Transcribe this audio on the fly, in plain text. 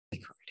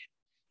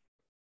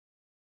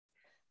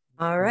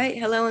All right.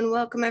 Hello and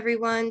welcome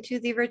everyone to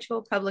the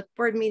virtual public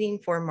board meeting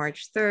for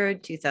March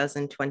 3rd,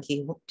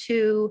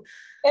 2022.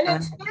 And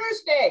it's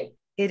Thursday.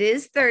 It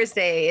is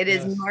Thursday. It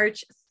is Yes.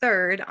 March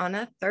 3rd on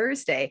a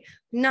Thursday.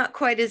 Not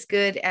quite as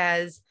good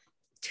as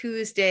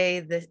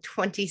Tuesday, the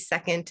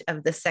 22nd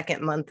of the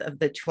second month of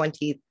the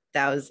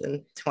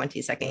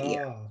 2022nd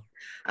year.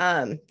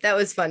 That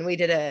was fun. We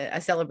did a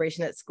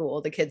celebration at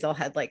school. The kids all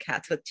had like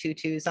hats with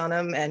tutus on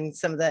them, and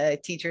some of the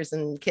teachers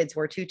and kids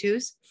wore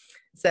tutus.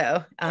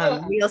 So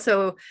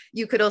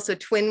you could also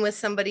twin with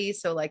somebody.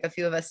 So like a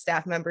few of us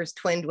staff members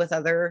twinned with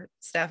other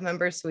staff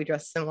members. So we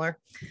dressed similar.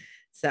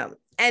 So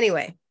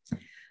anyway,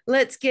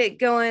 let's get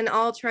going.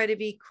 I'll try to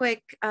be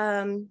quick.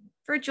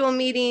 Virtual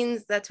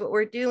meetings, that's what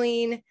we're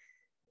doing.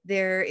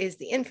 There is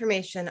the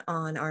information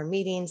on our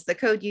meetings. The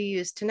code you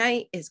use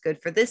tonight is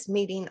good for this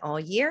meeting all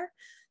year.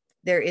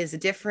 There is a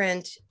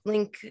different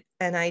link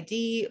and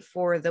ID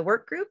for the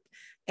work group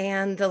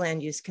and the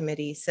land use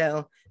committee.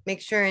 So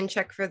make sure and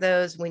check for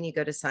those when you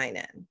go to sign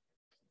in.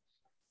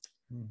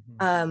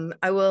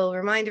 I will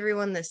remind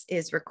everyone this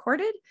is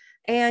recorded,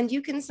 and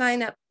you can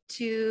sign up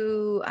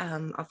to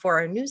for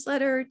our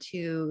newsletter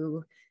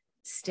to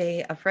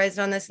stay apprised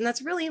on this. And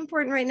that's really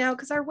important right now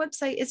because our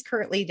website is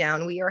currently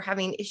down. We are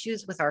having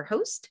issues with our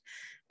host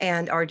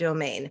and our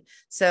domain.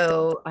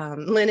 So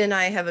Lynn and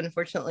I have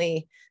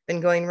unfortunately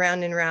been going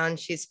round and round.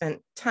 She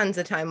spent tons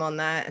of time on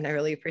that, and I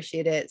really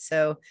appreciate it.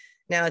 So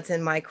now it's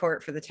in my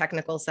court for the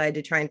technical side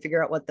to try and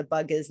figure out what the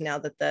bug is now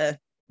that the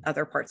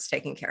other part's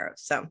taken care of.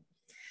 So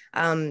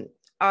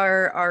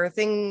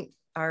our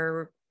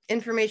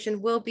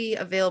information will be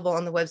available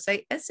on the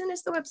website as soon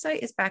as the website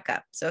is back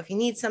up. So if you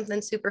need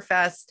something super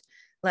fast,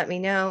 let me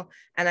know.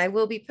 And I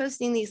will be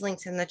posting these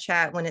links in the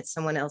chat when it's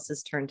someone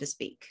else's turn to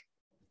speak.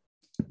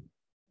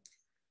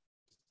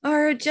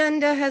 Our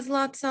agenda has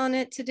lots on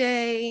it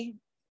today,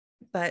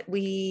 but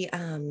we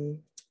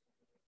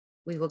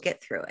will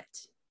get through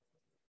it.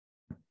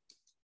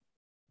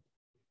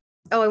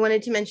 Oh, I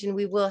wanted to mention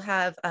we will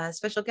have a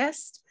special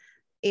guest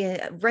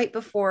right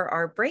before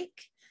our break,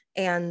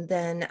 and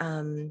then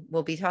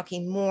we'll be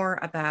talking more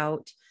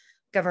about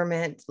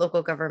government,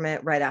 local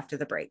government right after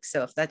the break.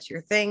 So if that's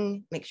your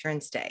thing, make sure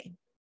and stay.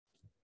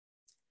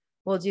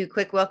 We'll do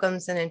quick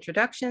welcomes and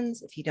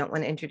introductions. If you don't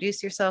want to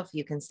introduce yourself,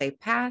 you can say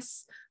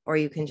pass, or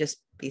you can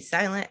just be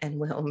silent and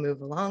we'll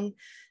move along.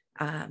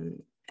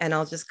 And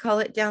I'll just call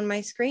it down my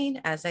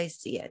screen as I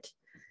see it.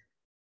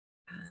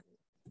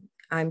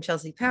 I'm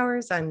Chelsea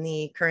Powers. I'm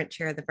the current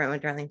chair of the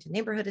Brentwood-Darlington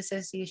Neighborhood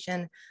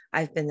Association.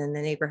 I've been in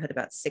the neighborhood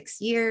about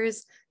 6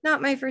 years,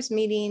 not my first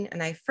meeting,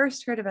 and I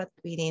first heard about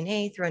the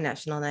BDNA through a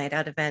National Night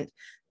Out event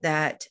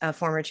that a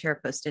former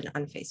chair posted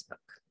on Facebook.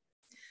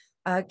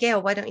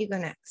 Gail, why don't you go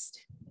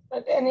next?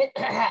 Been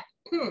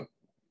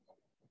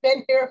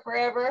here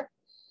forever.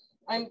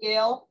 I'm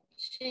Gail,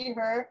 she,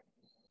 her.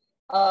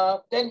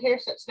 Been here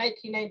since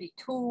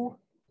 1992.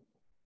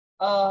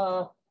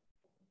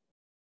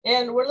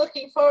 And we're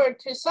looking forward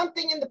to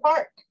something in the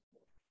park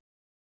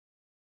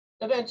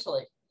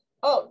eventually.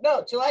 Oh,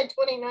 no, July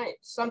 29th,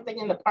 something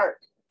in the park.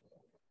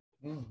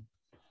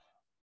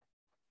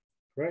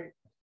 Great.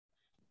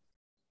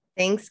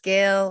 Thanks,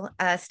 Gail.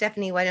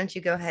 Stephanie, why don't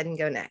you go ahead and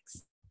go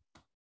next?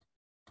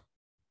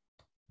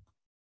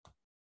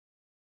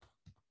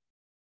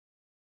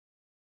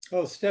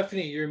 Oh,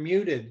 Stephanie, you're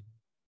muted.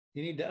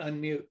 You need to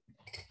unmute.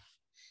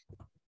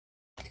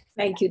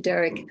 Thank you,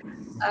 Derek.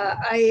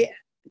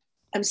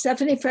 I'm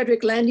Stephanie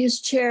Frederick, Land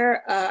Use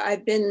Chair.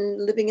 I've been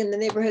living in the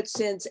neighborhood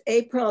since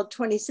April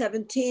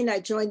 2017.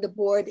 I joined the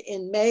board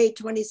in May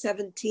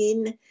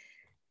 2017.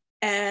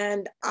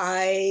 And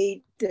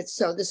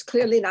so this is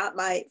clearly not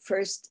my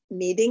first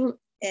meeting.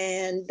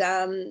 And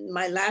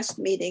my last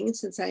meeting,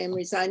 since I am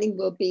resigning,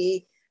 will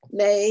be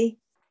May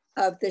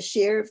of this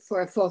year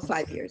for a full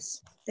 5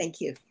 years.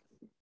 Thank you.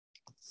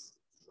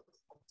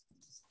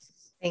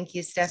 Thank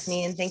you,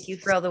 Stephanie. And thank you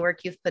for all the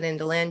work you've put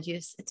into land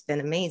use. It's been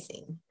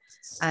amazing.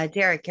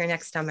 Derek, you're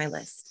next on my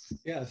list.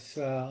 Yes,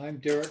 I'm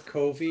Derek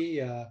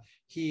Covey,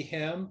 he,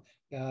 him.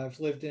 I've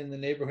lived in the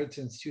neighborhood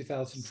since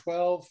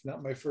 2012,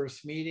 not my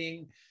first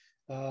meeting.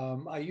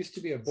 I used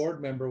to be a board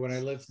member when I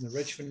lived in the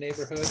Richmond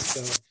neighborhood.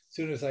 So as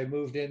soon as I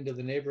moved into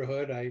the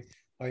neighborhood, I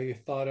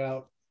thought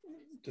out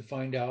to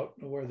find out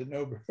where the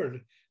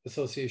neighborhood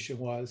association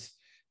was.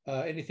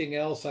 Anything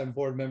else, I'm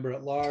board member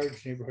at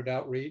large, neighborhood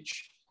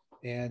outreach,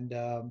 and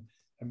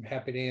I'm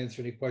happy to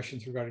answer any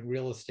questions regarding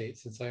real estate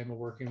since I am a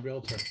working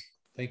realtor.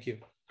 Thank you.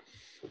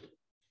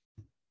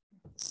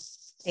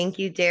 Thank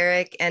you,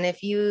 Derek. And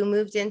if you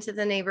moved into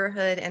the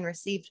neighborhood and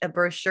received a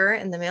brochure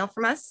in the mail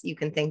from us, you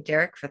can thank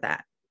Derek for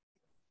that.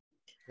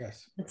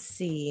 Yes. Let's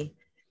see.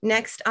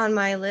 Next on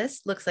my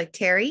list looks like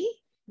Terry.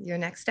 You're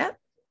next up.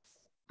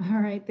 All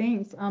right,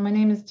 thanks. My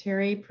name is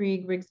Terry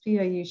Pre-Grigsby.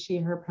 I use she,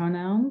 her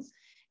pronouns.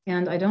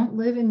 And I don't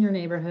live in your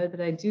neighborhood,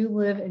 but I do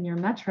live in your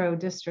metro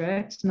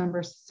district,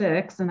 number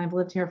 6. And I've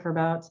lived here for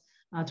about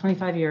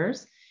 25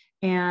 years.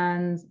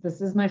 And this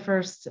is my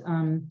first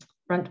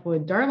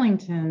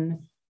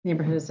Brentwood-Darlington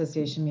Neighborhood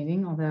Association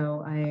meeting,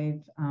 although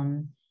I've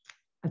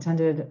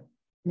attended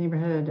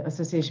neighborhood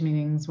association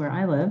meetings where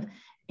I live.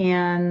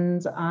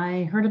 And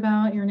I heard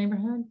about your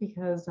neighborhood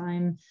because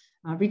I'm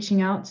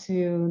reaching out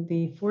to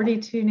the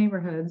 42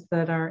 neighborhoods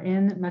that are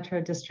in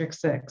Metro District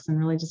 6 and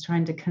really just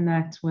trying to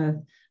connect with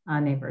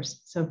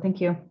neighbors. So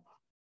thank you.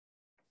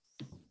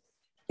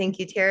 Thank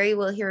you, Terry.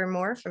 We'll hear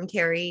more from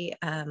Terry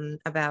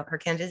about her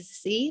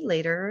candidacy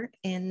later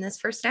in this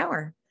first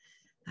hour.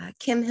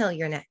 Kim Hill,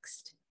 you're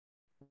next.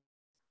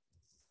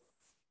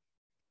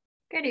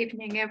 Good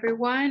evening,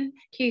 everyone.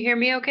 Can you hear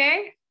me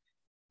okay?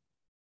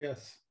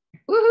 Yes.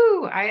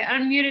 Woohoo! I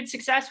unmuted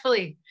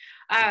successfully.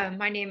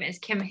 My name is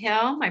Kim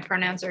Hill. My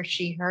pronouns are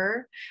she,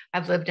 her.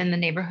 I've lived in the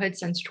neighborhood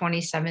since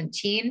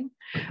 2017.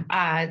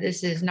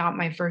 This is not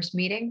my first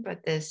meeting,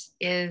 but this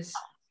is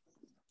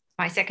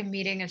my second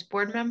meeting as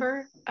board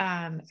member.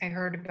 I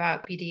heard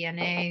about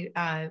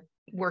BDNA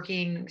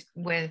working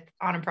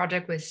on a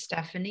project with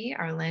Stephanie,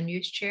 our land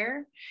use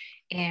chair,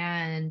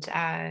 and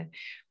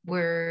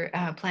we're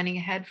planning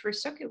ahead for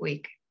Circuit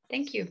Week.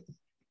 Thank you.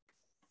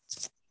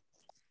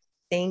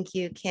 Thank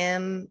you,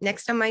 Kim.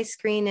 Next on my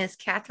screen is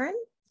Catherine.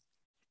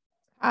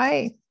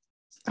 Hi.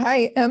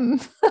 I'm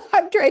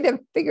trying to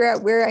figure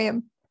out where I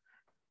am.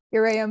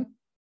 Here I am.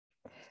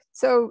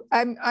 So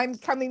I'm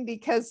coming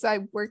because I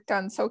worked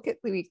on Circuit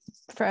Week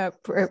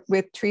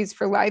with Trees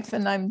for Life,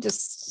 and I'm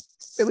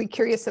just really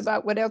curious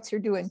about what else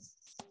you're doing.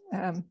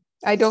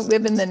 I don't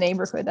live in the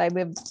neighborhood. I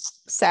live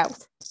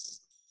south,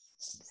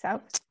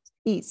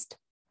 east,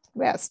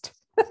 west,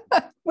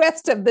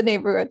 west of the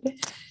neighborhood.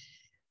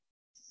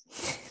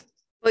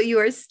 Well, you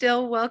are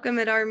still welcome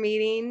at our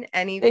meeting.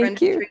 Any friend of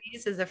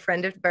Trees is a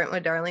friend of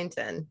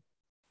Brentwood-Darlington.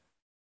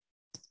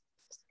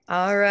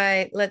 All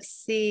right, let's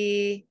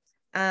see.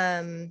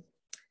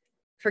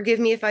 Forgive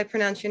me if I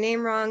pronounce your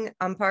name wrong.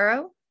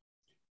 Amparo?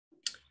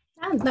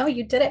 No,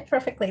 you did it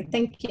perfectly.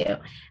 Thank you.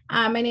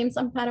 My name is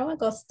Amparo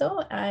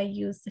Agosto. I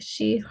use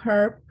she,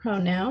 her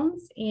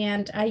pronouns,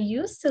 and I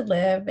used to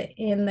live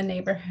in the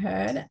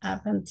neighborhood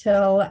up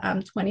until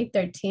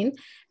 2013,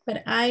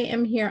 but I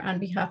am here on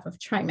behalf of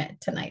TriMet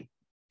tonight.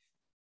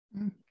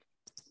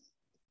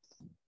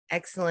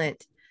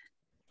 Excellent.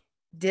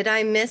 Did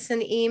I miss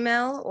an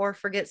email or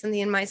forget something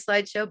in my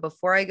slideshow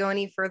before I go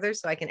any further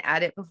so I can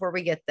add it before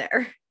we get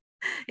there?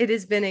 It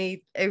has been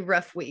a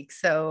rough week.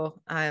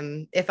 So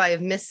if I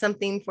have missed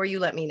something for you,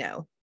 let me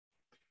know.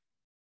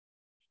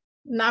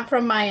 Not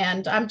from my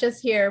end. I'm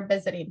just here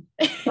visiting.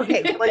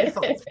 Okay,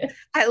 wonderful.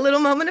 I had a little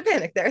moment of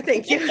panic there.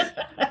 Thank you.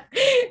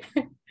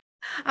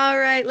 All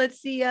right,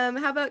 let's see.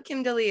 How about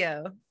Kim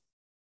DeLeo?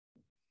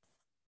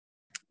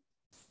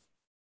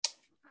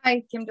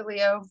 Hi, Kim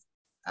DeLeo.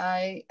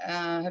 I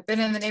have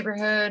been in the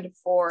neighborhood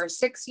for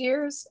 6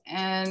 years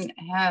and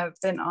have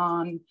been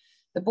on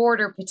the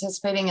board or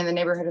participating in the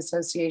neighborhood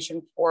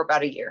association for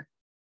about a year.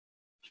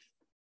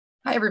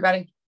 Hi,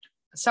 everybody.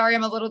 Sorry,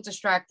 I'm a little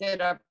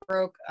distracted. I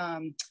broke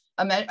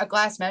a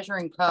glass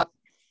measuring cup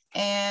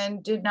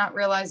and did not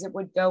realize it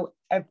would go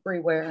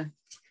everywhere.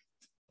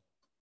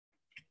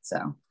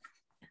 So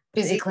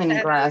busy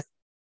cleaning glass.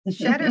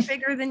 Shatter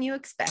bigger than you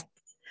expect.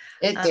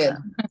 It did.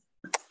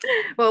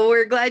 Well,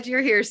 we're glad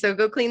you're here. So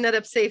go clean that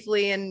up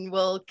safely and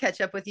we'll catch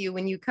up with you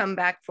when you come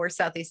back for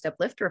Southeast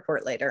Uplift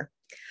report later.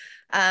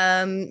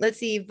 Let's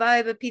see,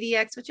 Vibe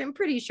PDX, which I'm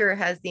pretty sure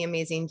has the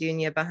amazing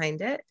Dunya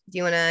behind it. Do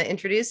you want to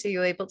introduce? Are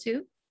you able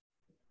to?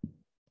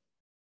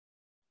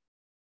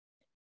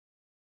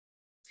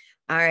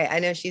 All right, I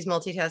know she's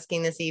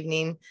multitasking this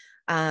evening.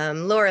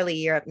 Laura Lee,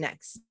 you're up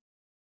next.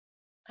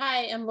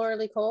 Hi, I'm Laura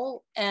Lee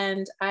Cole,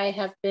 and I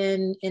have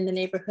been in the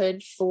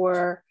neighborhood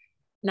for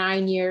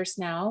 9 years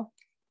now.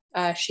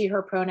 She,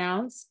 her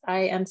pronouns.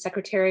 I am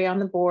secretary on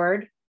the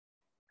board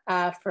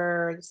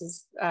for this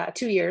is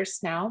 2 years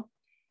now.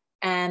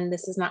 And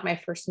this is not my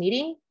first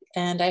meeting.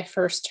 And I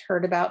first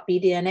heard about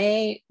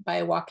BDNA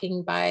by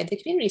walking by the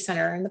community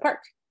center in the park.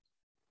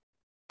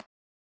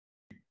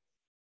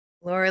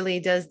 Laura Lee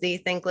does the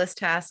thankless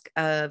task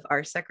of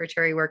our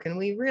secretary work, and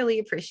we really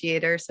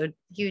appreciate her. So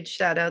huge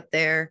shout out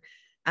there.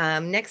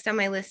 Next on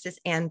my list is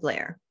Ann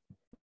Blair.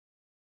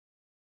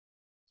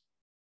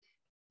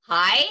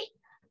 Hi,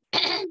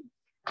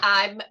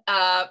 I'm,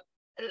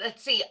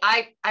 let's see,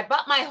 I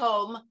bought my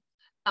home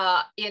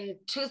in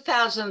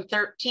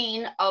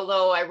 2013,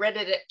 although I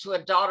rented it to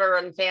a daughter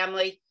and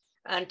family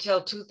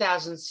until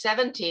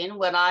 2017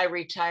 when I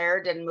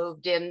retired and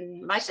moved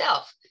in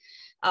myself.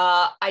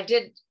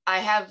 I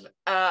have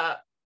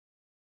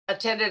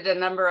attended a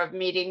number of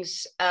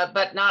meetings,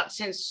 but not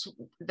since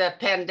the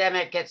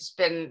pandemic. It's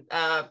been,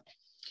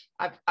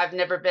 I've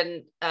never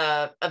been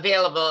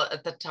available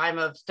at the time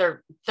of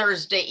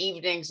Thursday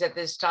evenings at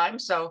this time.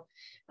 So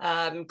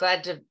I'm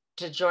glad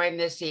to join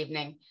this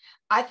evening.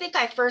 I think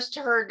I first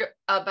heard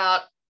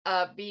about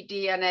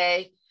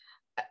BDNA.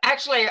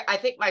 Actually, I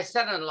think my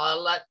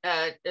son-in-law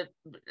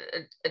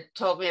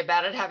told me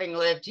about it, having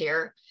lived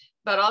here,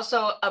 but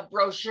also a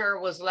brochure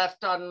was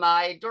left on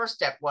my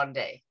doorstep one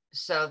day.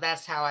 So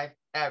that's how I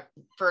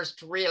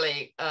first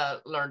really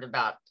learned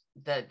about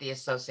the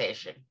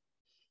association.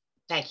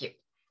 Thank you.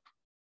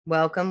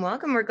 Welcome,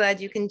 welcome. We're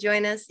glad you can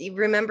join us.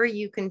 Remember,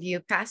 you can view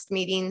past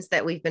meetings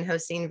that we've been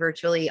hosting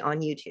virtually on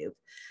YouTube,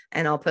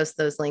 and I'll post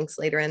those links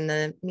later in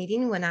the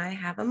meeting when I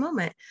have a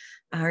moment.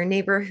 Our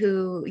neighbor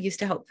who used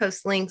to help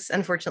post links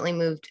unfortunately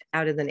moved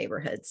out of the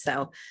neighborhood,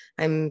 so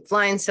I'm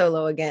flying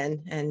solo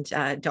again and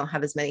don't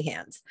have as many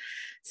hands.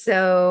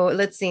 So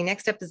let's see,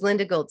 next up is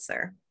Linda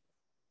Goldser.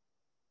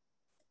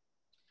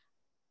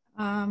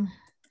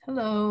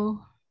 Hello,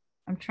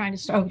 I'm trying to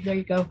start. Oh, there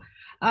you go.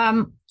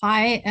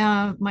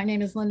 My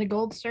name is Linda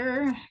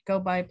Goldster, go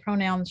by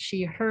pronouns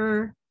she,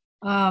 her.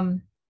 I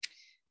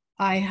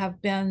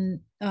have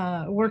been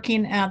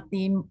working at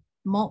the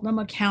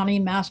Multnomah County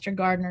Master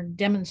Gardener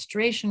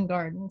Demonstration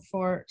Garden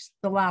for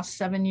the last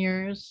 7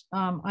 years.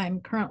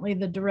 I'm currently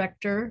the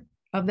director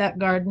of that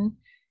garden,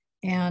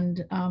 and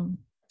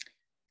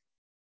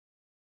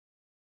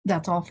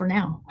that's all for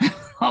now.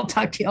 I'll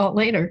talk to you all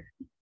later.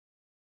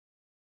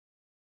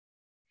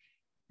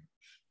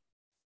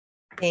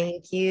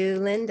 Thank you,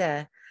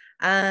 Linda.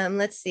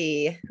 Let's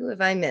see, who have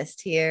I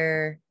missed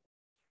here?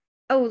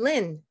 Oh,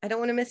 Lynn, I don't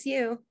want to miss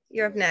you.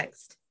 You're up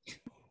next.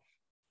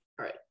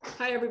 All right.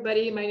 Hi,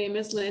 everybody. My name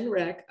is Lynn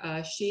Reck,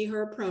 she,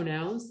 her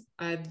pronouns.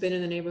 I've been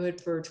in the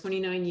neighborhood for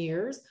 29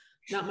 years.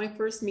 Not my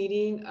first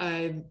meeting.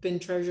 I've been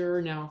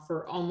treasurer now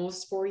for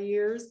almost 4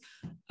 years.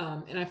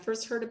 And I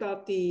first heard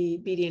about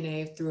the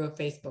BDNA through a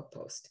Facebook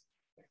post.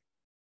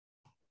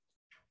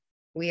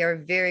 We are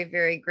very,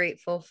 very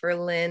grateful for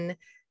Lynn.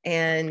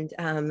 And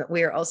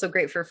we are also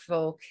grateful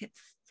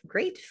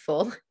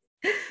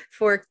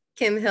for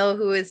Kim Hill,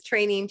 who is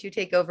training to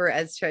take over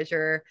as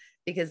treasurer,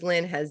 because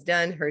Lynn has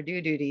done her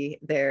duty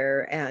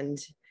there and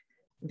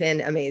been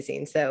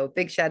amazing. So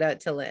big shout out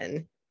to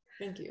Lynn.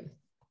 Thank you.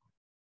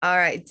 All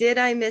right. Did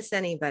I miss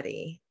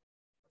anybody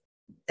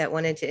that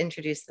wanted to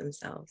introduce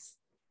themselves?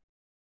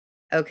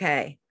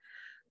 Okay.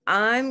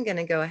 I'm going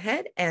to go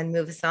ahead and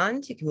move us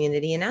on to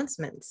community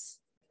announcements.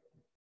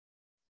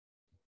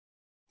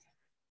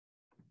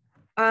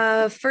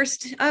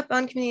 First up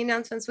on community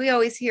announcements, we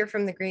always hear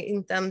from the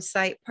Green Thumb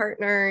site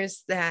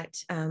partners that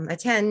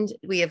attend.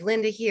 We have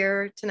Linda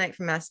here tonight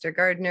from Master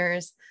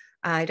Gardeners.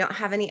 I don't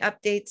have any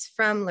updates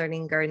from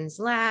Learning Gardens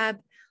Lab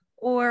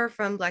or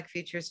from Black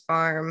Futures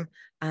Farm.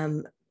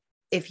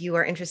 If you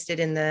are interested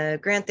in the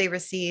grant they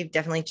received,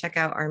 definitely check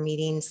out our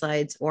meeting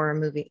slides or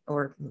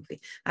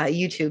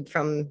YouTube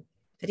from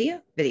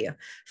video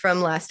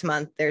from last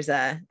month. There's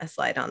a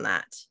slide on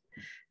that.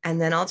 And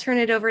then I'll turn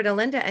it over to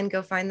Linda and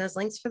go find those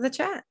links for the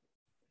chat.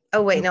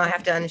 Oh, wait, no, I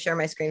have to unshare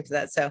my screen for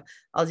that. So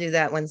I'll do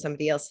that when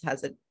somebody else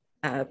has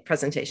a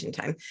presentation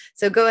time.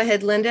 So go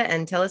ahead, Linda,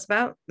 and tell us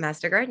about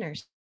Master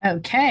Gardeners.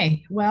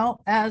 Okay,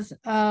 well, as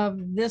of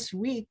this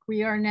week,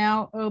 we are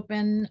now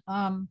open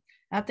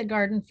at the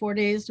garden 4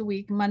 days a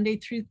week, Monday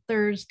through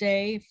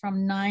Thursday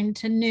from 9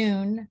 to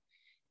noon.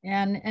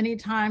 And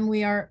anytime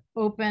we are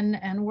open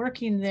and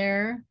working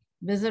there,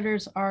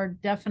 visitors are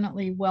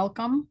definitely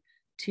welcome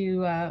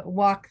to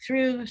walk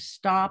through,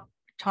 stop,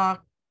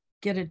 talk,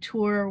 get a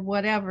tour,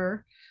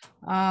 whatever.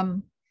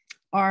 We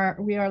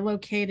are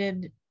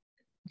located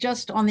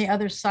just on the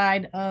other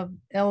side of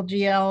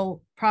LGL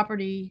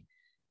property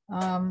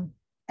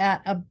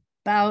at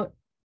about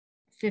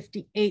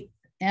 57th,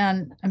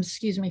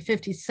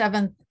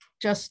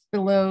 just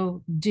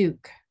below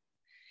Duke.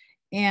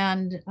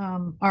 And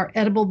our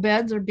edible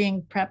beds are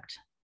being prepped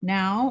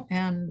now,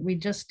 and we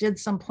just did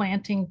some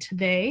planting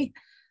today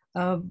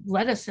of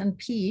lettuce and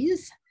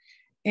peas,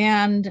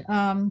 and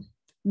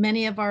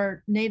many of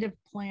our native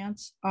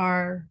plants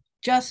are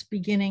just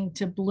beginning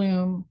to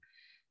bloom.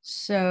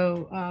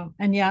 So,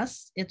 and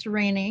yes, it's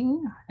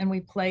raining and we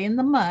play in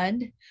the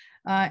mud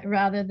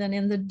rather than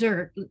in the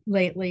dirt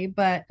lately,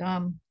 but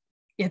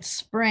it's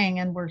spring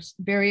and we're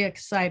very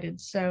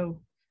excited. So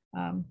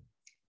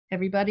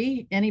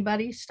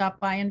anybody stop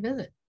by and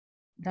visit.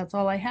 That's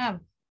all I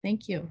have.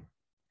 Thank you.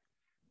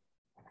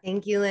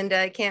 Thank you, Linda.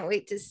 I can't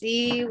wait to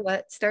see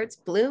what starts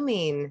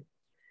blooming.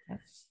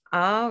 Yes.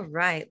 All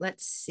right,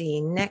 let's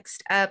see.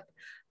 Next up,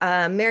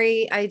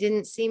 Mary. I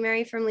didn't see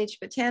Mary from Leach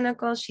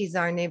Botanical. She's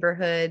our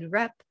neighborhood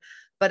rep,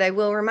 but I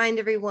will remind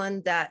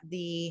everyone that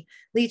the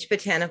Leach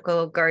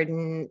Botanical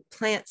Garden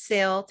plant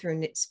sale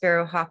through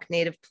Sparrowhawk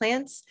Native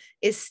Plants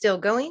is still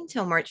going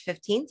till March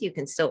 15th. You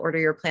can still order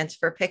your plants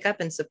for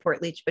pickup and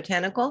support Leach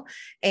Botanical.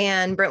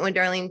 And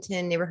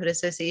Brentwood-Darlington Neighborhood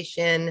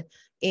Association,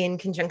 in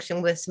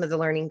conjunction with some of the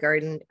Learning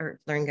Garden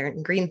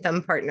Green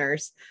Thumb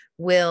partners,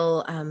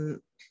 will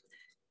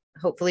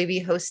hopefully be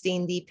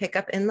hosting the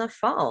pickup in the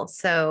fall.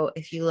 So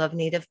if you love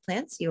native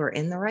plants, you are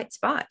in the right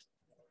spot.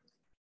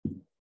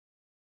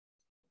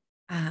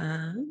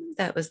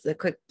 That was the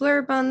quick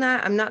blurb on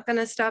that. I'm not going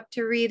to stop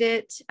to read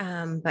it,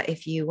 but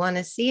if you want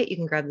to see it, you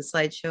can grab the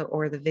slideshow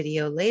or the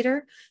video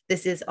later.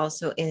 This is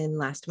also in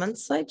last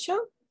month's slideshow.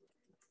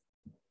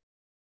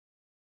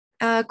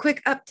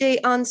 Quick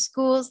update on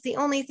schools. The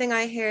only thing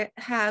I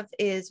have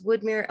is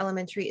Woodmere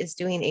Elementary is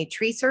doing a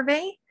tree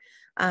survey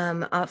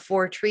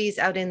for trees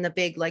out in the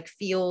big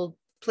field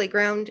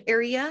playground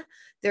area.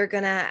 they're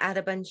gonna add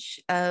a bunch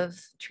of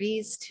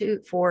trees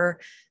for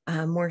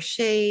more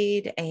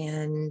shade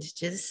and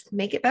just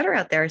make it better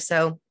out there.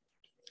 So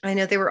I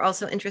know they were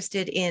also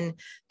interested in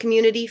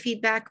community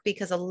feedback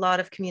because a lot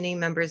of community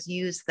members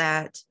use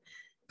that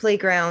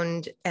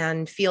playground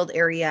and field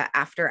area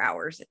after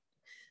hours,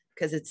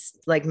 because it's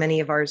like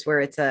many of ours where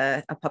it's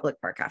a public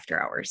park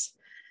after hours.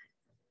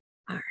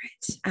 All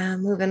right,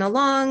 moving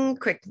along,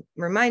 quick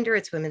reminder,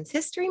 it's Women's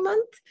History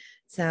Month.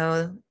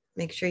 So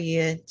make sure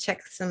you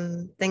check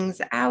some things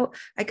out.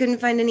 I couldn't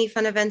find any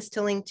fun events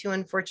to link to,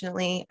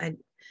 unfortunately.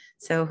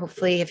 So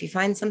hopefully if you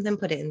find something,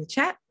 put it in the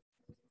chat.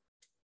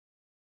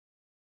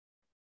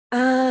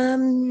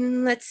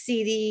 Let's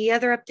see, the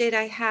other update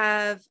I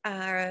have,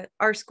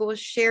 our school is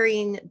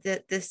sharing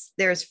that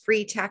there's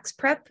free tax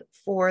prep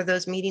for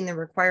those meeting the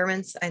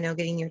requirements. I know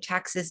getting your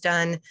taxes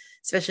done,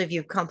 especially if you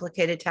have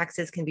complicated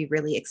taxes, can be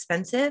really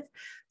expensive.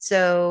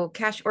 So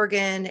Cash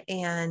Oregon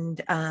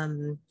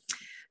and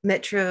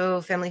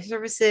Metro Family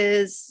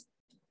Services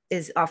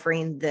is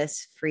offering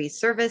this free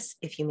service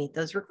if you meet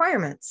those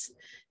requirements.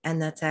 And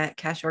that's at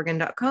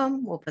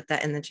cashoregon.com. We'll put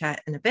that in the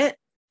chat in a bit.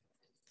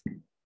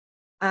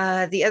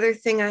 The other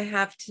thing I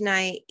have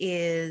tonight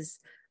is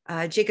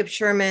Jacob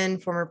Sherman,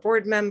 former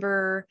board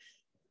member,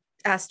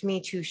 asked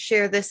me to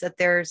share this, that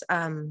there's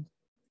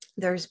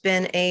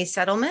been a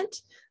settlement,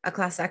 a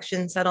class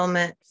action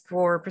settlement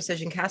for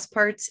precision cast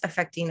parts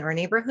affecting our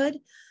neighborhood.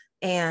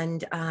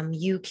 And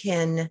you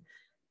can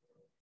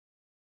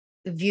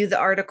view the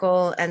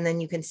article and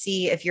then you can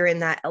see if you're in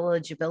that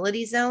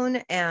eligibility zone.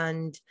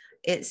 And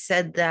it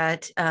said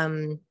that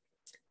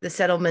the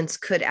settlements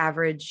could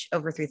average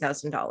over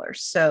 $3,000.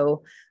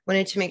 So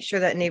wanted to make sure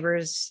that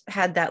neighbors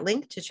had that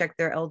link to check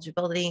their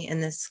eligibility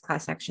in this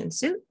class action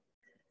suit.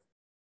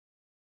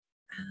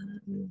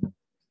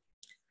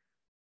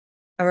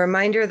 A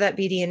reminder that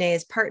BDNA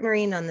is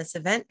partnering on this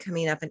event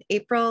coming up in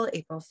April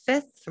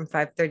 5th from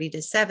 5:30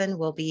 to 7.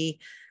 We'll be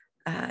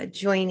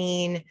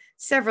joining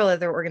several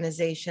other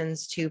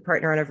organizations to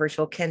partner on a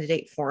virtual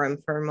candidate forum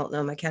for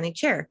Multnomah County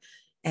Chair.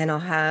 And I'll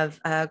have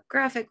a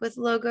graphic with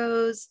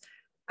logos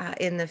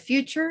in the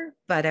future,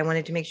 but I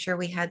wanted to make sure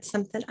we had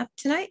something up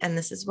tonight, and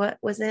this is what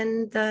was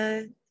in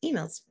the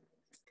emails.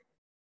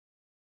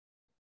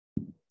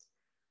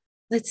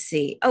 Let's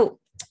see. Oh,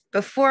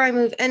 before I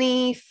move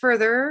any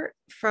further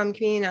from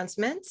community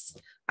announcements,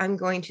 I'm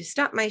going to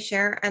stop my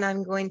share and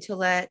I'm going to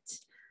let,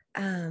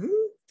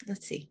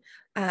 let's see,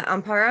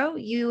 Amparo,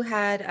 you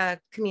had a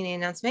community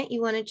announcement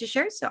you wanted to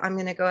share, so I'm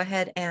going to go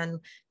ahead and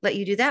let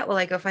you do that while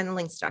I go find the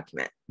links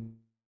document.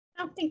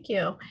 Oh, thank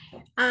you.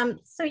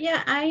 So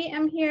yeah, I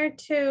am here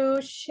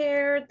to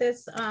share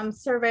this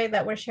survey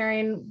that we're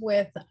sharing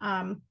with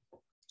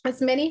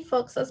as many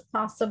folks as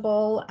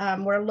possible.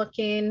 We're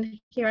looking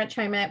here at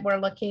TriMet, we're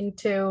looking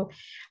to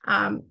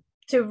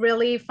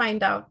really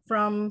find out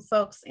from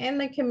folks in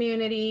the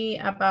community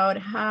about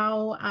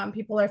how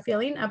people are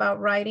feeling about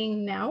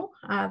riding now,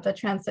 the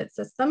transit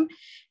system,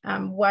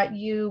 what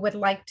you would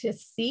like to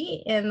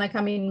see in the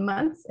coming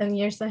months and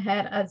years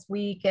ahead as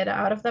we get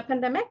out of the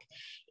pandemic.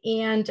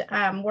 And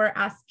we're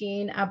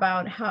asking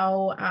about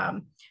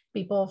how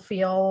people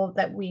feel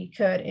that we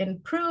could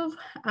improve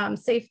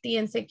safety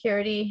and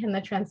security in the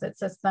transit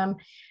system,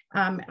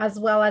 as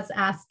well as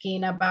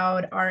asking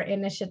about our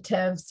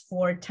initiatives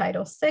for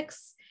Title VI,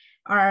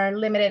 our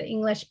limited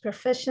English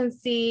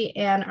proficiency,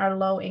 and our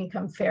low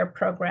income fare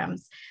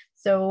programs.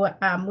 So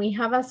we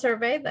have a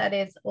survey that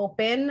is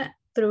open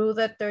through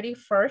the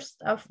 31st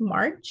of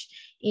March,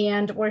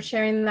 and we're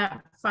sharing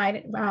that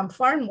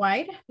far and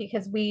wide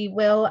because we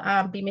will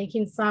be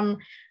making some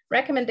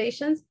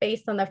recommendations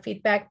based on the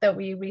feedback that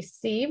we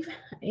receive.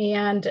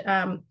 And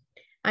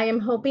I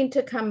am hoping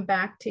to come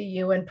back to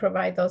you and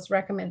provide those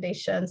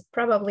recommendations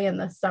probably in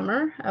the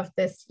summer of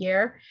this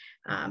year,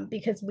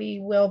 because we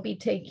will be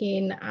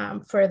taking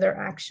further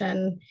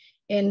action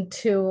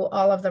into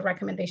all of the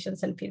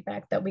recommendations and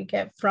feedback that we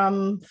get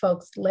from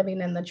folks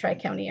living in the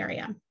Tri-County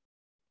area.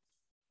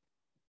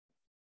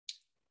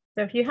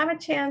 So if you have a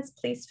chance,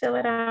 please fill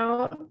it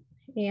out.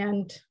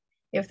 And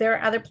if there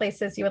are other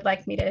places you would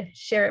like me to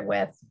share it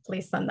with,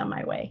 please send them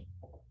my way.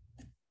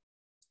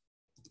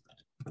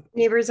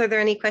 Neighbors, are there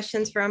any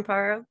questions for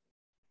Amparo?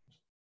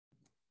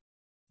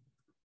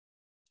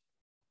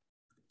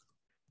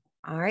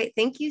 All right,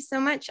 thank you so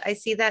much. I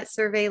see that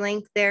survey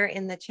link there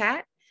in the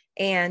chat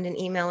and an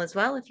email as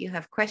well if you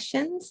have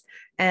questions.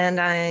 And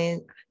I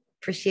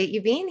appreciate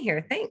you being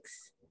here.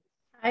 Thanks.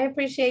 I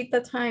appreciate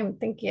the time.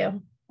 Thank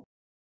you.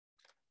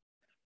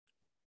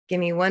 Give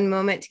me one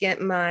moment to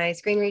get my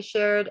screen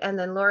reshared, and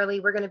then Laura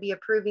Lee, we're going to be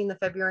approving the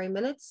February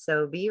minutes,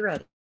 so be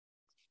ready.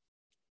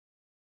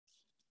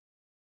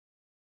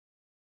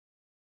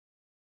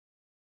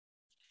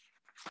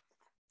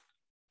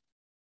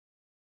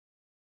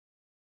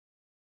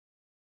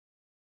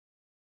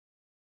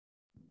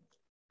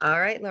 All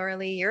right, Laura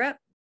Lee, you're up.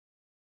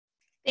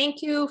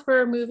 Thank you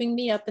for moving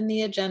me up in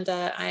the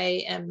agenda.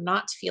 I am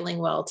not feeling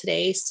well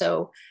today,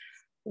 so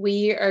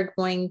we are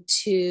going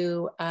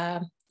to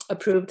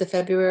approve the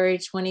February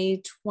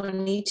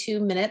 2022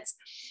 minutes.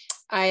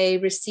 I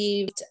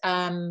received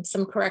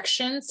some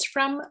corrections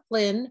from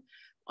Lynn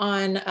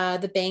on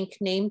the bank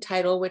name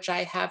title, which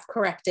I have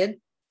corrected.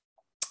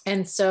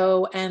 And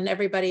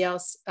everybody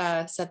else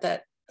said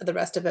that the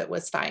rest of it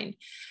was fine.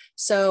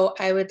 So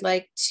I would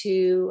like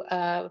to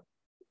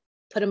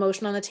put a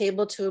motion on the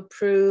table to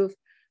approve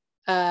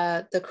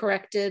the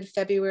corrected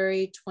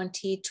February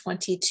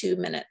 2022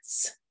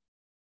 minutes.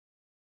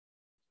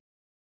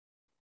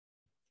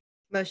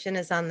 Motion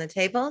is on the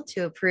table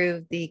to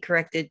approve the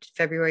corrected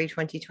February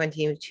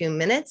 2022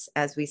 minutes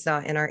as we saw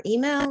in our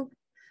email.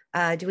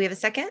 Do we have a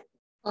second?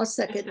 I'll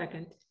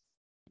second.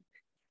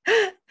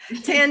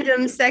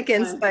 Tandem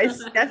seconds by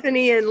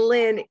Stephanie and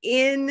Lynn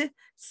in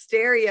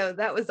stereo.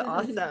 That was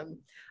awesome.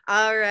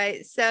 All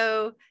right.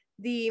 So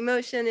the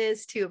motion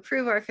is to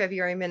approve our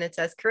February minutes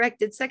as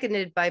corrected,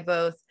 seconded by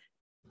both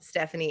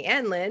Stephanie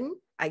and Lynn.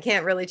 I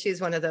can't really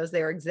choose one of those.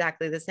 They were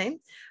exactly the same.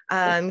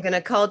 I'm going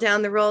to call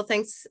down the roll.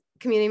 Thanks,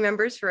 community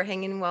members, for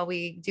hanging while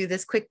we do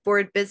this quick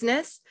board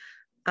business.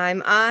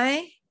 I'm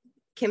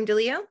Kim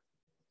DeLeo.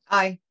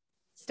 Aye.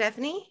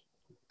 Stephanie.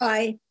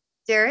 Aye.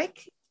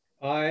 Derek.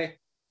 Aye.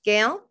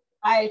 Gail.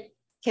 Aye.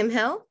 Kim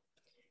Hill.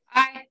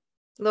 Aye.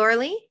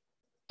 Lauralee.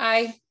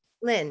 Aye.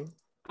 Lynn.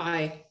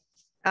 Aye.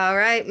 All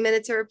right,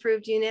 minutes are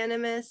approved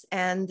unanimous.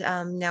 And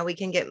now we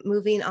can get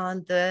moving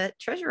on the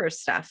treasurer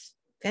stuff.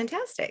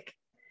 Fantastic.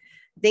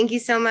 Thank you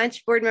so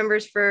much, board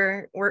members,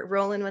 for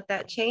rolling with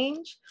that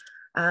change.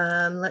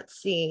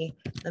 Let's see.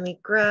 Let me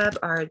grab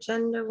our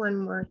agenda one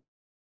more.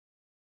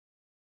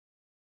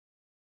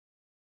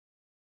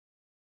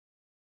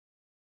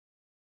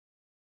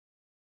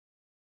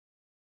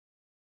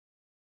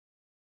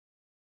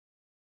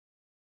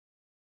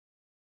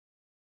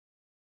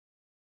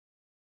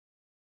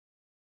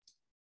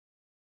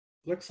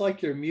 Looks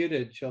like you're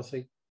muted,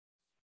 Chelsea.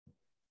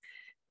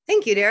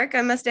 Thank you, Derek.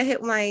 I must have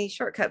hit my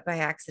shortcut by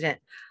accident.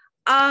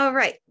 All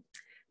right.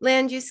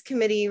 Land Use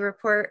Committee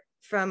report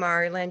from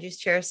our Land Use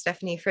Chair,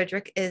 Stephanie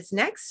Frederick, is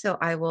next. So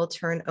I will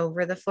turn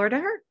over the floor to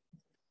her.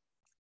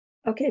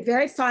 Okay,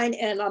 very fine.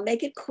 And I'll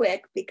make it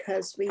quick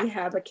because we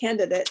have a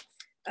candidate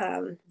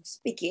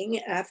speaking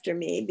after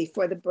me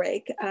before the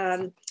break.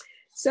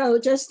 So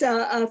just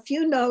a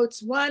few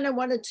notes. One, I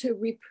wanted to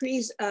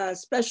reprise a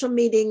special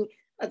meeting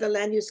of the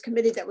Land Use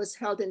Committee that was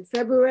held in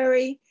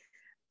February.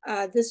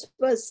 This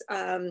was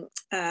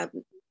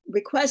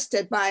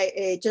requested by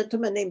a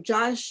gentleman named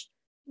Josh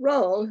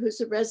Roll, who's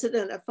a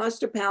resident of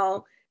Foster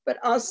Powell, but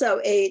also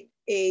a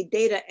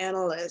data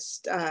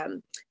analyst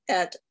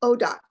at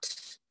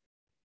ODOT.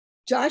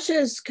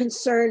 Josh's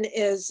concern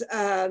is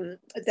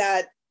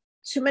that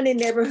too many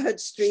neighborhood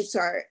streets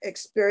are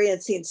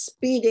experiencing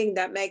speeding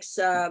that makes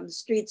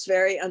streets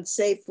very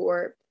unsafe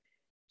for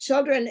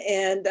children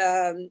and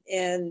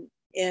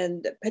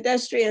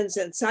pedestrians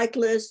and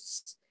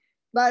cyclists.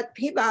 But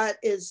PBOT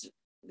is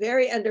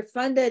very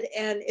underfunded,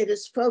 and it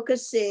is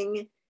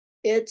focusing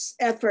its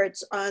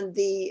efforts on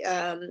the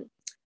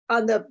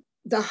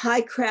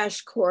high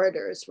crash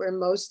corridors where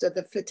most of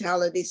the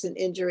fatalities and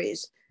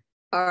injuries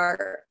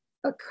are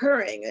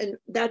occurring. And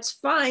that's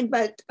fine,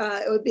 but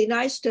it would be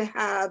nice to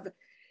have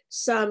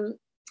some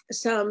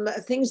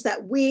things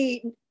that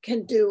we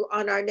can do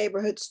on our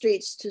neighborhood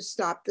streets to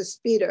stop the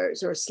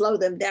speeders or slow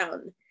them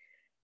down.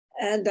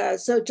 And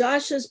so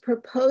Josh is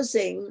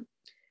proposing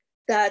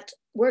that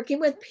working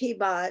with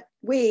PBOT,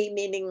 we,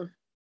 meaning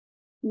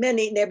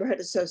many neighborhood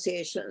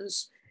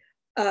associations,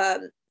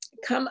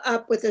 come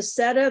up with a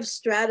set of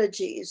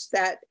strategies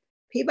that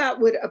PBOT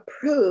would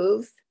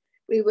approve.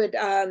 We would,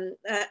 and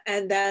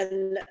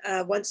then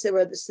once there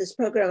were this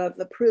program of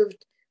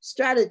approved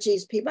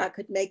strategies, PBOT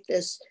could make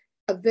this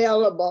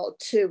available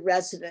to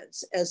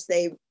residents as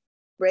they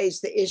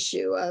raise the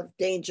issue of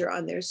danger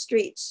on their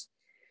streets.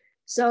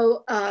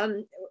 So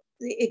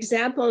the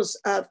examples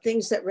of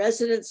things that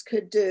residents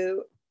could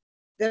do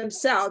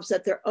themselves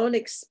at their own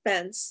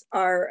expense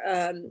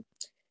are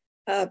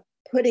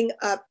putting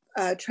up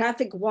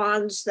traffic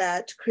wands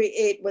that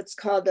create what's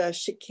called a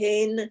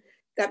chicane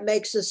that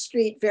makes a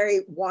street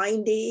very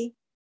windy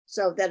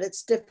so that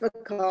it's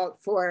difficult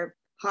for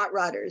hot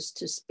rodders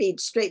to speed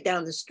straight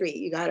down the street.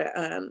 You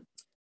gotta,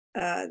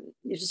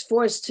 you're just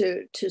forced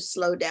to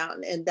slow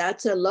down. And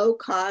that's a low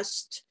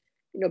cost,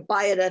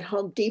 buy it at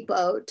Home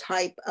Depot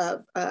type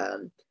of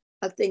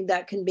a thing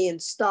that can be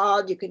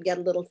installed. You can get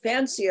a little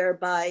fancier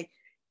by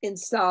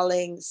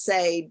installing,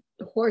 say,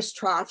 horse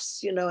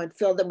troughs, and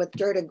fill them with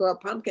dirt and grow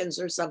pumpkins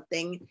or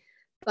something.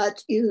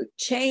 But you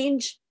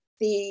change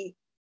the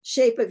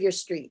shape of your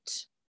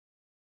street.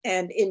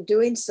 And in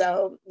doing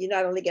so, you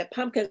not only get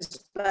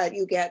pumpkins, but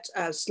you get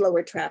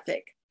slower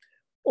traffic.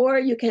 Or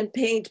you can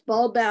paint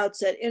bulb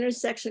outs at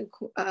intersection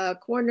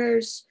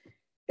corners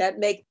that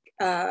make,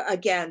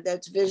 again,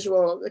 that's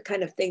visual, the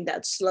kind of thing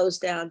that slows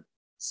down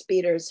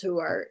speeders who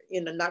are,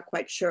 not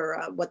quite sure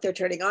what they're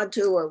turning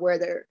onto or where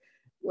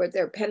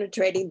they're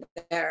penetrating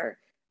there.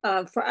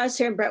 For us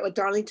here in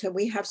Brentwood-Darlington,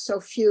 we have so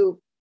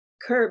few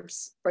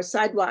curbs or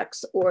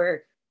sidewalks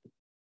or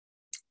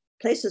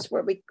places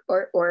where we,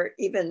 or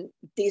even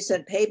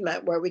decent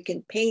pavement where we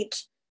can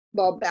paint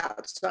bulb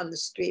outs on the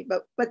street.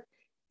 But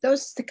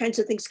those kinds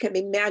of things can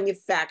be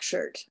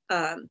manufactured.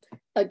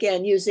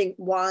 Again, using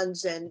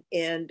wands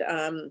and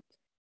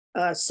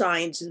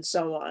signs and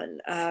so on.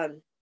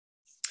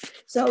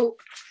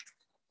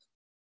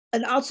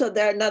 And also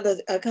there are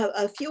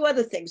a few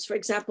other things. For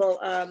example,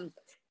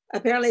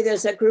 apparently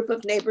there's a group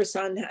of neighbors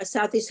on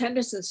Southeast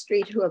Henderson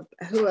Street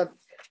who have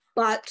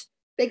bought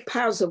big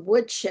piles of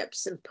wood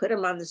chips and put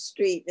them on the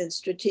street in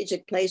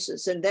strategic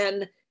places, and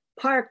then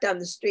parked on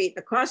the street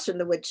across from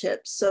the wood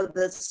chips, so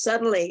that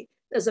suddenly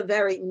there's a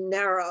very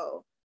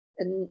narrow,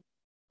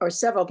 or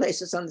several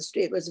places on the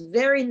street was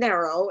very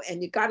narrow,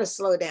 and you got to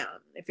slow down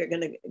if you're going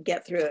to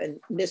get through and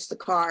miss the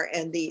car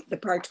and the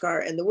parked car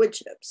and the wood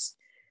chips.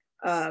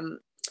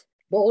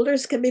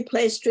 Boulders can be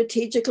placed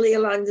strategically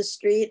along the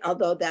street,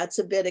 although that's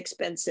a bit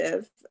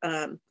expensive.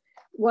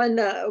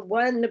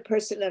 One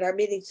person at our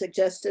meeting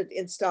suggested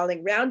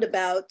installing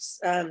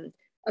roundabouts.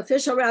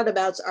 Official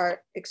roundabouts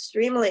are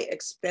extremely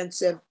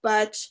expensive,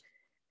 but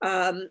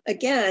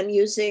again,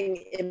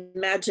 using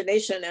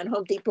imagination and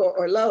Home Depot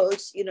or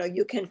Lowe's,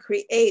 you can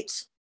create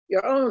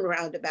your own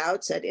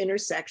roundabouts at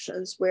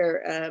intersections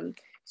where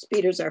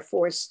speeders are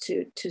forced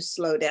to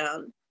slow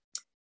down.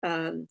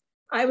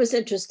 I was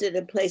interested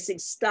in placing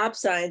stop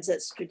signs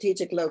at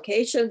strategic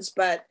locations,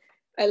 but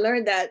I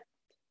learned that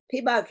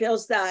PBOT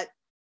feels that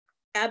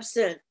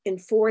absent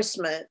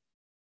enforcement,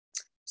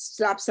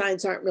 stop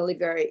signs aren't really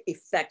very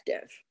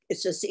effective.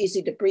 It's just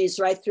easy to breeze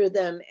right through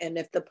them. And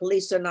if the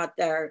police are not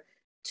there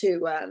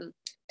to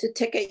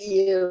ticket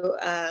you,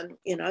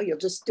 you'll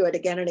just do it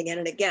again and again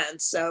and again.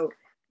 So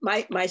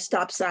my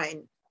stop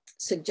sign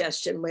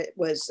suggestion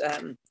was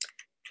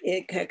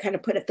it kind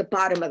of put at the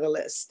bottom of the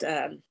list.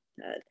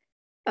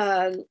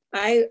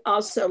 I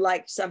also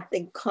liked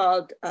something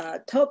called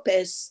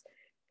topes.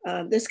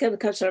 This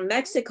comes from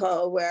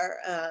Mexico, where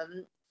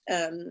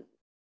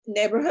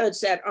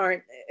neighborhoods that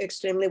aren't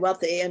extremely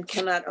wealthy and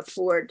cannot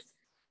afford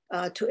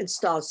to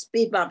install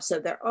speed bumps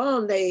of their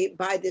own, they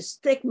buy this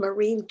thick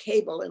marine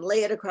cable and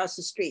lay it across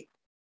the street.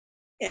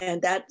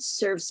 And that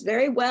serves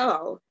very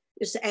well.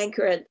 Just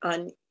anchor it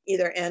on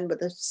either end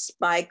with a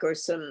spike or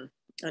some,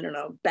 I don't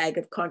know, bag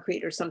of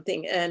concrete or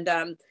something. And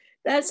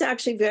that's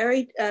actually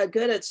very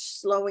good at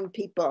slowing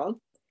people,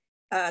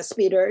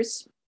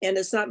 speeders, and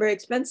it's not very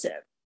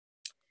expensive.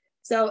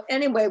 So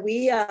anyway,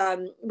 we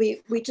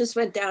just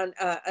went down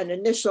an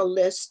initial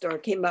list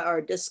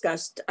or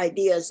discussed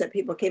ideas that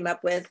people came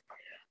up with.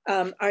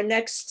 Our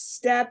next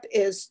step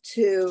is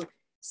to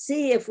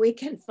see if we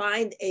can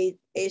find a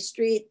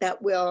street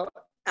that will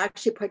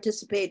actually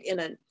participate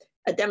in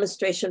a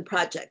demonstration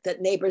project,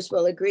 that neighbors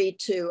will agree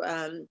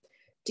to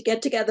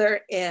get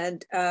together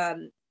and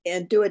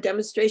do a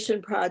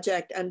demonstration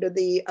project under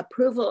the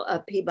approval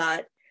of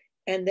PBOT,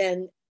 and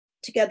then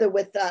together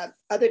with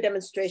other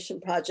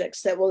demonstration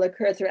projects that will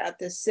occur throughout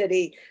the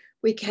city,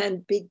 we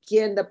can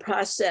begin the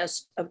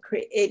process of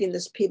creating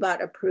this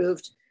PBOT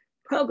approved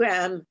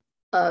program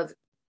of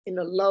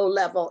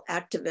low-level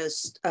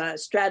activist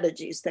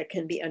strategies that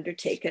can be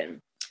undertaken.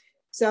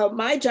 So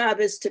my job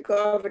is to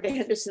go over to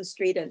Henderson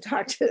Street and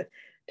talk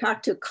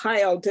to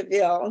Kyle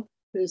DeVille,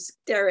 who's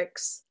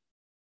Derek's.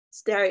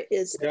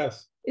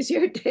 Yes. Is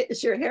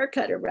your hair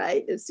cutter,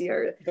 right? That's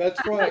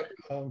right.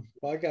 Well,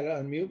 I got to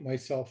unmute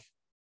myself.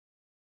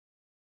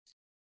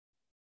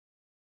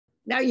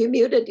 Now you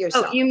muted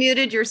yourself. Oh, you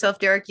muted yourself,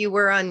 Derek. You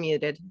were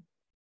unmuted.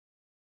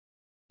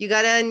 You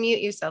got to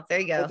unmute yourself. There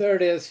you go. Oh, there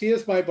it is. He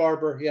is my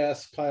barber.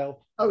 Yes,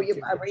 Kyle. Oh, your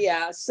barber.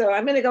 Yeah. So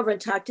I'm going to go over and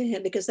talk to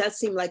him, because that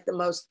seemed like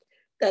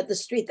the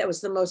street that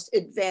was the most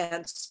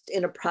advanced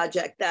in a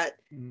project that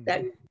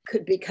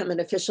could become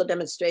an official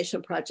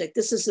demonstration project.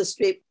 This is the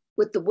street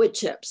with the wood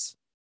chips,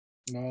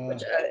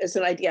 which is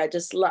an idea I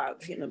just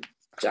love,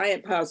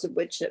 giant piles of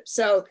wood chips.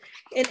 So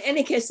in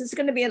any case, it's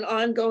going to be an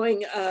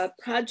ongoing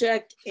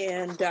project,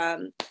 and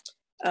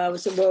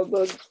so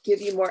we'll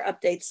give you more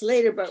updates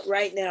later, but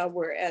right now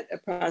we're at a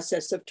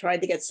process of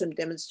trying to get a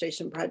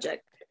demonstration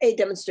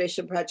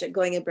project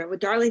going in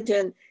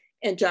Brentwood-Darlington,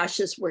 and Josh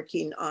is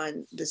working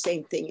on the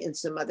same thing in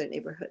some other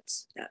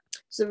neighborhoods. Yeah.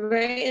 It's a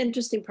very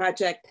interesting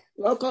project,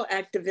 local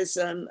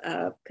activism,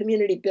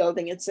 community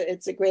building.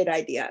 It's a great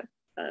idea.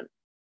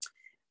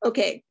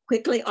 Okay,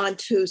 quickly on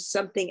to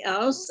something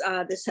else.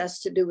 This has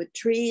to do with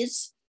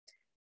trees.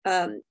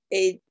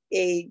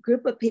 A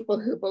group of people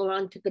who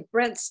belong to the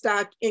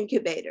Brentstock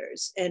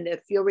incubators. And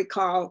if you'll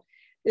recall,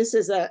 this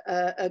is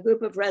a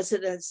group of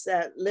residents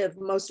that live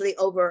mostly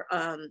over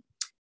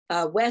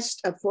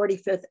west of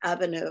 45th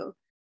Avenue,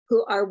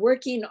 who are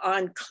working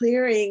on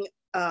clearing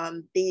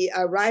the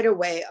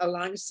right-of-way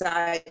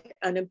alongside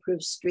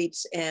unimproved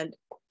streets and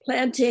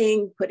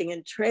planting, putting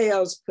in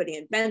trails, putting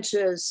in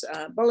benches,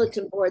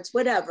 bulletin boards,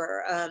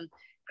 whatever,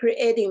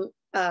 creating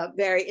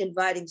very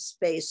inviting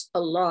space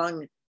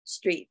along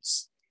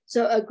streets.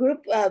 So a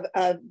group of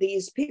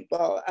these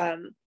people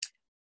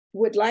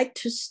would like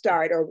to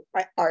start, or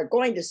are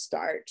going to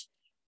start,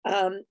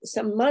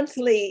 some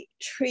monthly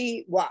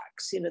tree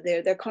walks.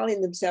 They're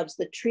calling themselves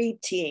the Tree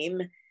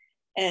Team,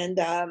 and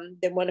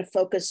they want to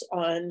focus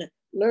on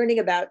learning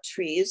about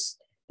trees.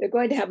 They're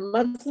going to have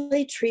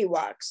monthly tree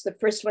walks. The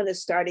first one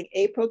is starting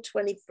April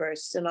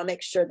 21st, and I'll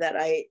make sure that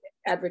I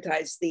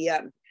advertise the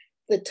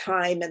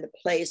time and the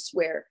place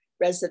where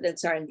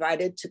residents are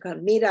invited to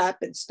come meet up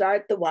and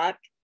start the walk.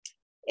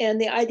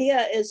 And the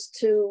idea is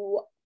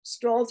to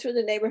stroll through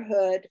the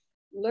neighborhood,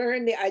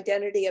 learn the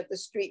identity of the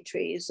street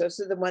trees. Those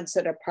are the ones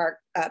that are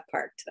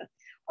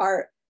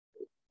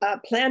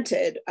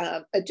planted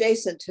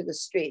adjacent to the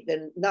street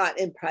and not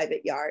in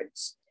private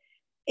yards.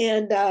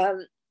 And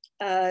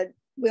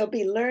we'll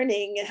be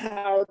learning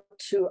how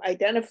to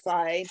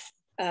identify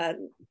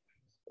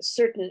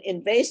certain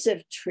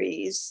invasive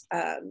trees,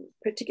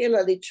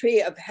 particularly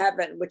Tree of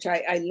Heaven, which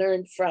I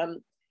learned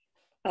from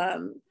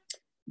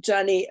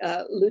Johnny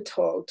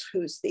Lutold,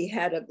 who's the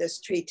head of this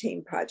tree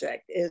team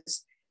project,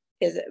 is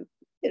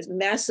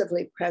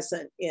massively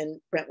present in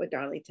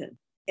Brentwood-Darlington.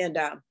 And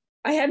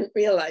I hadn't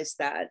realized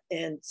that.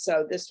 And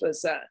so this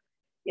was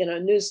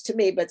news to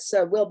me, but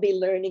so we'll be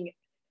learning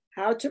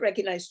how to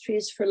recognize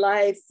trees for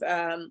life,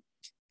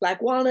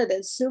 black walnut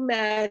and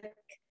sumac,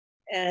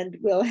 and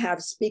we'll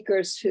have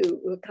speakers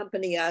who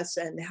accompany us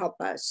and help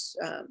us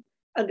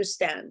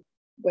understand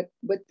what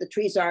the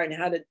trees are and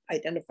how to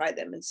identify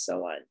them and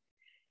so on.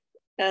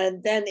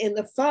 And then in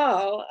the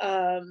fall,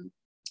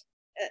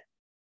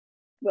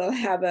 we'll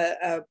have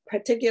a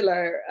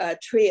particular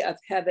Tree of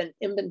Heaven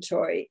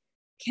inventory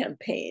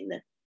campaign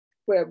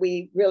where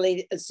we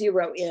really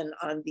zero in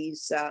on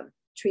these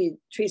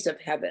trees of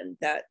heaven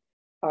that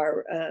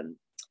are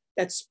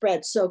that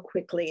spread so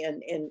quickly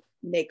and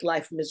make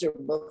life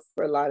miserable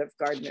for a lot of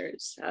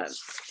gardeners.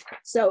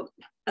 So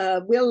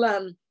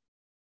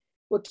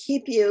we'll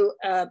keep you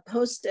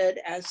posted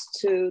as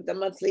to the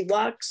monthly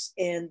walks,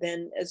 and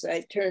then as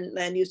I turn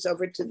land use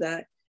over to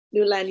the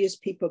new land use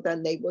people,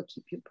 then they will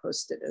keep you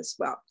posted as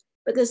well.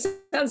 But this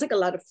sounds like a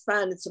lot of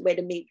fun. It's a way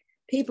to meet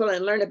people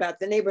and learn about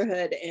the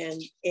neighborhood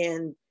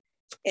and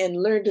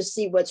learn to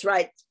see what's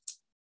right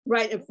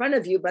in front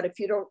of you. But if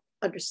you don't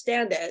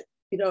understand it,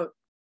 you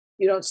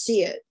don't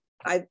see it.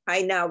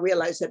 I now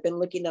realize I've been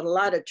looking at a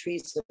lot of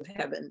trees of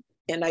heaven,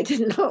 and I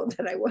didn't know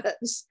that I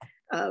was.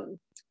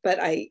 But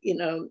I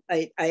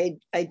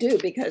do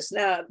because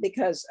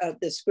of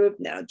this group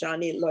now.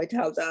 Johnny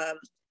Lloyd-Held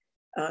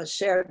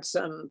shared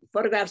some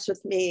photographs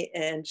with me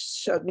and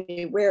showed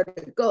me where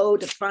to go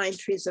to find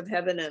trees of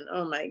heaven. And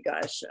oh my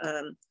gosh,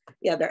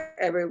 yeah, they're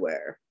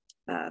everywhere.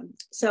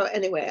 So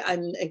anyway,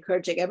 I'm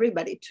encouraging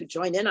everybody to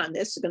join in on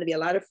this. It's going to be a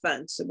lot of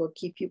fun. So we'll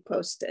keep you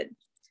posted.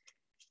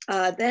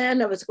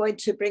 Then I was going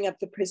to bring up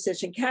the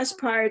precision cast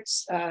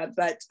parts,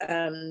 but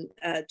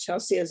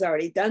Chelsea has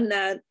already done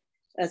that.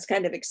 That's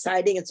kind of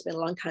exciting. It's been a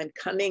long time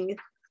coming.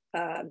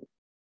 And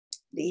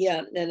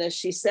as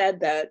she said,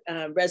 that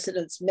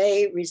residents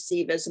may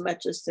receive as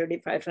much as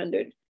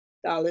 $3,500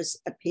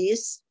 a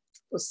piece.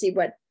 We'll see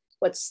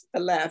what's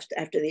left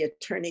after the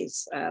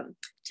attorneys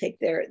take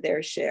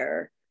their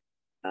share.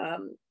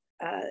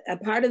 A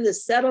part of the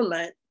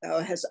settlement,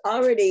 though, has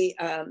already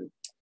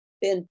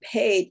been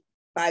paid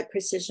by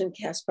Precision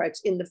Cast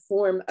Parts in the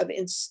form of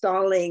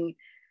installing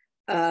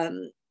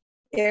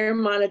air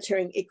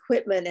monitoring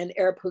equipment and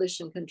air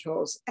pollution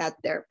controls at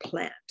their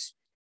plant.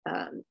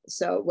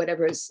 So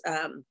whatever is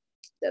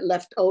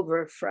left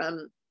over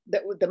from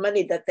the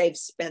money that they've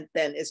spent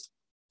then is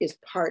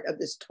part of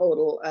this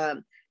total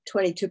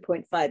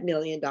 $22.5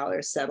 million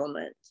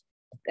settlement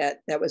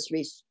that was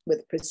reached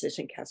with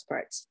Precision Cast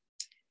Parts.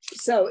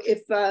 So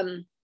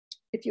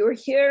if you were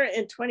here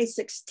in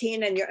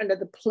 2016 and you're under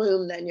the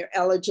plume, then you're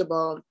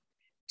eligible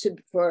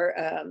for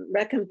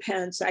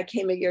recompense. I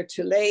came a year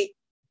too late.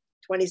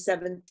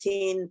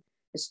 2017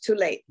 is too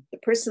late. The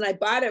person I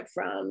bought it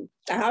from,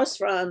 the house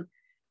from,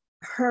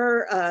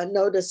 her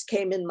notice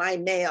came in my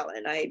mail,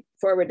 and I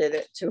forwarded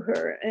it to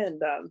her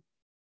and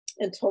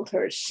told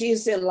her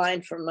she's in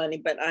line for money,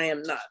 but I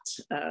am not.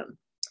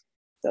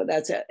 So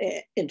that's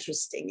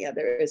interesting. Yeah,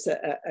 there is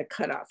a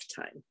cutoff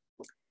time.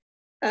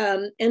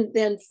 And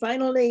then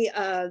finally,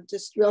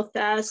 just real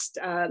fast,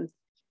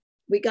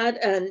 we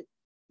got an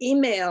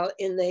email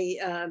in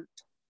the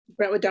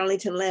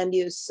Brentwood-Darlington land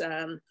use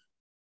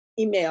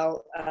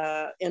email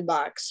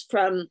inbox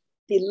from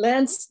the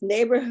Lentz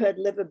Neighborhood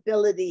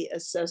Livability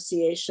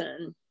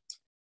Association.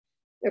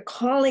 They're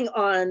calling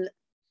on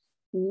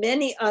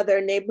many other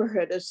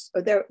neighborhoods,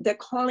 they're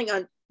calling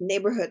on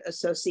neighborhood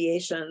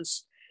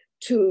associations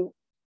to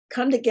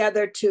come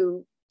together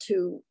to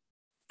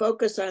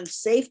focus on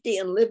safety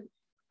and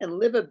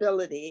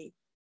livability.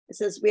 It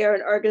says we are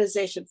an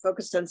organization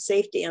focused on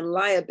safety and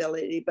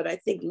liability, but I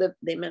think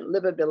they meant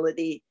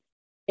livability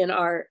in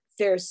our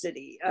fair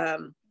city.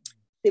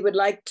 They would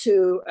like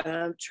to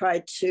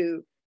try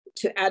to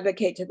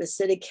advocate to the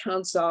city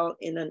council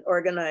in an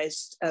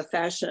organized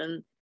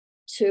fashion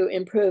to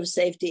improve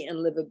safety and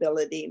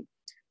livability.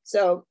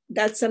 So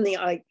that's something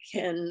I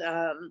can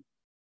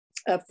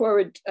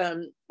forward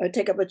or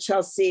take up with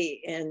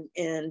Chelsea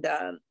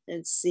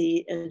and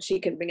see, and she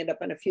can bring it up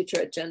on a future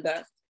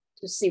agenda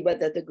to see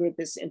whether the group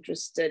is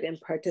interested in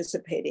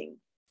participating.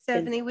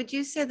 Stephanie, would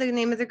you say the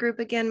name of the group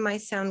again? My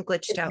sound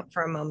glitched out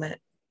for a moment.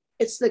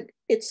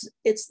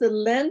 it's the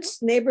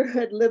Lentz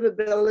Neighborhood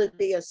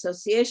Livability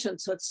Association.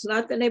 So it's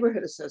not the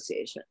neighborhood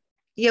association.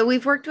 Yeah,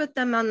 we've worked with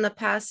them on the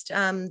past.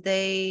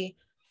 They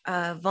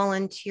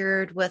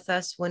volunteered with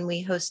us when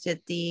we hosted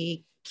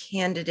the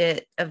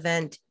candidate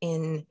event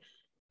in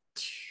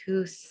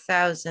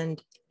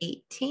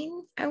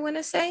 2018, I want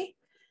to say.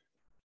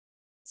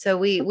 So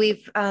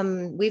we've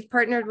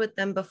partnered with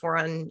them before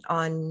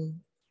on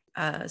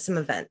some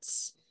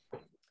events.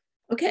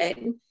 Okay.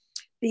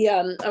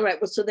 All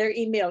right. Well, so their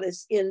email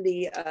is in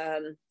the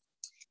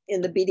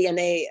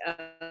BDNA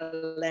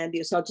land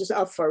use.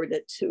 I'll forward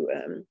it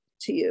to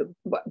you,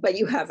 but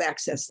you have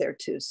access there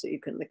too, so you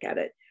can look at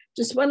it.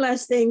 Just one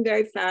last thing,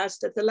 very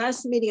fast. At the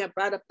last meeting, I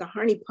brought up the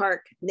Harney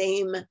Park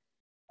name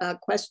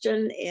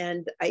question,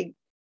 and I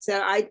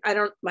said I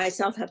don't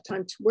myself have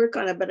time to work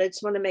on it, but I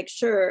just want to make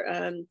sure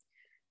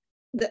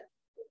that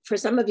for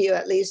some of you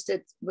at least,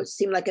 it would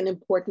seem like an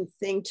important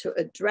thing to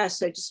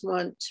address. I just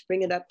want to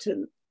bring it up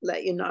to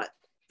let you not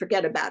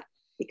forget about it,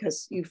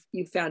 because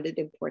you found it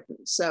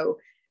important. So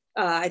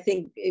I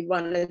think you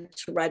wanted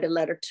to write a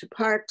letter to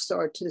Parks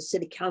or to the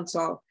City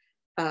Council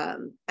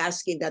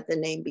asking that the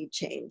name be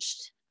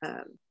changed.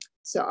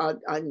 So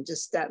I'm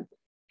just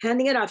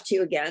handing it off to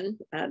you again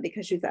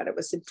because you thought it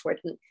was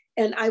important.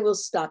 And I will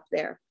stop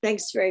there.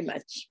 Thanks very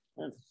much.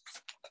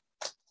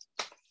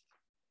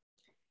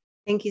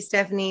 Thank you,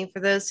 Stephanie. For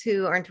those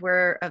who aren't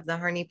aware of the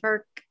Harney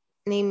Park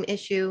name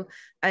issue,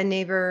 a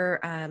neighbor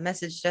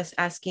messaged us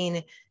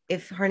asking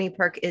if Harney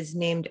Park is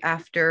named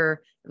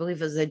after, I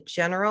believe it was a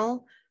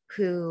general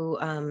who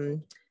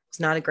was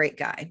not a great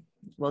guy.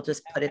 We'll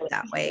just put it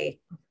that way,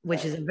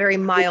 which is a very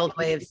mild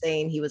way of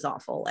saying he was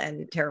awful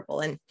and terrible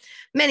and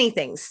many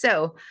things.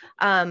 So,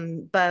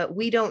 but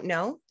we don't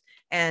know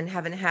and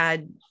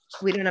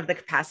we don't have the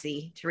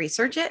capacity to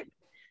research it.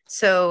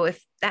 So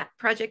if that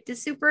project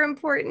is super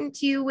important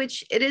to you,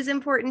 which it is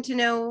important to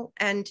know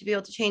and to be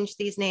able to change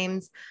these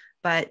names,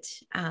 but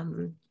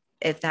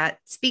if that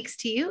speaks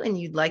to you and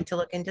you'd like to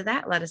look into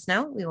that, let us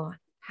know. We will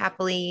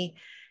happily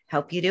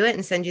help you do it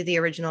and send you the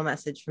original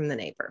message from the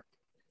neighbor.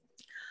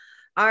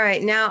 All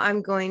right, now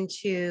I'm going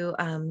to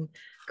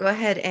go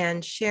ahead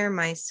and share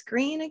my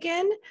screen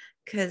again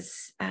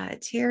because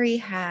Terry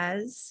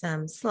has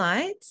some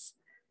slides,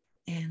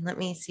 and let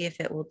me see if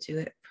it will do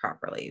it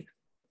properly.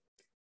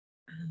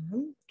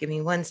 Give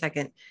me 1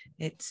 second.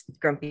 It's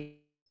grumpy.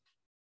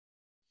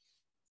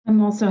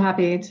 I'm also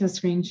happy to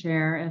screen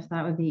share if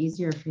that would be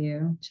easier for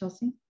you,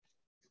 Chelsea.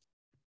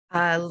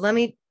 Let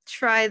me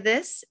try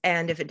this,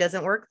 and if it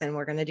doesn't work, then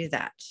we're going to do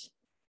that.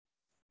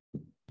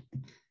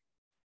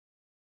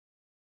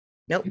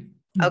 Nope.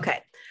 Okay.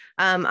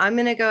 I'm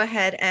going to go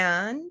ahead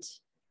and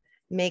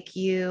make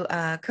you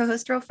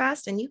co-host real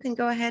fast, and you can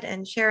go ahead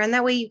and share, and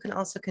that way you can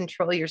also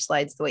control your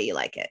slides the way you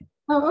like it.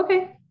 Oh,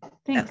 okay.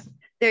 Thanks. So,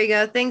 there you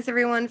go. Thanks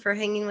everyone for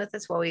hanging with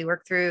us while we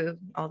work through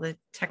all the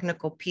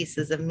technical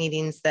pieces of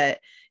meetings that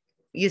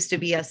used to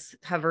be us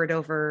hovered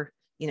over,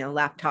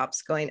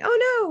 laptops going, oh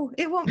no,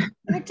 it won't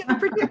connect to the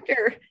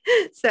projector.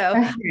 So,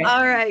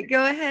 all right,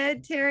 go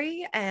ahead,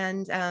 Terry.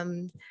 And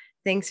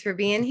thanks for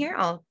being here.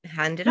 I'll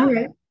hand it off.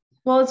 Right.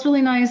 Well, it's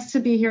really nice to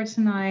be here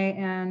tonight.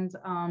 And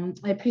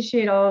I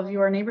appreciate all of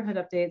your neighborhood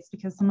updates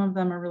because some of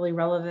them are really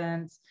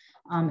relevant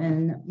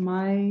in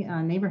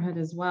my neighborhood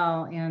as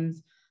well. And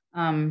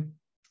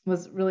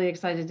was really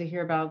excited to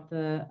hear about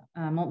the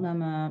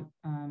Multnomah,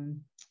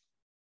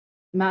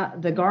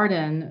 the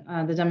garden,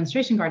 the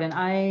demonstration garden.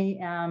 I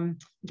am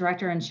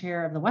director and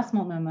chair of the West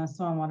Multnomah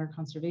Soil and Water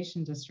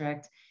Conservation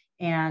District,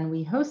 and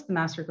we host the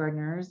Master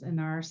Gardeners in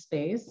our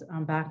space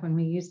back when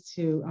we used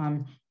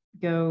to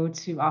go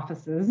to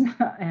offices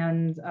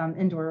and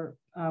indoor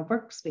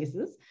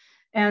workspaces.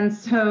 And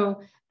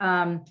so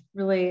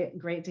really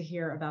great to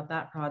hear about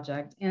that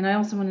project. And I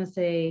also want to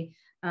say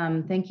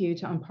thank you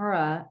to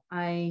Ampara.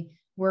 I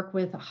work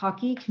with a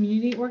hockey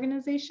community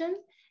organization,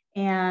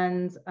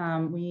 and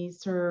we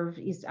serve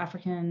East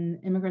African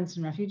immigrants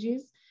and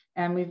refugees.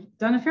 And we've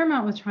done a fair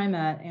amount with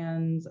TriMet,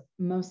 and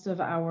most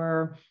of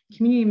our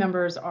community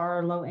members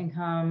are low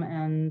income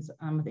and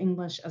with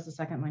English as a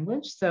second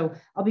language. So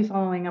I'll be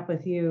following up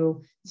with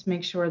you to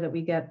make sure that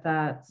we get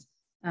that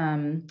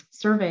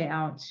survey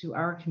out to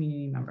our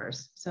community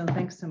members. So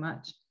thanks so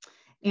much.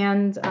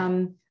 And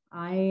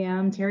I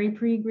am Terry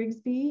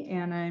Pre-Grigsby,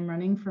 and I'm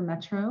running for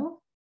Metro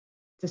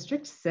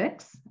District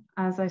 6.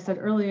 As I said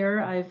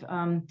earlier, I've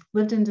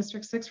lived in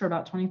District 6 for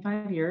about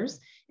 25 years,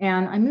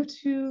 and I moved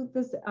to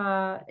this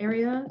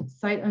area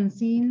sight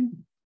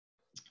unseen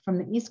from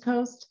the East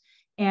Coast,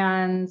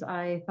 and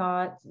I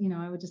thought,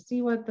 I would just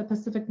see what the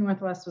Pacific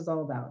Northwest was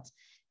all about.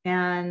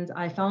 And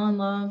I fell in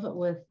love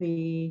with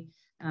the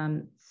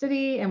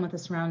city and with the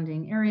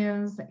surrounding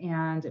areas,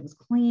 and it was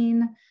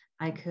clean.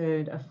 I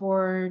could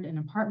afford an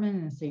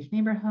apartment in a safe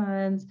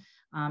neighborhood.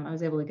 I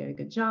was able to get a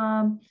good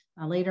job.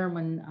 Later,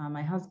 when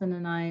my husband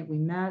and we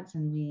met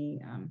and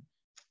we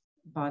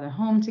bought a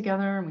home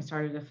together and we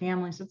started a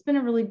family. So it's been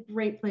a really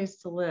great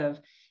place to live.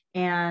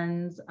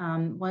 And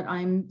what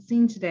I'm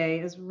seeing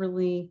today is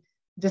really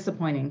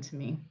disappointing to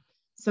me.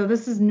 So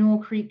this is Newell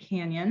Creek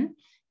Canyon.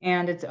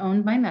 and it's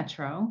owned by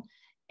Metro.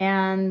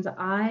 And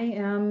I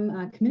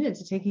am committed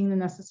to taking the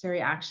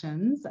necessary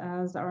actions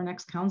as our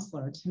next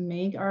counselor to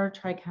make our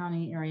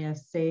Tri-County area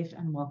safe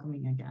and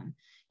welcoming again.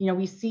 You know,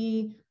 we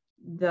see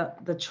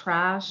the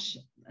trash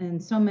in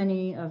so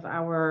many of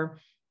our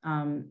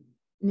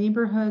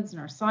neighborhoods and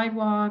our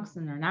sidewalks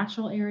and our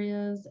natural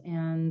areas,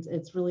 and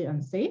it's really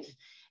unsafe.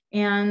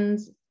 And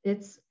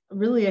it's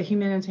really a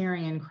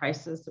humanitarian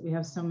crisis that we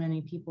have so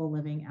many people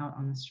living out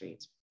on the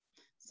street.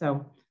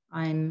 So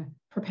I'm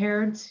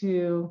prepared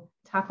to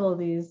tackle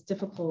these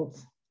difficult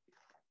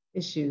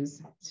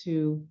issues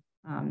to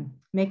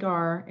make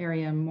our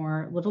area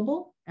more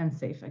livable and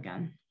safe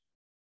again.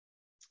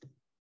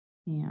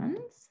 And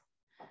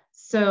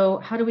so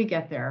how do we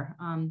get there?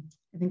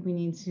 I think we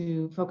need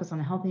to focus on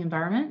a healthy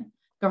environment,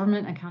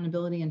 government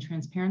accountability and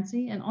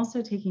transparency, and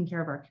also taking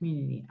care of our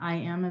community. I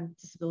am a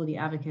disability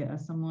advocate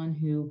as someone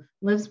who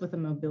lives with a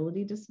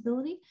mobility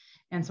disability.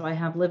 And so I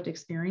have lived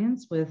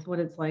experience with what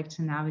it's like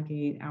to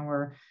navigate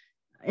our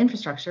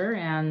infrastructure.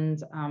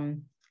 And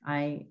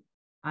I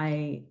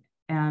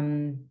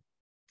am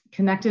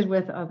connected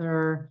with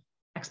other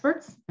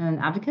experts and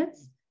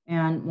advocates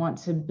and want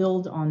to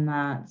build on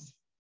that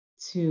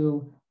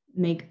to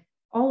make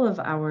all of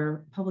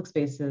our public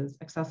spaces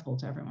accessible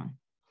to everyone.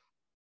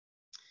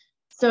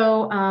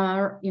 So,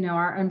 you know,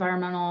 our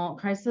environmental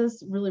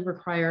crisis really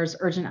requires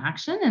urgent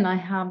action, and I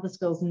have the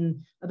skills and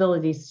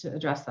abilities to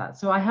address that.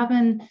 So I have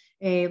been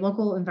a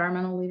local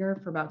environmental leader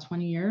for about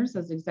 20 years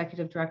as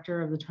executive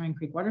director of the Trying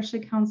Creek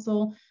Watershed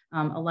Council,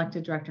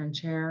 elected director and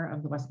chair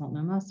of the West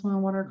Multnomah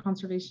Soil Water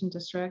Conservation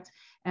District.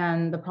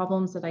 And the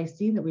problems that I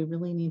see that we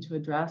really need to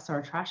address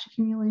are trash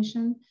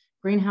accumulation,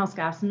 greenhouse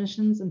gas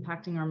emissions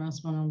impacting our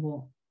most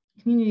vulnerable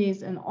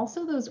communities, and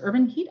also those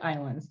urban heat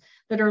islands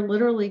that are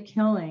literally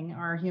killing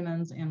our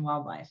humans and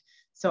wildlife.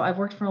 So I've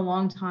worked for a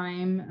long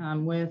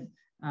time with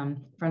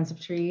Friends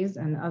of Trees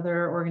and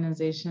other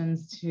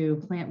organizations to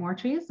plant more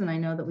trees, and I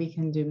know that we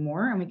can do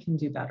more and we can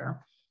do better.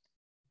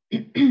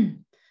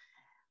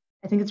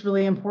 I think it's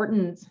really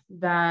important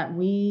that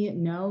we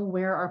know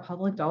where our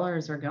public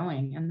dollars are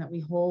going and that we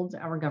hold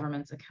our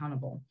governments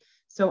accountable.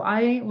 So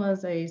I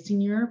was a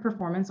senior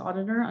performance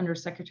auditor under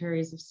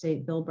Secretaries of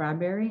State Bill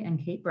Bradbury and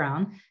Kate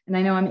Brown. And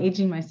I know I'm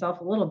aging myself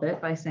a little bit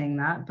by saying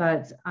that,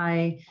 but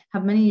I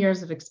have many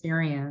years of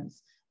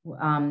experience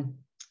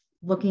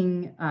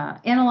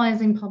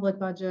analyzing public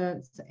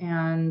budgets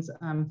and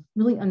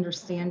really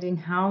understanding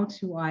how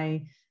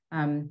I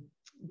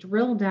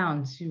drill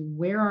down to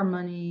where our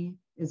money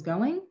is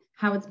going,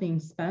 how it's being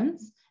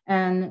spent,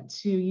 and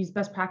to use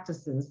best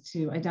practices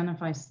to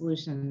identify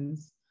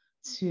solutions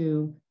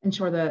to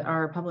ensure that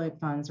our public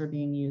funds are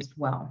being used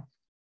well.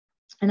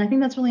 And I think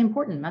that's really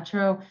important.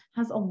 Metro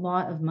has a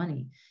lot of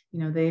money.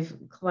 You know, they've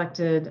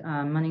collected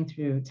money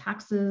through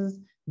taxes,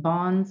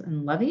 bonds,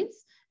 and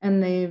levies,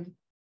 and they've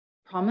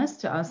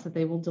promised to us that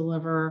they will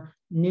deliver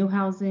new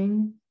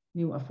housing,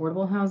 new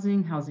affordable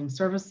housing, housing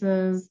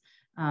services,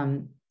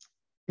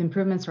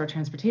 improvements to our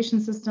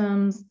transportation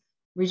systems,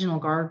 regional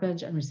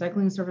garbage and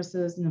recycling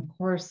services, and of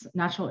course,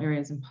 natural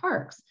areas and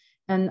parks.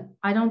 And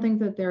I don't think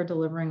that they're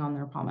delivering on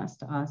their promise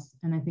to us.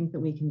 And I think that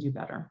we can do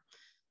better.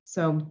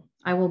 So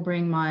I will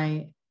bring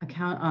my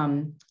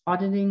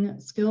auditing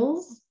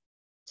skills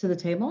to the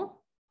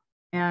table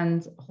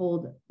and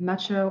hold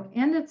Metro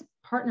and its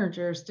partner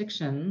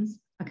jurisdictions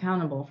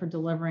accountable for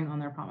delivering on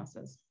their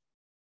promises.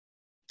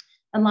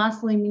 And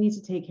lastly, we need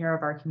to take care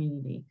of our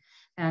community.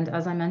 And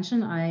as I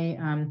mentioned,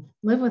 I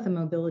live with a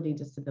mobility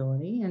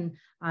disability, and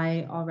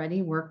I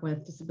already work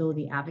with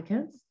disability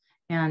advocates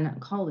and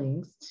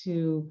colleagues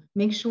to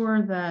make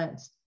sure that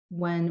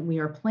when we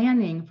are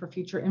planning for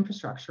future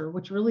infrastructure,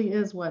 which really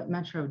is what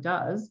Metro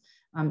does,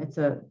 it's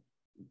a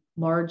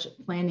large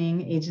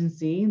planning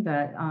agency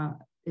that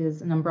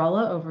is an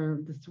umbrella over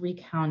the 3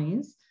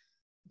 counties,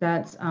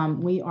 that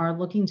we are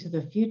looking to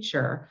the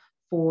future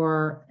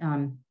for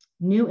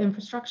new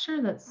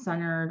infrastructure that's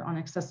centered on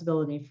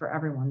accessibility for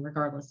everyone,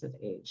 regardless of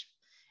age.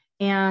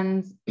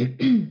 And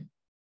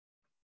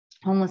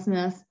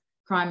homelessness,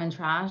 crime, and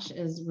trash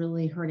is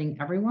really hurting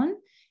everyone.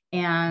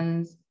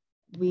 And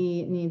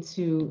we need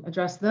to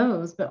address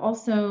those, but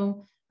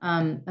also,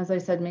 as I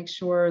said, make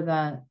sure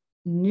that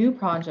new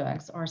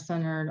projects are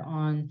centered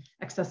on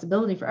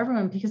accessibility for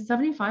everyone, because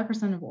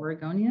 75% of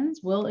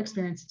Oregonians will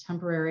experience a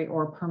temporary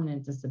or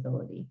permanent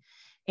disability.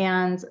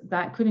 And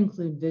that could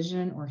include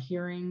vision or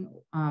hearing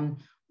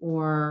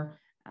or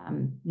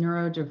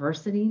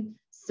neurodiversity.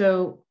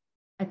 So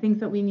I think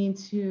that we need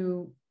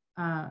to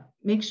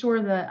make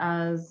sure that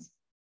as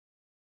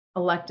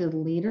elected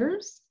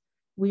leaders,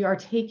 we are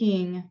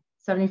taking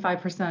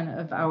 75%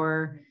 of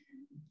our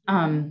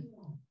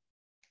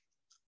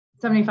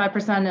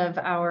 75% of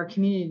our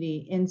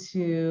community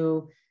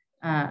into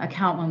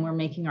account when we're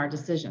making our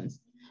decisions.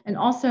 And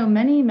also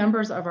many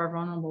members of our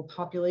vulnerable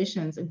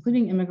populations,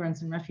 including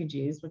immigrants and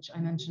refugees, which I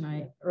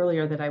mentioned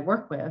earlier that I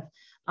work with,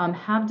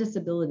 have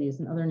disabilities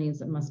and other needs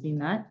that must be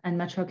met, and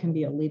Metro can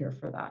be a leader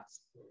for that.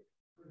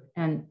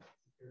 And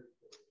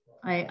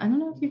I don't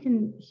know if you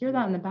can hear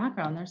that in the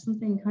background. There's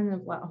something kind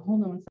of,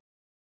 hold on one second.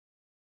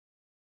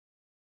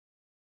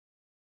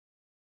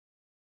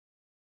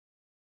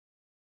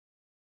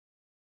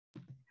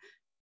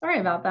 Sorry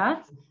about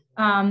that.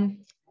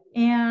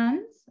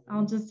 And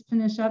I'll just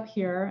finish up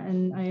here,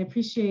 and I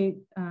appreciate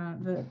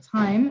the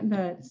time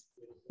that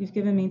you've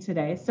given me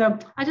today. So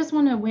I just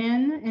want to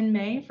win in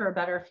May for a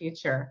better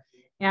future.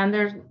 And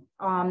there's,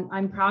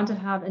 I'm proud to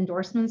have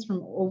endorsements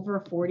from over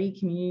 40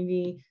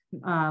 community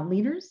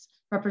leaders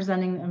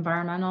representing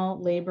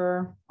environmental,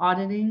 labor,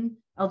 auditing,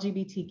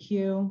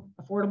 LGBTQ,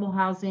 affordable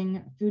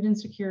housing, food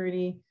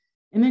insecurity,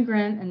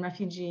 immigrant and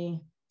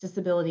refugee,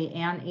 disability,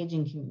 and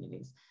aging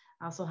communities.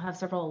 I also have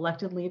several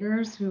elected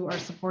leaders who are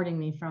supporting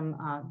me from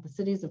the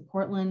cities of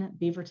Portland,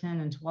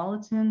 Beaverton, and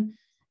Tualatin,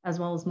 as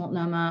well as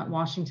Multnomah,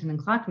 Washington, and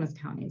Clackamas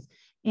counties,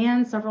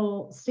 and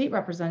several state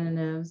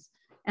representatives.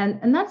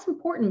 And that's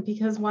important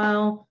because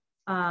while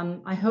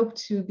I hope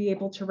to be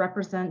able to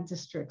represent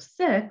District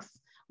 6,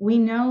 we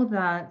know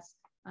that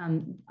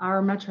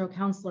our Metro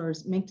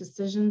councilors make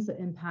decisions that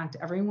impact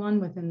everyone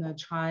within the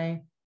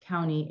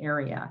Tri-County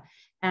area.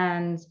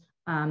 And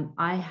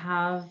I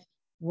have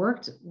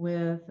worked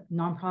with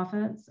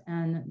nonprofits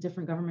and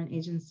different government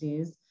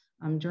agencies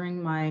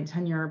during my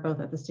tenure, both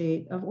at the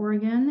state of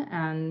Oregon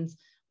and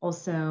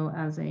also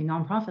as a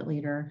nonprofit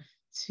leader,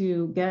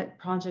 to get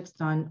projects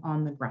done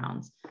on the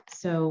ground.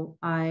 So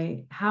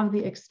I have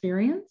the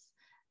experience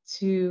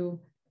to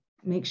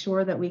make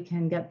sure that we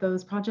can get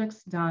those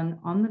projects done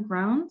on the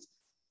ground,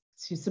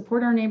 to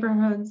support our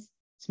neighborhoods,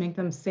 to make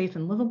them safe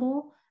and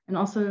livable, and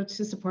also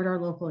to support our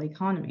local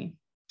economy.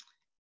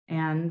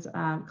 And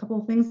a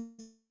couple of things,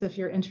 if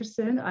you're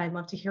interested, I'd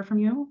love to hear from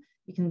you.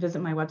 You can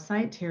visit my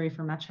website,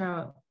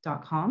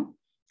 terryformetro.com.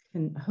 You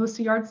can host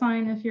a yard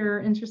sign if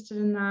you're interested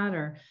in that,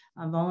 or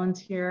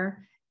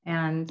volunteer.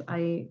 And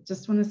I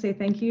just want to say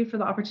thank you for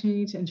the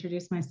opportunity to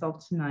introduce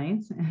myself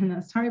tonight.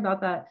 And sorry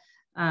about that,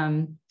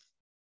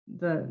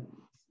 the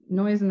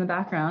noise in the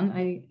background.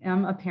 I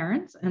am a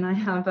parent and I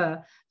have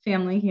a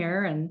family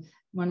here. And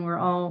when we're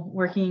all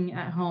working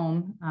at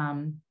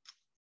home,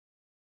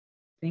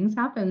 things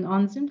happen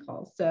on Zoom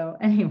calls. So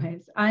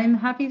anyways, I'm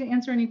happy to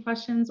answer any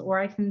questions, or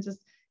I can just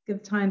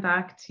give time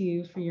back to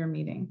you for your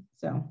meeting.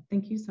 So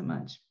thank you so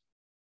much.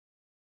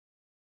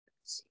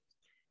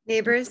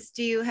 Neighbors,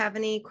 do you have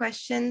any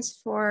questions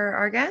for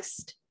our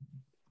guest?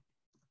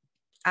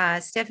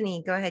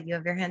 Stephanie, go ahead. You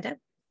have your hand up.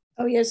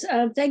 Oh, yes.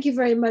 Thank you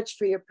very much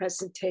for your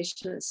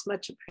presentation. It's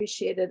much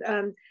appreciated.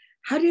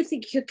 How do you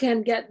think you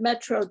can get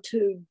Metro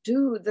to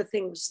do the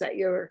things that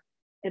you're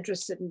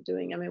interested in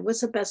doing? I mean,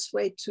 what's the best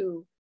way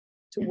to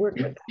work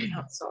with the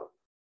council?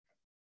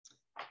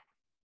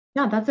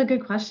 Yeah, that's a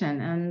good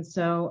question. And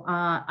so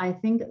I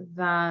think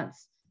that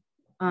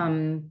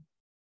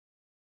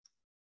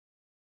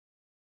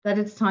that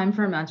it's time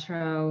for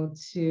Metro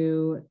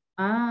to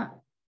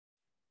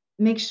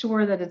make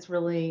sure that it's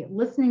really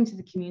listening to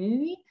the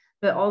community,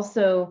 but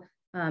also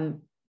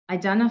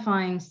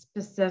identifying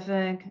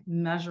specific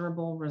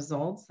measurable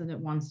results that it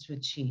wants to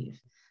achieve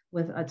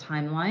with a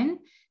timeline,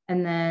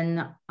 and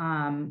then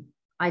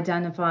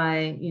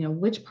identify,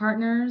 which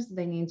partners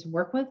they need to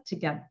work with to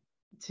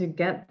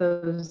get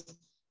those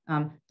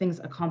things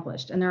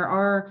accomplished. And there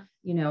are,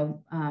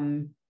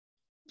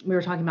 we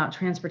were talking about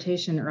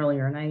transportation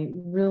earlier, and I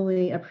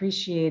really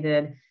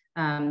appreciated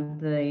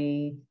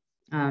the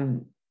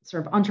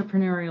sort of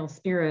entrepreneurial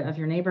spirit of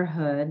your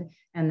neighborhood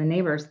and the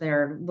neighbors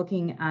there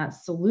looking at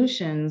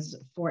solutions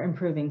for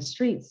improving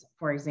streets,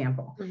 for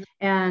example. Mm-hmm.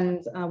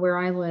 And where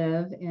I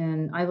live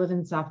in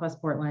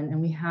Southwest Portland,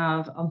 and we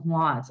have a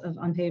lot of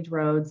unpaved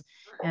roads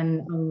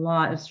and a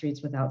lot of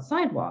streets without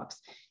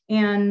sidewalks.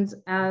 And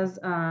as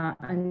a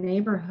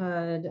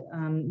neighborhood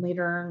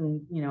leader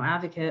and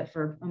advocate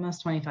for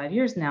almost 25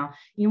 years now,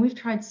 we've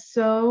tried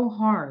so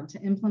hard to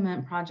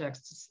implement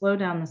projects to slow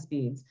down the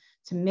speeds,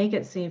 to make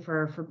it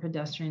safer for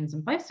pedestrians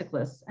and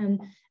bicyclists. And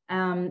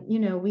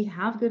we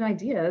have good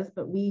ideas,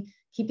 but we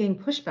keep getting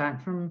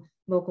pushback from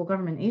local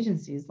government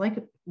agencies like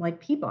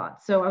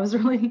PBOT. So I was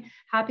really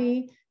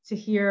happy to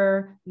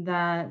hear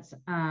that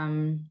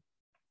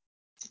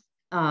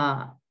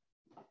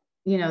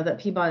that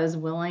PBOT is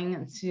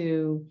willing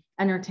to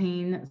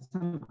entertain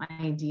some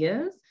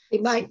ideas.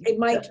 It might be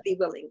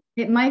willing.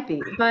 It might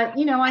be, but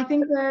I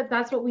think that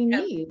that's what we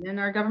need in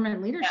our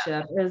government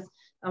leadership is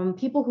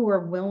people who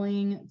are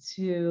willing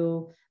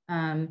to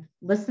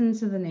listen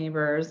to the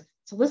neighbors,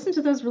 to listen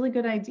to those really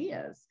good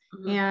ideas,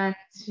 mm-hmm. and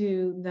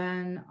to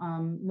then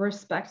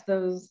respect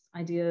those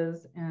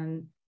ideas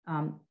and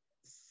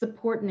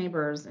support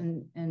neighbors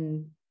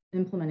in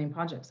implementing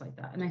projects like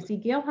that. And I see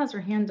Gail has her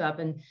hand up,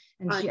 and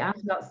she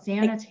asked about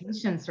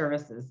sanitation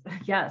services.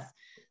 Yes.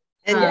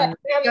 And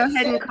go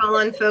ahead and call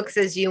on folks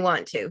as you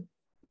want to.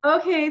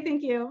 Okay,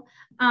 thank you.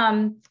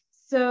 I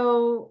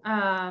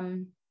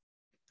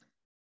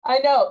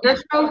know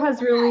Metro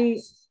has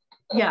really,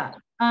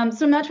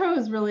 so Metro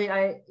is really,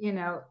 I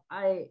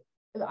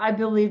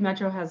believe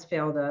Metro has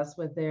failed us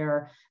with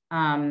their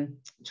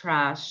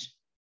trash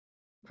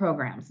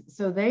programs.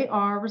 So they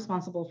are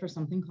responsible for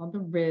something called the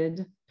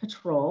RID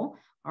Patrol,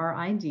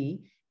 RID,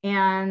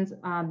 and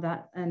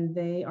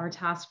they are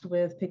tasked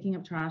with picking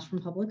up trash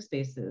from public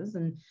spaces.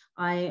 And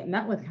I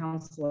met with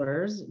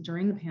counselors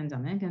during the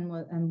pandemic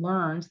and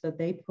learned that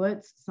they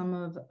put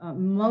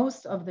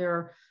most of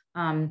their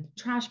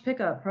trash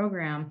pickup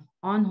program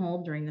on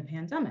hold during the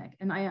pandemic.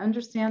 And I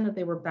understand that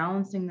they were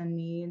balancing the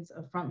needs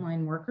of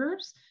frontline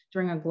workers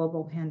during a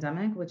global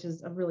pandemic, which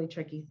is a really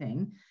tricky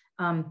thing.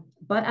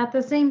 But at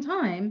the same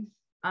time,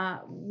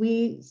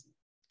 we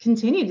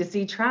continue to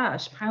see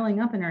trash piling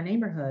up in our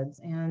neighborhoods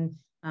and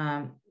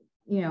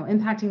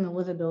impacting the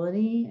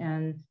livability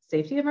and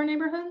safety of our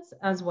neighborhoods,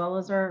 as well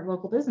as our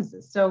local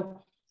businesses.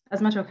 So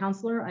as Metro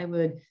Councilor, I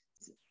would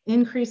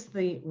increase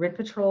the RID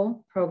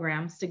Patrol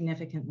program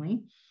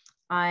significantly.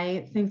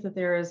 I think that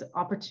there is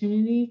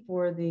opportunity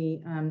for the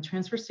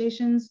transfer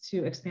stations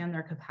to expand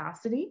their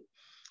capacity.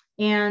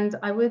 And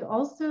I would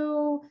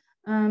also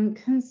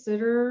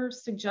consider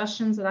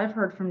suggestions that I've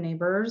heard from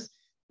neighbors,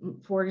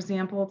 for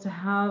example, to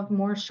have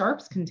more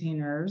sharps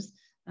containers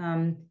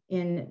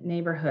in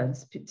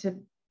neighborhoods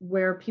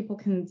where people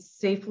can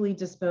safely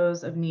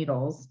dispose of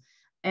needles.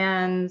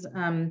 And,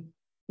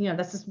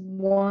 that's just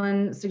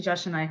one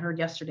suggestion I heard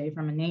yesterday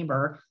from a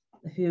neighbor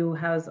who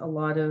has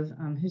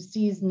who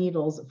sees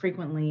needles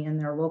frequently in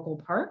their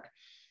local park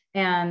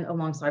and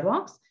along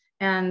sidewalks.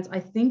 And I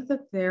think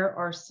that there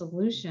are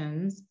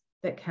solutions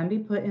that can be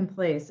put in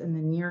place in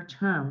the near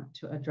term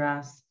to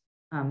address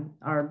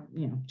our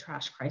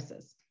trash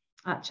crisis.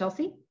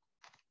 Chelsea?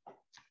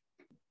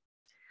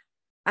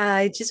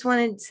 I just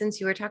wanted, since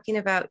you were talking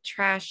about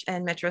trash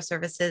and Metro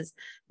services,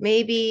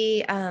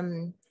 maybe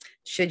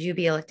should you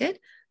be elected,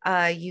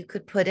 you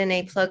could put in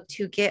a plug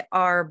to get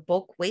our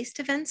bulk waste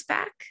events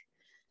back.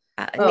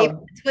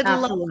 Neighbors would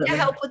love to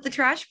help with the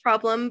trash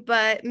problem,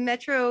 but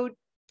Metro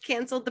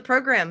canceled the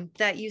program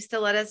that used to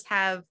let us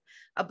have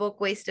a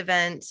bulk waste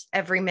event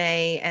every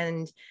May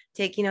and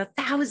take,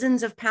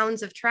 thousands of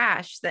pounds of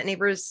trash that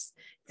neighbors,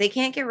 they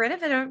can't get rid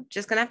of it, are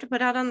just gonna have to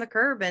put out on the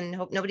curb and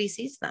hope nobody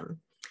sees them.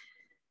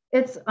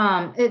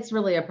 It's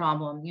really a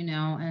problem,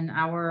 and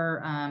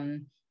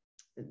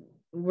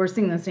we're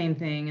seeing the same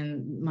thing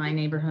in my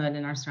neighborhood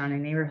and our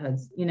surrounding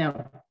neighborhoods.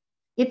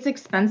 It's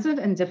expensive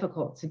and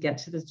difficult to get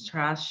to the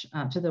trash,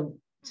 to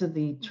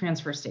the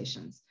transfer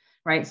stations,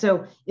 right?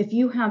 So if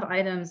you have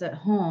items at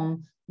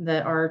home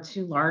that are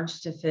too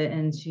large to fit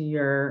into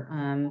your,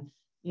 I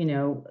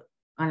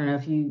don't know,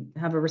 if you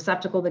have a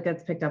receptacle that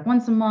gets picked up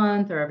once a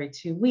month or every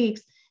 2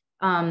 weeks,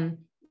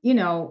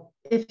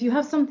 if you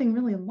have something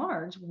really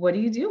large, what do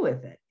you do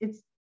with it?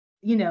 It's,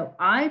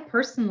 I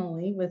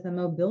personally, with a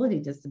mobility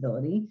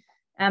disability,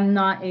 am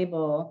not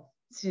able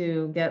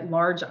to get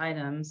large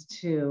items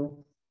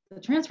to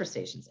the transfer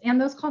stations, and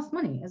those cost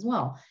money as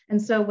well. And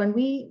so when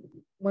we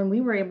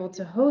were able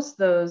to host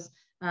those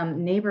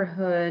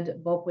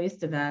neighborhood bulk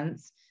waste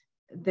events,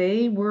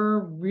 they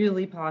were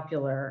really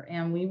popular,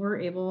 and we were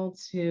able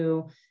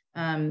to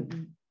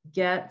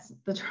get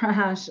the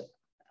trash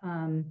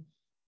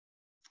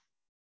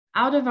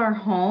out of our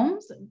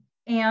homes.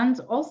 And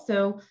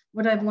also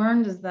what I've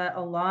learned is that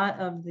a lot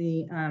of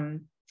the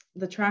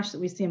trash that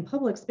we see in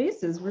public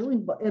spaces really,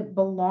 it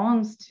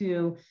belongs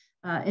to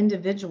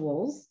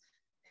individuals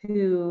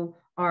who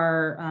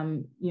are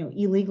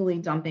illegally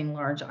dumping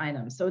large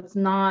items. So it's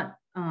not,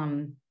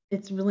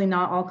 it's really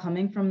not all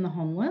coming from the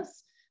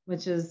homeless,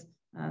 which is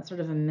sort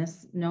of a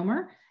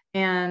misnomer,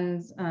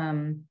 and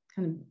kind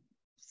of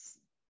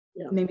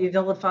maybe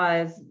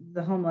vilifies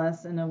the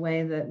homeless in a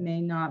way that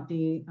may not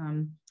be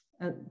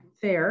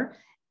fair.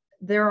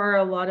 There are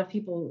a lot of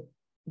people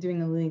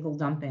doing illegal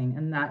dumping,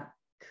 and that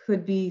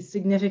could be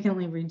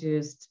significantly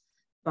reduced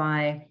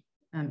by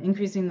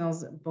increasing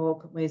those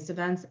bulk waste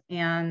events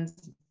and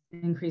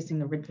increasing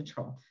the RID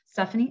Patrol.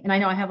 Stephanie, and I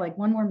know I have like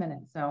 1 more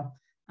minute, so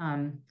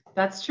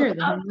that's true.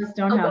 The homeless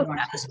don't have much.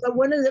 But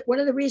one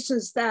of the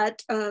reasons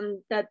that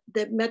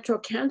that Metro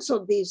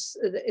canceled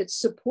its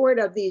support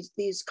of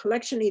these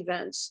collection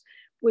events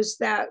was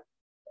that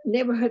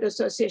neighborhood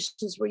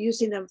associations were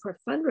using them for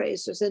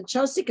fundraisers. And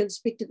Chelsea can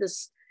speak to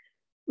this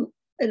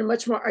in a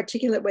much more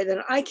articulate way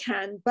than I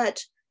can.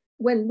 But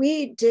when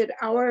we did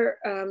our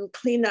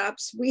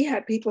cleanups, we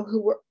had people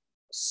who were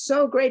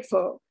so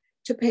grateful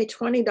to pay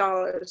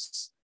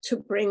 $20 to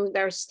bring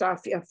their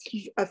stuff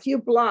a few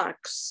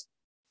blocks.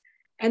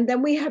 And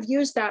then we have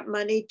used that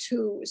money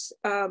to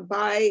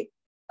buy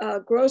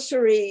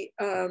grocery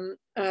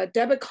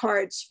debit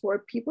cards for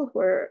people who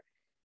are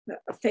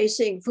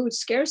facing food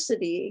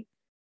scarcity.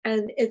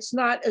 And it's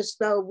not as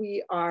though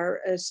we are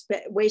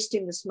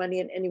wasting this money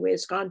in any way.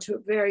 It's gone to a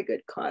very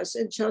good cause.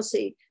 And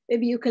Chelsea,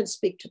 maybe you can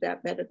speak to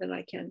that better than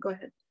I can. Go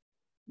ahead.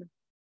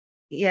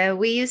 Yeah,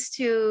 we used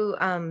to,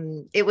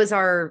 it was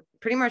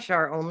pretty much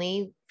our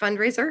only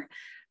fundraiser.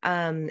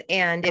 And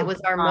it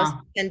was our most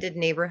attended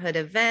neighborhood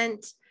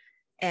event.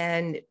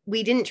 And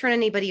we didn't turn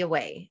anybody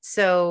away.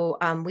 So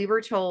we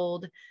were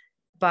told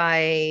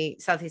by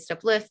Southeast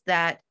Uplift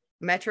that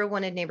Metro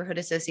wanted neighborhood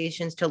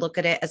associations to look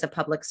at it as a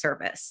public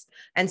service.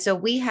 And so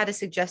we had a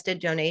suggested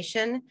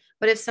donation,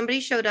 but if somebody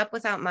showed up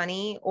without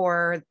money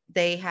or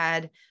they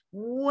had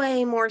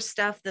way more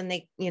stuff than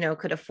they,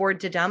 could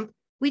afford to dump.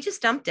 We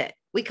just dumped it.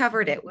 We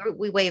covered it.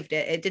 We waived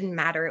it. It didn't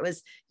matter. It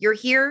was, you're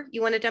here,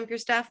 you want to dump your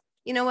stuff.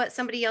 You know what?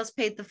 Somebody else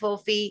paid the full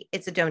fee.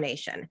 It's a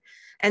donation.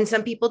 And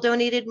some people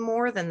donated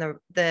more than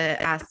the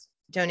asked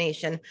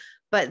donation.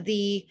 But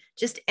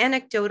just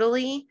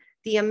anecdotally,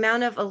 the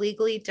amount of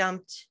illegally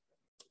dumped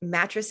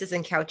mattresses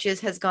and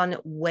couches has gone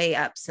way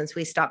up since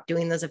we stopped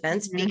doing those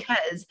events,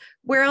 because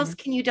where else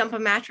can you dump a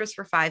mattress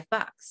for $5?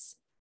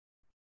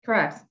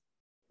 Correct.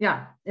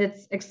 Yeah,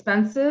 it's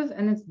expensive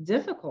and it's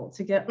difficult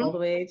to get all the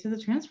way to the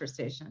transfer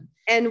station.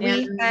 And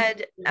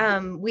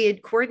we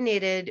had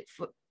coordinated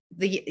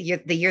the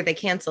year they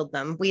canceled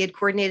them. We had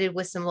coordinated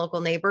with some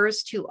local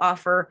neighbors to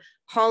offer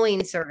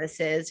hauling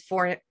services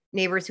for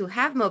neighbors who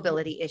have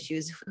mobility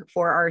issues,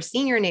 for our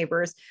senior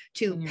neighbors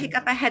to pick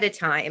up ahead of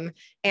time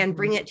and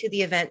bring it to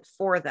the event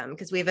for them.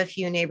 Because we have a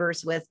few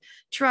neighbors with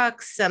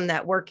trucks, some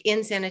that work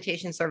in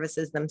sanitation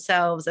services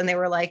themselves. And they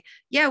were like,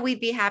 yeah, we'd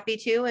be happy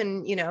to.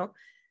 And,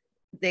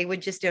 they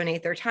would just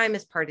donate their time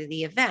as part of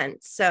the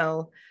event.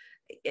 So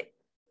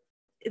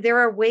there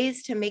are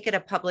ways to make it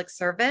a public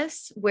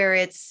service where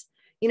it's,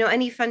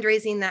 any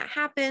fundraising that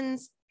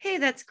happens, hey,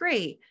 that's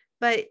great.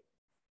 But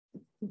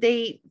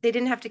they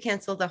didn't have to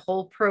cancel the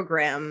whole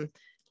program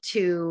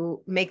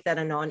to make that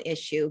a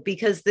non-issue,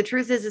 because the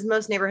truth is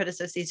most neighborhood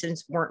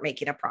associations weren't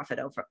making a profit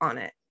on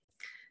it.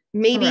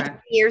 Maybe 10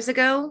 years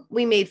ago,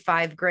 we made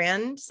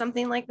 $5,000,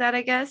 something like that,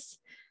 I guess.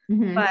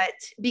 But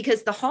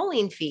because the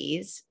hauling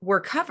fees were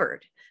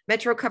covered,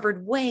 Metro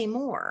covered way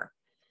more.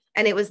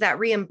 And it was that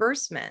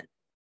reimbursement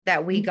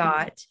that we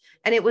got.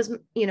 And it was,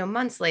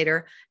 months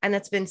later, and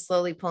that's been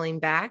slowly pulling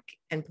back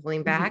and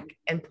pulling back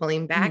and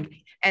pulling back.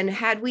 And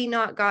had we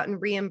not gotten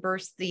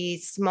reimbursed the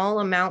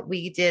small amount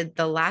we did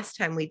the last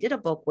time we did a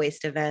bulk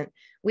waste event,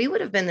 we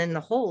would have been in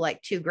the hole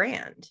like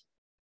 $2,000.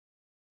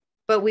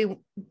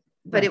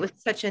 But it was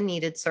such a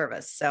needed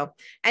service. So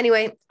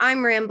anyway,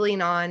 I'm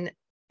rambling on.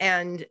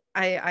 And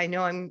I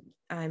know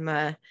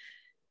I'm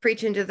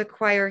preaching to the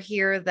choir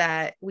here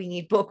that we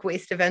need bulk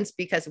waste events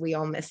because we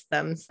all miss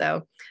them.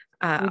 So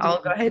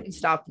I'll go ahead and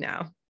stop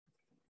now.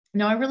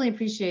 No, I really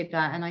appreciate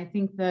that. And I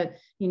think that,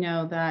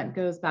 that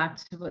goes back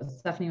to what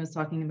Stephanie was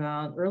talking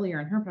about earlier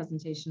in her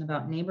presentation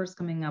about neighbors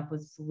coming up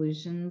with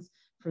solutions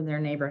for their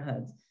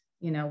neighborhoods.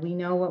 We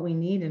know what we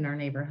need in our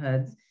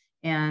neighborhoods,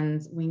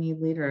 and we need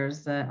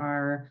leaders that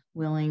are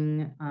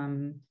willing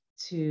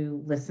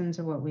to listen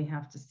to what we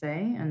have to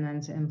say and then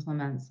to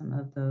implement some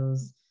of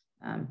those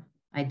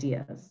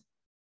ideas.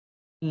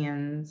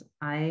 And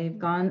I've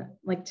gone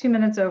like 2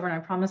 minutes over, and I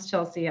promised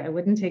Chelsea I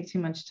wouldn't take too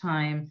much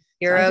time.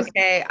 You're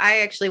okay.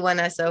 I actually won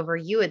us over.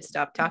 You had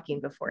stopped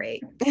talking before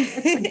 8.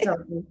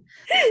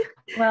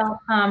 Well,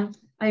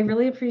 I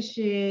really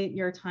appreciate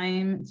your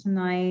time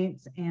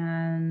tonight.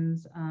 And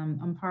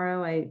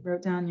Amparo, I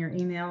wrote down your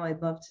email.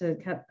 I'd love to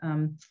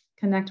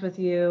connect with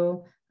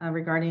you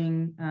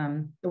regarding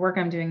the work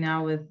I'm doing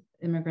now with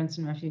immigrants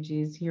and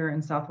refugees here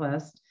in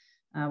Southwest.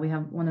 We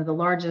have one of the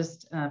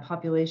largest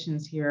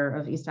populations here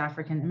of East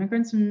African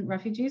immigrants and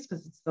refugees,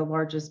 because it's the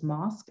largest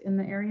mosque in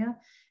the area.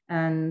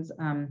 And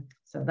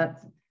so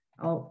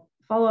I'll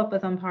follow up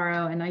with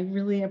Amparo, and I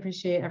really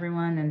appreciate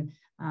everyone. And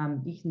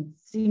you can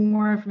see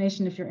more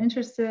information if you're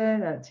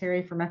interested at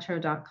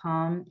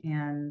terryformetro.com.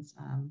 And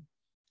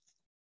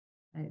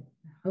I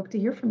hope to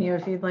hear from you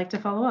if you'd like to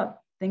follow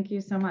up. Thank you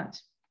so much.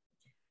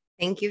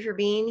 Thank you for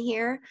being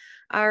here.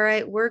 All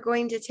right, we're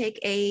going to take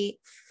a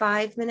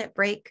 5-minute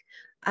break.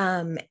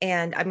 And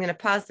I'm going to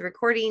pause the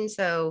recording.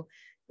 So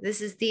this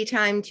is the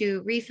time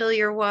to refill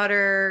your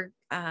water,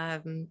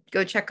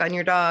 go check on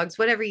your dogs,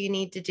 whatever you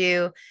need to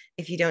do.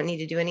 If you don't need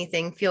to do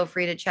anything, feel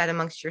free to chat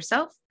amongst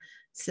yourselves.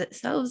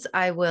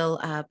 I will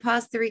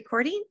pause the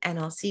recording, and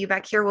I'll see you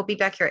back here. We'll be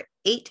back here at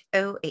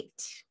 8:08.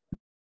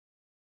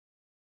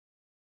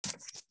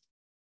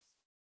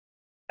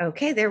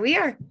 Okay, there we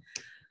are.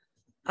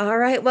 All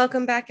right,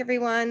 welcome back,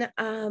 everyone.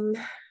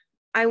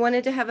 I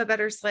wanted to have a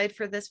better slide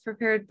for this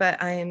prepared,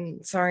 but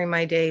I'm sorry,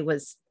 my day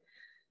was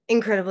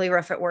incredibly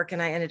rough at work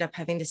and I ended up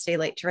having to stay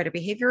late to write a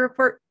behavior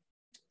report.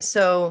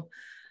 So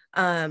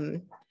I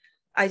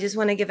just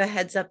want to give a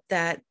heads up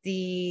that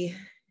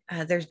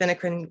there's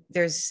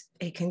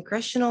a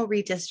congressional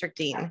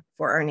redistricting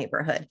for our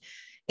neighborhood,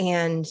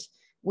 and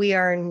we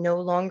are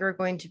no longer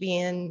going to be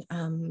in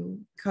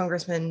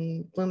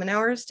Congressman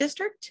Blumenauer's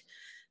district.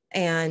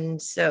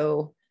 And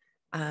so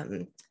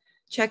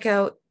check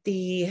out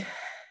the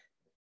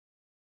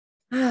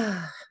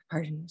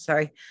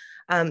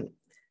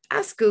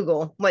ask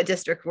Google what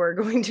district we're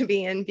going to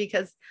be in,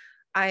 because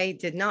I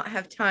did not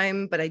have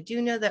time, but I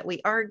do know that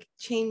we are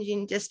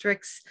changing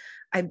districts.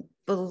 I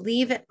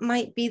believe it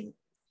might be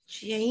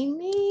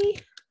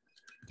Jamie,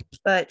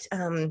 but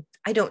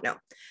I don't know.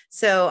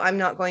 So I'm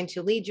not going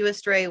to lead you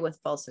astray with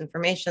false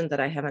information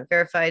that I haven't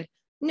verified.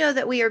 Know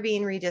that we are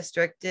being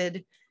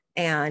redistricted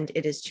and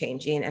it is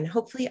changing, and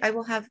hopefully I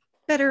will have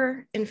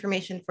better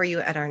information for you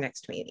at our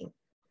next meeting.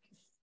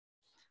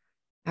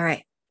 All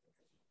right.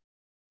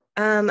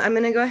 I'm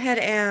going to go ahead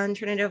and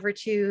turn it over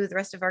to the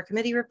rest of our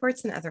committee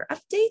reports and other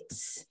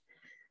updates.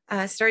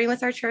 starting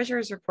with our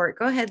treasurer's report.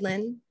 Go ahead,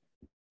 Lynn.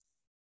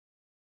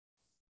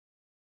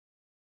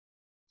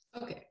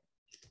 Okay.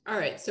 All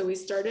right. So we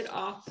started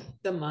off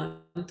the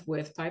month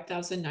with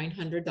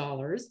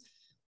 $5,900.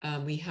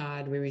 We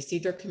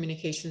received our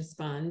communications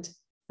fund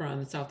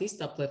from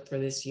Southeast Uplift for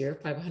this year,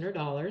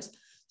 $500.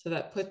 So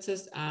that puts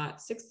us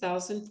at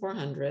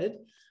 6,400.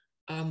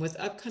 With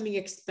upcoming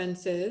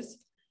expenses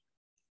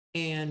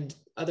and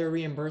other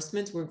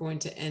reimbursements, we're going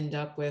to end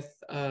up with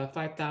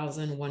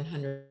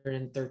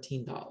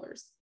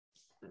 $5,113.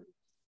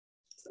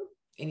 So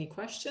any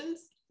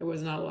questions? There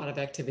was not a lot of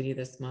activity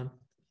this month.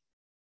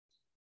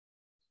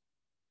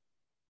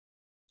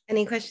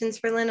 Any questions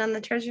for Lynn on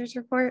the treasurer's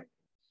report?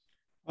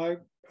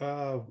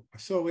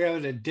 So we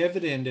have a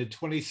dividend at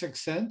 26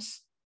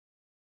 cents.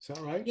 Is that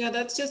right? Yeah,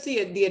 that's just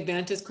the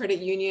Advantage Credit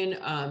Union.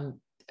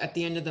 At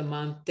the end of the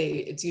month,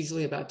 it's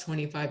usually about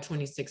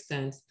 26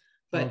 cents.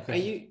 But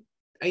okay.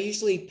 I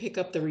usually pick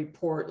up the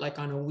report like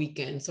on a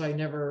weekend. So I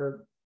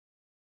never,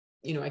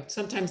 I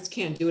sometimes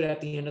can't do it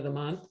at the end of the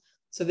month.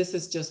 So this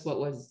is just what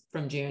was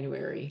from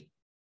January.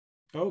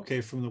 Okay,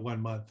 from the 1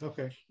 month.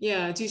 Okay.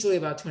 Yeah, it's usually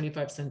about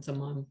 25 cents a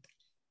month.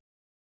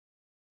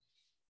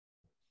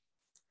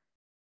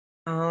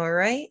 All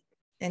right.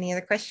 Any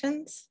other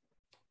questions?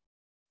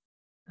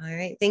 All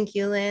right. Thank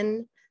you,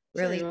 Lynn.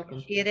 Really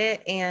appreciate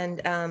it.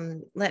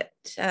 And let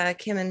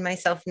Kim and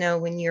myself know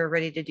when you're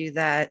ready to do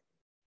that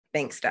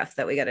bank stuff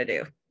that we got to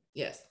do.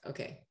 Yes.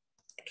 Okay.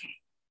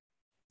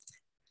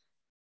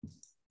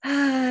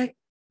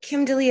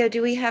 Kim DeLeo,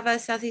 do we have a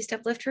Southeast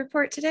Uplift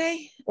report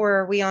today, or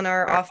are we on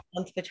our off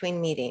month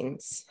between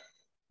meetings?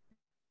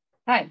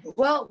 Hi.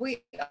 Well,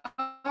 we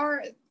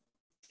are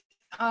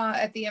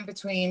at the in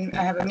between.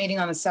 I have a meeting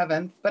on the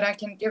 7th, but I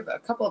can give a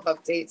couple of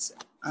updates.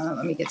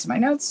 Let me get to my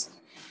notes.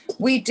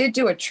 We did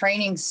do a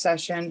training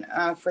session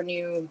for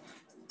new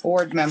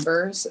board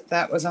members.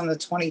 That was on the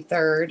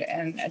 23rd,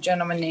 and a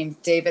gentleman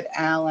named David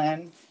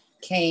Allen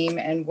came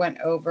and went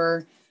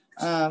over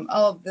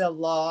all of the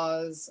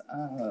laws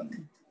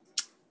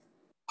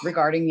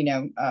regarding,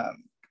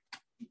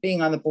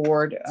 being on the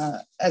board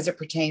as it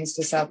pertains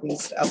to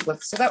Southeast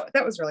Uplift. So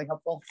that was really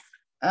helpful.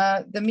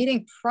 The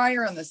meeting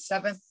prior on the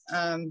 7th,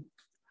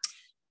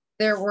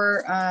 there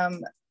were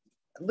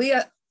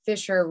Leah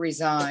Fisher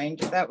resigned.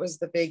 That was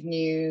the big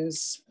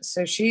news.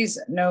 So she's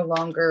no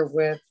longer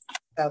with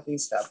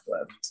Southeast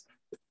Uplift.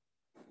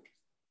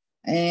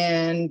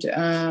 And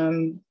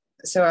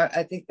so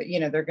I think that,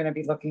 they're going to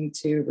be looking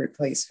to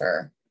replace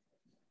her.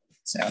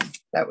 So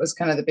that was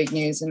kind of the big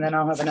news. And then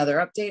I'll have another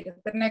update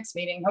at the next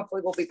meeting.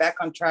 Hopefully we'll be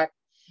back on track.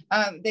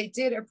 They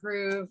did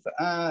approve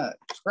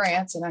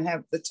grants, and I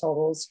have the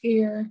totals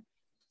here.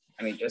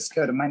 Let me just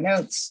go to my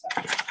notes.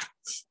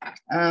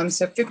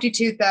 So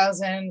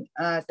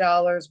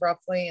 $52,000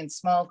 roughly in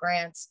small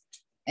grants,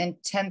 and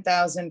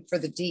 $10,000 for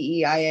the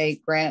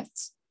DEIA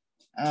grants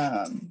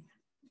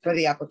for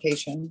the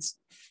applications.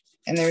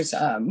 And there's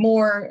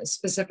more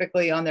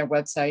specifically on their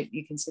website.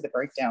 You can see the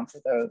breakdown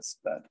for those,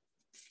 but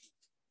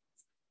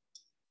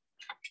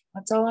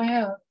that's all I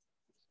have.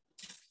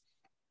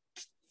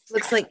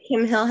 Looks like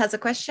Kim Hill has a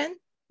question.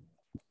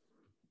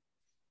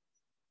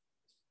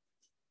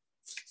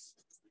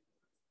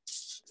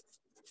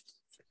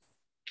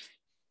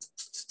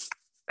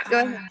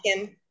 Go ahead,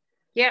 Kim.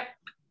 Yep,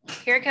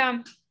 here I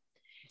come.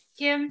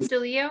 Kim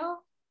DeLeo,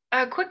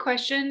 a quick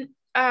question.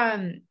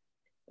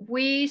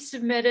 We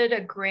submitted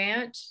a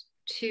grant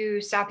to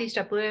Southeast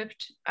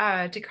Uplift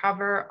to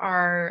cover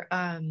our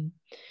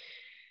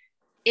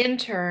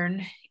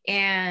intern,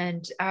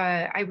 and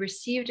I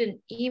received an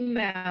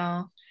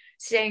email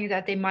saying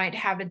that they might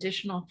have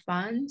additional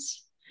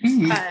funds.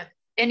 Mm-hmm.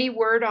 Any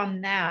word on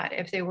that,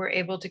 if they were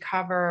able to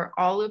cover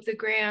all of the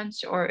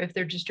grants or if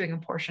they're just doing a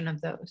portion of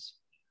those?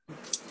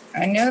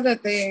 I know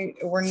that they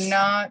were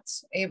not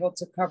able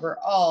to cover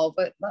all,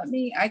 but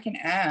I can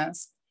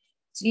ask.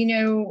 Do you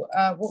know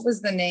what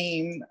was the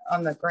name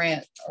on the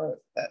grant, or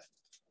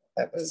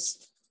that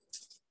was?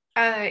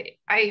 I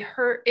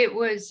heard it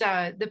was,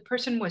 the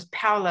person was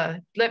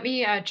Paula. Let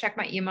me check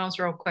my emails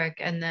real quick,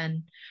 and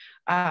then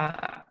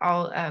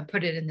I'll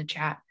put it in the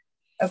chat.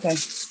 Okay.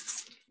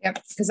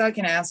 Yep, because I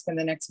can ask in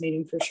the next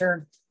meeting for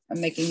sure.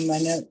 I'm making my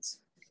notes.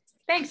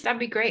 Thanks, that'd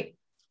be great.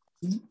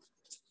 Mm-hmm.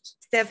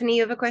 Stephanie,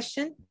 you have a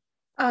question?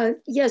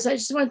 Yes, I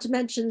just wanted to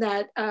mention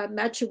that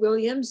Matthew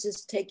Williams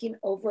is taking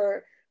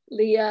over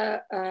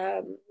Leah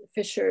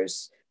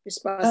Fisher's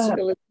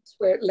responsibilities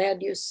where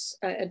land use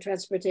and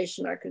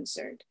transportation are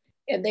concerned.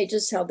 And they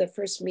just held their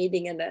first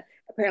meeting, and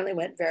apparently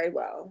went very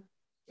well.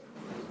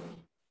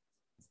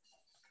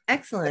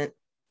 Excellent.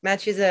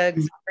 Matthew's a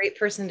great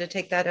person to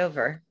take that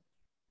over.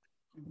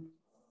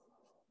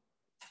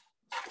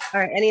 All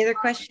right, any other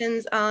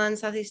questions on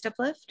Southeast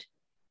Uplift?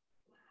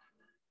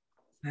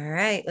 All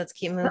right, let's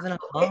keep moving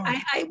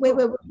along.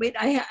 Wait,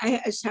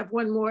 I just have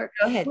one more.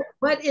 Go ahead.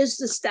 What is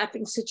the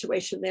staffing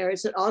situation there?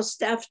 Is it all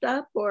staffed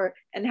up,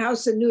 and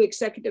how's the new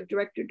executive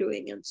director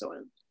doing, and so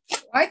on?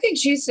 I think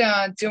she's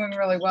doing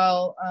really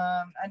well.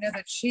 I know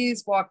that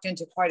she's walked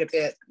into quite a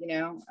bit,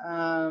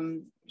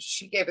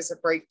 She gave us a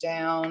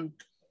breakdown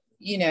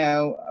you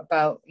know,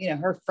 about, you know,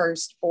 her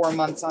first 4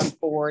 months on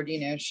board.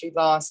 You know, she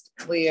lost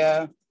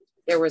Leah.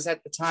 There was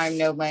at the time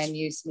no land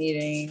use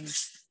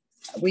meetings.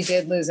 We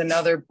did lose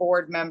another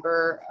board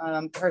member,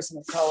 person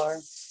of color.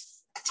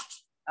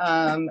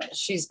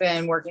 She's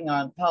been working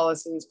on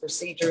policies,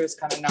 procedures,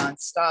 kind of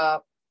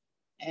nonstop,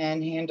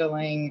 and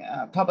handling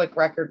public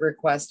record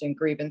requests and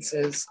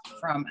grievances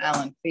from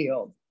Alan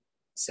Field.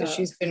 So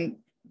she's been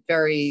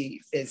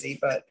very busy,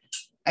 but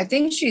I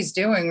think she's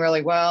doing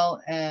really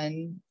well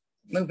and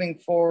moving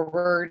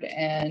forward.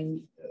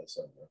 And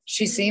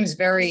she seems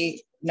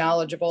very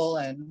knowledgeable,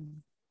 and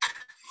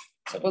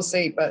so we'll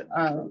see. But,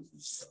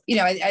 you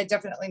know, I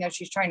definitely know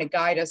she's trying to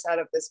guide us out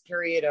of this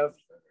period of,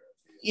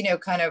 you know,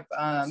 kind of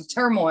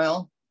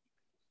turmoil,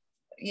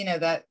 you know,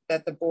 that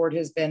the board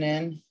has been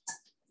in,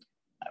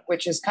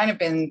 which has kind of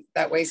been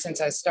that way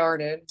since I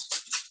started.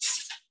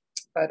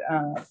 But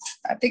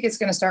I think it's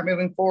going to start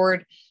moving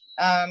forward.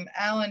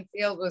 Alan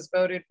Field was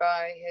voted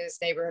by his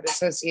neighborhood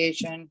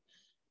association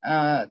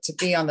to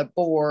be on the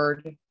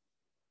board.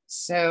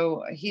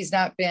 So he's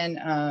not been,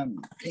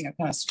 you know,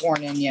 kind of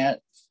sworn in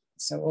yet.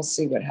 So we'll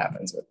see what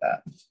happens with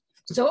that.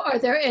 So are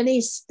there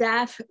any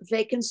staff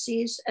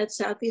vacancies at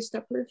Southeast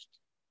Uplift?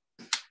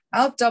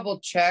 I'll double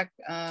check,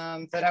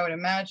 but I would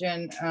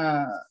imagine,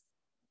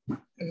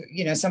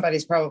 you know,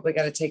 somebody's probably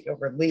got to take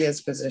over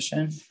Leah's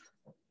position.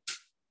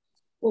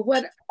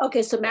 Well,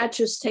 okay, so Matt's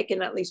just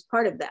taken at least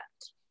part of that.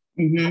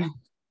 Mm-hmm.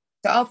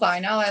 So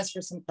I'll ask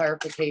for some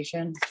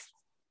clarification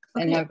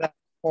and have that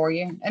for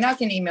you. And I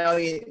can email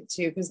you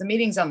too, because the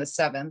meeting's on the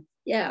 7th.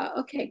 Yeah,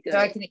 okay, good. So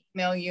I can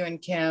email you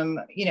and Kim,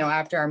 you know,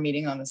 after our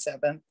meeting on the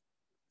 7th.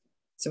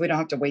 So we don't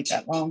have to wait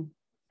that long.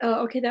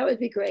 Oh, okay, that would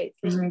be great.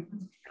 Mm-hmm.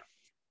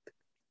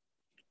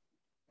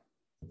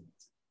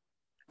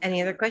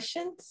 Any other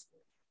questions?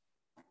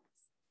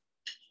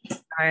 All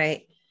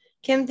right.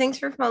 Kim, thanks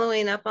for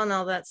following up on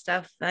all that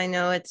stuff. I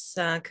know it's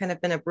kind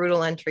of been a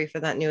brutal entry for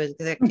that new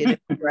executive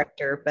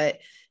director, but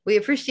we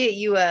appreciate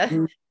you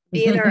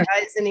being our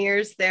eyes and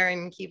ears there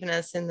and keeping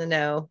us in the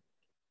know.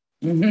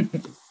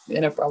 Yeah,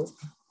 no problem.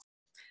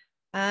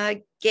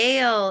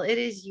 Gail, it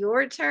is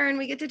your turn.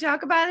 We get to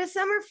talk about a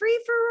summer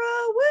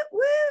free-for-all. Whoop,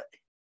 whoop.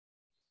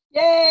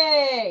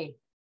 Yay!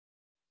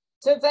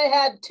 Since I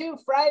had 2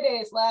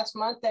 Fridays last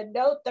month and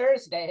no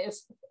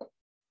Thursdays,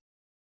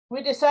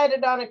 we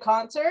decided on a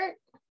concert.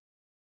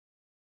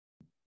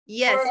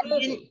 Yes.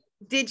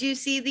 Did you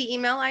see the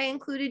email I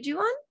included you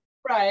on?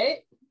 Right.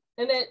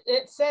 And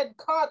it said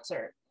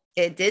concert.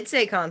 It did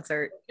say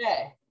concert.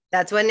 Okay.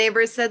 That's what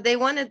neighbors said they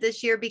wanted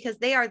this year because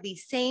they are the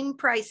same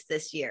price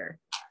this year.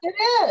 It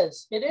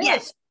is. It is.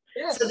 Yes.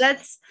 Yes. So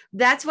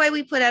that's why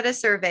we put out a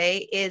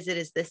survey. It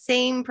is the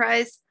same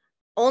price,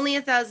 only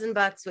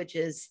 $1,000, which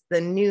is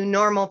the new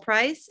normal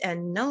price,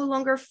 and no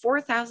longer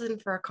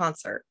 $4,000 for a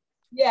concert.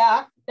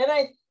 Yeah, and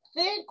I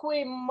think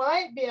we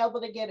might be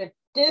able to get a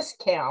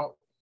discount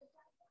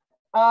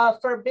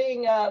for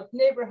being a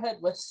neighborhood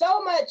with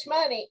so much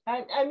money.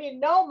 I mean,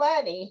 no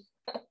money.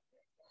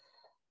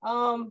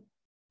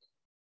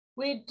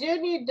 We do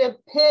need to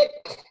pick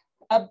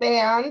a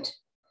band.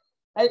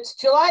 It's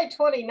July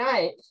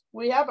 29th.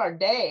 We have our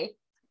day.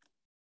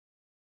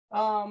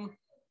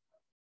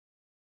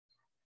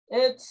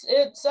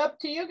 It's up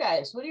to you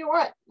guys. What do you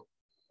want?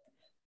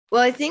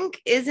 Well, I think,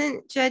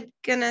 isn't Jed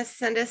gonna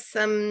send us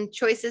some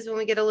choices when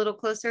we get a little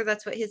closer?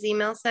 That's what his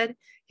email said.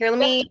 Here, let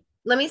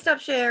me stop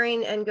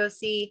sharing and go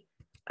see.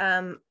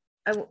 I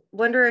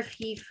wonder if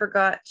he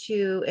forgot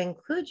to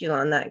include you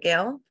on that,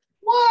 Gail.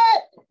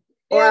 What?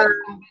 Or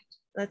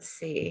let's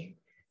see.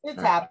 It's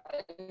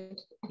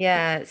happened.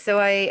 Yeah, so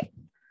I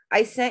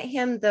sent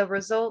him the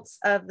results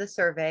of the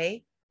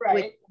survey,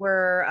 which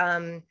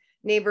were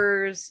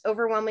neighbors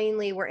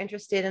overwhelmingly were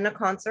interested in a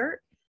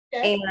concert.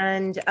 Okay.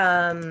 And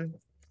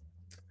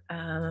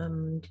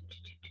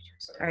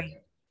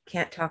sorry,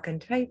 can't talk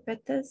and type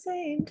at the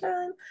same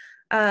time.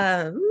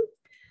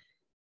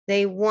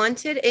 They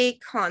wanted a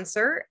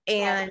concert,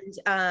 and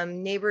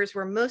neighbors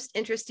were most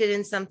interested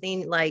in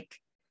something like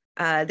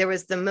there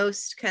was the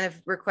most kind of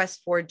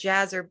request for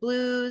jazz or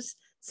blues,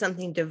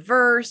 something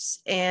diverse,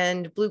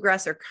 and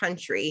bluegrass or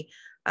country.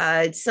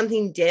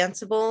 Something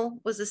danceable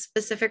was a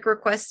specific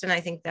request, and I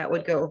think that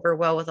would go over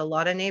well with a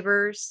lot of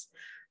neighbors.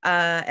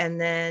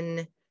 And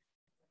then,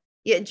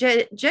 yeah,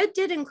 Jed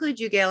did include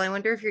you, Gail. I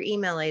wonder if your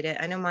email ate it.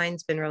 I know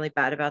mine's been really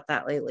bad about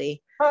that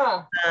lately.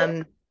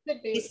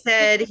 He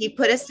said he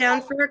put us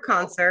down for a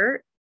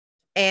concert,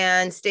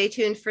 and stay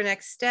tuned for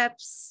next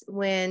steps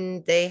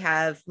when they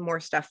have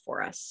more stuff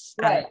for us.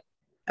 Right.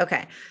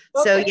 Okay.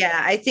 So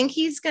yeah, I think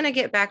he's going to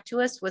get back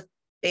to us with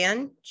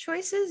band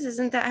choices.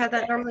 Isn't that how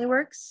that normally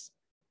works?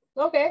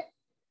 Okay.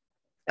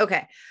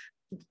 Okay.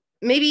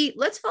 Maybe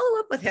let's follow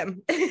up with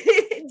him. Do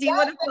you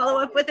want to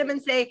follow up with him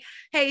and say,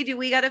 hey, do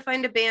we got to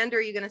find a band, or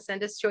are you going to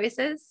send us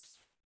choices?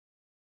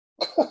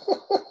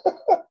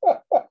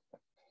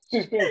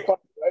 She's being fun,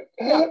 right?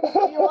 Yeah.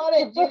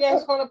 Do you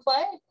guys want to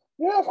play?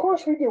 Yeah, of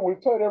course we do. We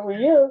play it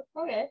every year.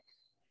 Okay.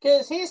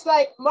 Because he's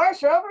like,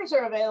 Mars Rovers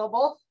are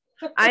available.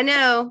 I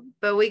know,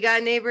 but we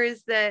got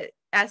neighbors that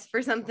asked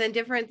for something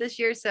different this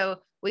year, so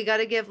we got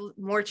to give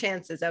more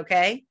chances,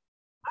 okay?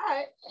 All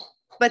right.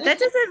 But that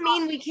doesn't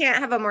mean we can't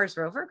have a Mars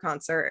Rover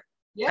concert.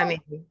 Yeah. I mean,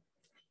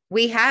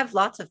 we have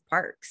lots of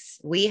parks.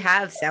 We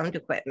have sound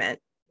equipment.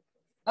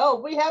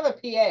 Oh, we have a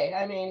PA.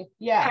 I mean,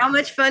 yeah. How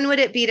much fun would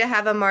it be to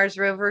have a Mars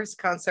Rovers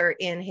concert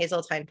in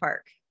Hazeltine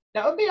Park?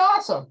 That would be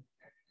awesome.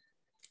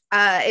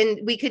 And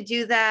we could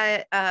do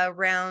that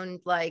around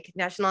like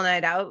National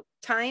Night Out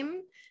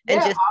time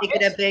and just make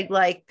it a big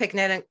like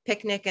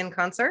picnic and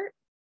concert.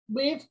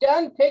 We've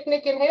done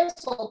picnic in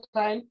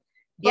Hazeltine.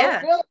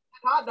 Yeah. Really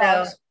hot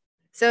dogs.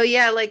 So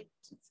yeah, like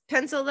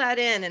pencil that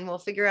in and we'll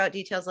figure out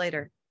details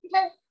later.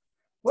 Okay.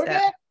 We're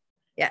good.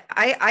 Yeah,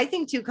 I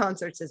think 2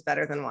 concerts is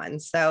better than 1.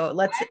 So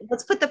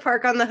let's put the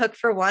park on the hook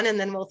for 1 and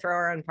then we'll throw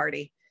our own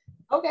party.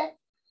 Okay.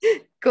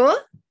 Cool?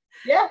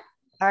 Yeah.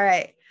 All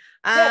right.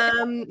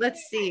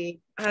 Let's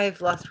see.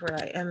 I've lost where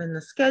I am in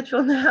the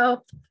schedule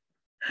now.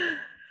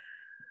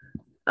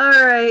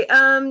 All right.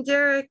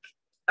 Derek,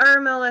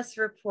 RMLS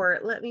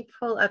report. Let me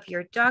pull up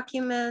your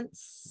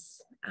documents.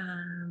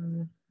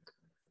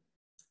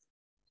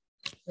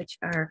 Which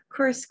are of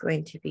course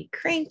going to be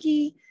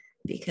cranky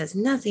because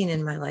nothing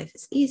in my life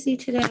is easy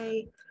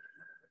today.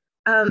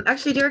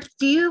 Actually, Derek,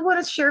 do you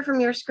want to share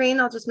from your screen?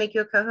 I'll just make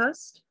you a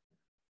co-host.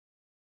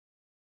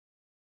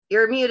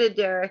 You're muted,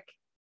 Derek.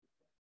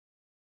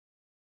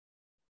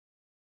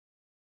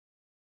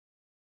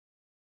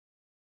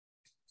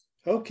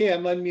 Okay,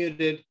 I'm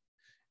unmuted.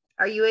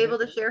 Are you able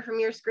to share from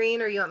your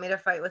screen or you want me to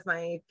fight with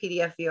my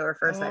PDF viewer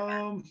for a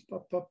second?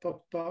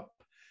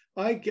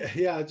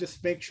 Yeah,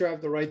 just make sure I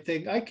have the right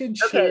thing. I can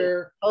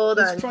share. Hold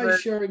on. Let's try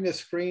sharing the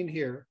screen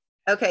here.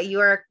 Okay, you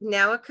are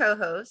now a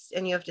co-host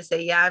and you have to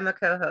say, yeah, I'm a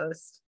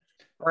co-host.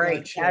 All right,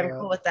 Gotcha. yeah, I'm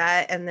cool with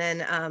that. And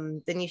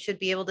then you should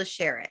be able to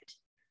share it.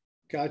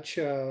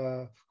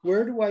 Gotcha.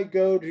 Where do I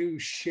go to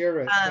share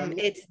it?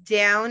 It's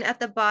down at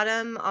the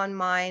bottom on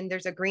mine.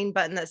 There's a green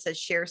button that says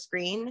share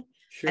screen.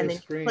 Share and then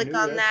screen. click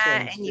on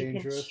that and you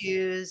dangerous. can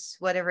choose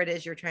whatever it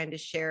is you're trying to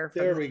share.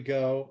 There we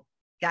go.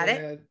 Got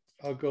it?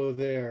 I'll go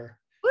there.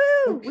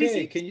 Woo! Okay, We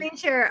see screen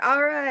share.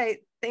 All right.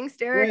 Thanks,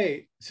 Derek.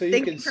 Great. So you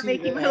Thank can you for see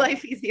making my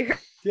life easier.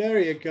 There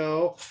you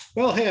go.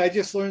 Well, hey, I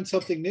just learned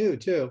something new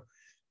too.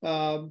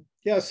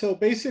 Yeah, so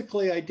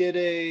basically I did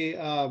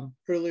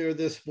earlier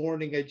this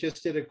morning, I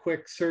just did a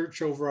quick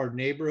search over our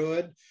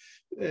neighborhood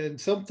and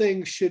some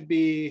things should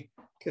be,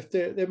 if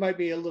they might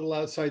be a little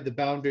outside the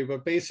boundary,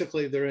 but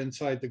basically they're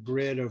inside the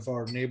grid of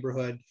our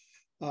neighborhood.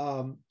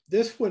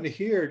 This one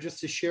here, just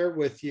to share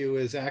with you,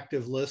 is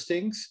active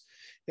listings.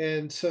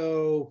 And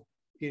so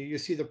you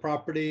see the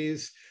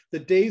properties, the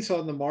days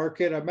on the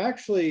market. I'm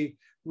actually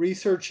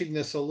researching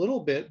this a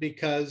little bit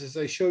because as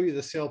I show you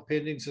the sale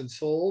pendings and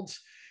solds,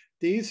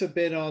 these have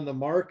been on the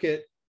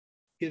market,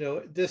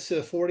 this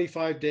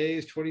 45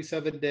 days,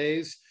 27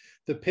 days.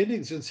 The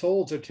pendings and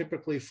solds are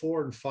typically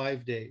 4 and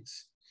 5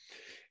 days.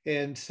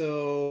 And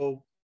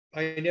so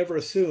I never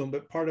assume,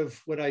 but part of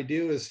what I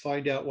do is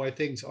find out why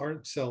things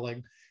aren't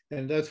selling.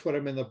 And that's what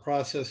I'm in the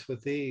process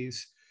with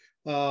these.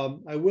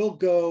 I will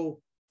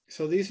go,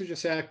 so these are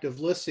just active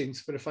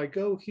listings, but if I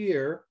go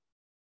here,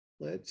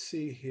 let's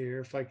see here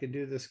if I can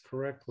do this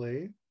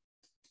correctly.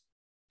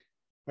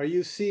 Are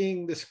you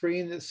seeing the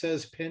screen that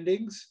says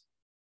pendings?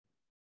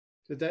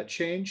 Did that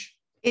change?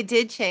 It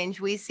did change.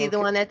 We see the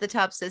one at the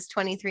top says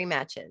 23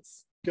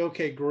 matches.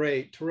 Okay,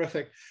 great,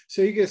 terrific.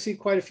 So you can see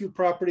quite a few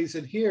properties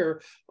in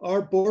here.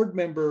 Our board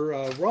member,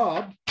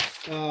 Rob,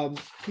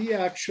 he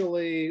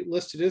actually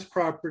listed his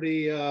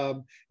property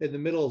in the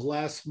middle of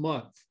last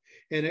month.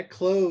 And it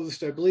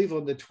closed, I believe,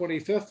 on the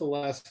 25th of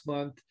last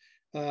month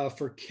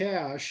for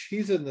cash.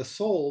 He's in the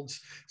solds.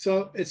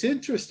 So it's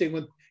interesting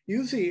when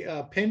usually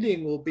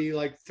pending will be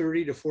like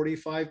 30 to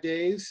 45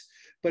 days.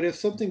 But if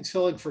something's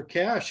selling for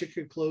cash, it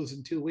could close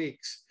in 2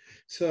 weeks.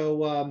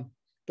 So,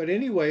 but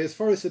anyway, as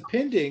far as the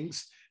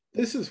pendings,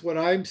 this is what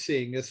I'm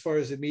seeing as far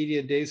as the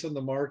median days on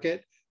the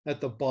market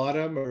at the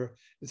bottom, or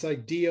it's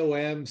like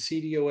DOM,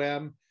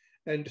 CDOM.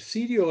 And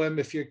CDOM,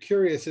 if you're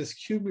curious, is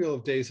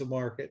cumulative days of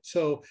market.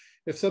 So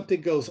if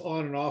something goes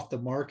on and off the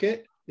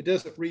market, it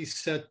doesn't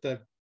reset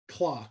the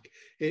clock.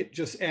 It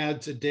just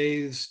adds a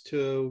days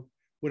to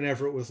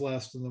whenever it was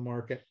last in the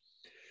market.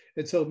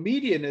 And so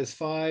median is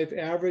 5,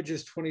 average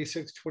is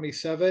 26,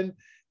 27,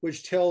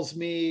 which tells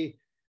me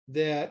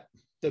that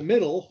the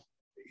middle,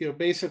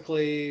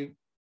 basically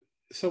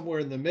somewhere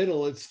in the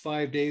middle, it's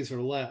 5 days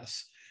or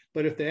less.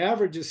 But if the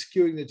average is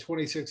skewing to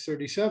 26,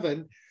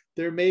 37,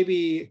 there may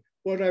be,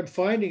 what I'm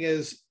finding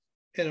is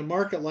in a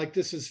market like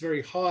this is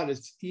very hot,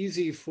 it's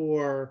easy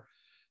for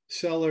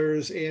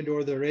sellers and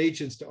or their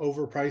agents to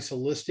overprice a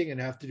listing and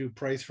have to do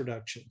price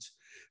reductions.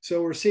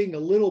 So we're seeing a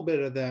little bit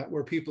of that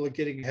where people are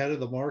getting ahead of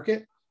the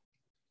market.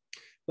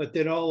 But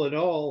then all in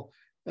all,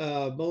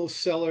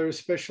 most sellers,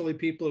 especially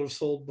people that have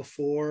sold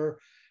before,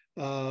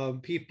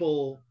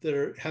 people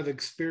that have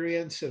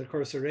experience, and of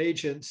course their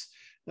agents,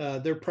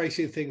 they're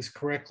pricing things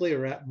correctly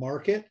or at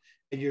market,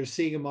 and you're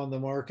seeing them on the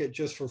market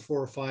just for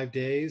 4 or 5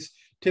 days,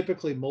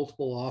 typically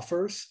multiple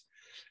offers.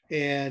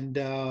 And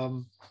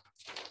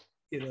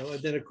you know,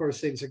 and then of course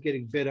things are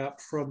getting bid up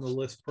from the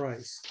list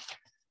price.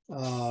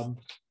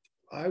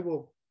 I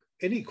will,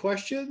 any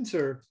questions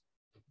or?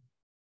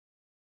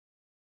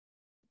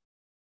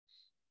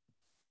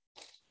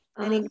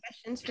 Any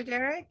questions for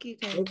Derek? You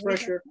can. No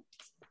pressure.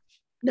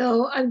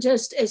 No, I'm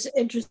just, it's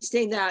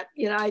interesting that,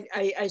 you know,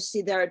 I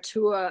see there are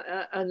two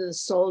under the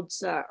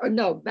solds, or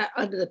no,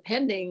 under the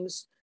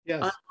pendings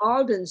yes. on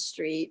Alden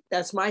Street.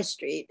 That's my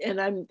street.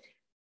 And I'm,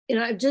 you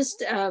know, I'm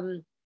just,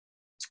 I'm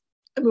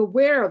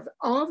aware of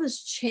all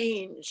this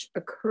change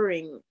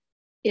occurring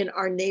in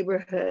our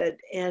neighborhood.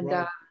 And,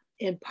 right.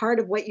 And part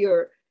of what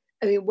you're,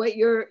 I mean, what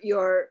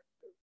you're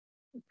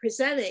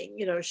presenting,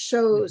 you know,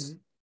 shows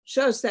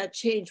that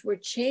change.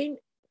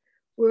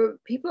 Where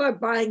people are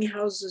buying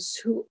houses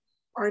who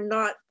are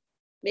not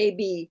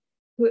maybe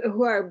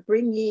who are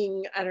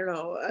bringing, I don't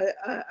know,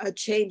 a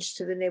change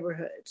to the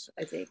neighborhood,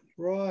 I think.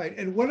 Right.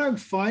 And what I'm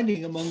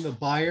finding among the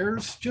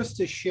buyers, just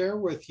to share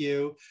with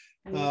you,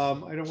 I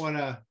don't want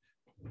to,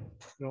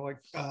 you know, like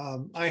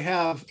I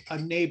have a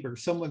neighbor,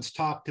 someone's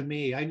talked to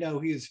me. I know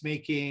he's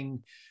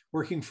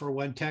working for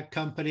one tech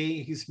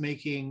company. He's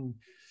making,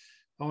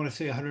 I want to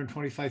say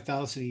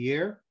 125,000 a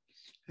year.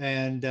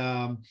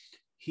 And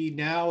he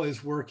now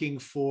is working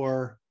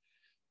for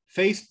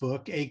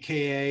Facebook,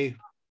 AKA,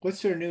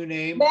 what's their new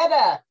name?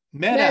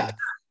 Meta.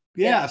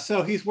 Yeah,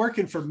 so he's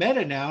working for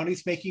Meta now, and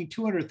he's making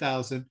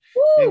 200,000.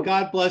 And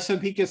God bless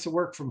him, he gets to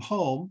work from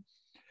home.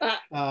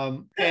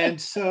 And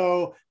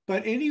so,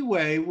 but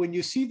anyway, when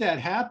you see that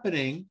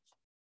happening,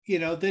 you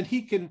know, then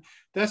he can.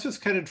 That's what's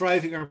kind of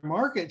driving our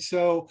market.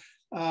 So,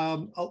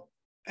 and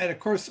of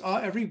course,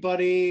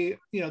 everybody,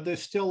 you know,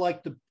 there's still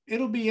like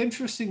it'll be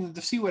interesting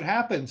to see what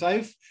happens.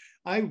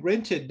 I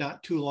rented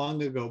not too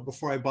long ago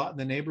before I bought in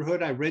the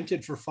neighborhood. I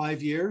rented for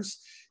 5 years,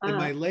 and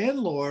my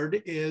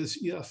landlord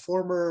is a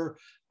former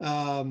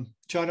John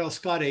L.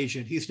 Scott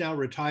agent. He's now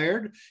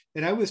retired.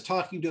 And I was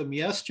talking to him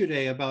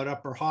yesterday about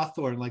Upper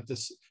Hawthorne, like the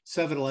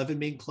 7-Eleven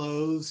being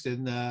closed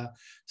and the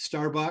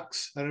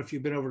Starbucks. I don't know if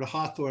you've been over to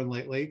Hawthorne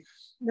lately.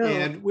 No.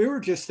 And we were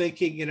just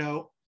thinking, you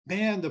know,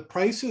 man, the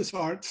prices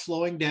aren't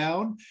slowing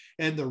down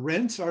and the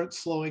rents aren't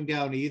slowing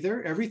down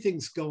either.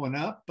 Everything's going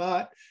up,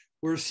 but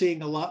we're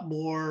seeing a lot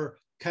more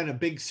kind of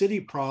big city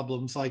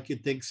problems like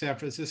you'd think San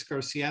Francisco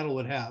or Seattle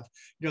would have.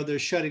 You know, they're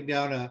shutting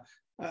down a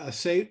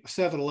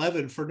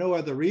 7-Eleven for no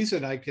other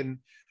reason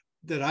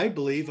that I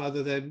believe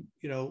other than,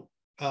 you know,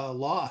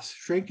 loss,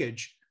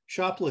 shrinkage,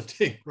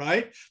 shoplifting,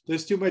 right?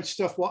 There's too much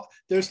stuff.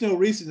 There's no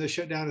reason to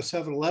shut down a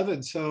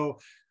 7-Eleven. So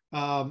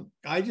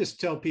I just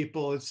tell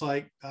people, it's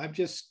like, I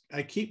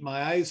keep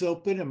my eyes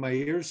open and my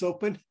ears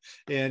open.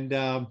 And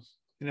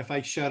if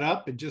I shut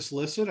up and just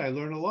listen, I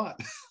learn a lot.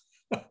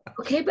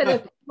 Okay, but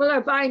if people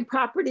are buying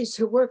properties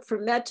who work for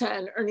Meta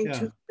and earning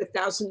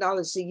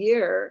 $200,000 a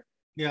year,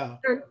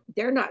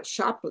 they're not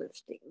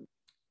shoplifting.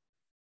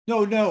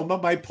 No,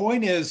 but my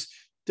point is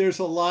there's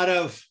a lot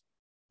of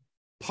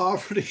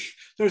poverty.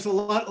 There's a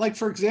lot, like,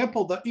 for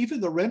example,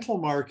 even the rental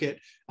market.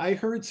 I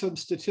heard some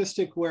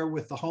statistic where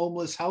with the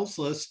homeless,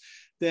 houseless,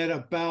 that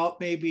about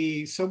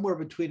maybe somewhere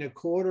between a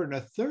quarter and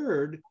a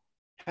third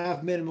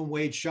have minimum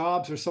wage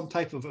jobs or some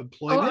type of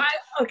employment.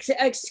 Okay,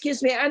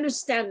 excuse me. I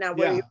understand now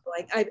where you're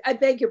going. I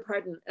beg your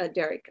pardon,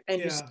 Derek. I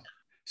understand.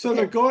 So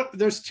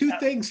there's two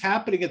things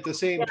happening at the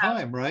same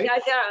time, right?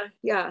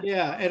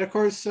 Yeah. And of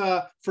course,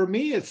 for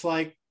me, it's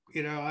like,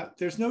 you know,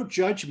 there's no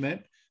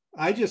judgment.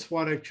 I just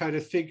want to try to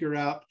figure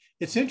out,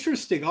 it's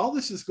interesting. All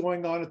this is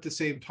going on at the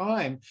same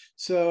time.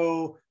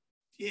 So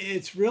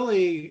it's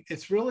really,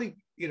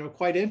 you know,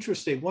 quite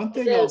interesting. One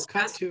thing I'll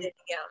cut to,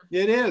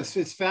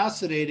 it's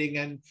fascinating.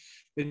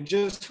 And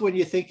just when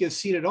you think you've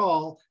seen it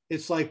all,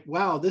 it's like,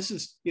 wow, this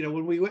is, you know,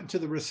 when we went into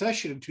the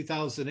recession in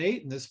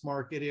 2008 in this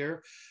market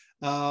here,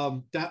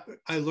 that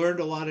I learned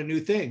a lot of new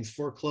things,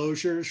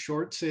 foreclosures,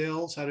 short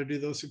sales, how to do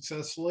those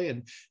successfully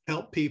and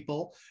help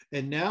people.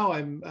 And now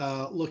I'm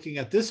looking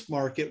at this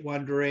market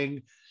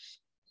wondering,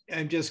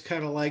 I'm just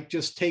kind of like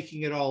just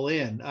taking it all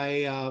in.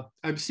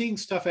 I'm seeing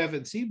stuff I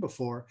haven't seen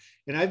before,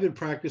 and I've been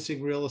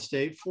practicing real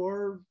estate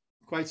for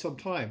quite some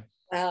time.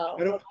 Wow.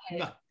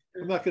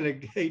 I'm not going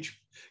to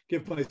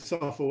give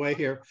myself away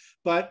here,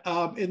 but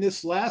in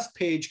this last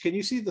page, can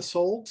you see the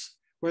solds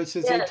where it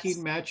says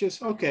 18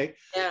 matches? Okay.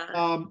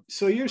 Yeah.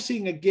 So you're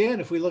seeing, again,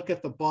 if we look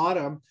at the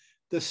bottom,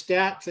 the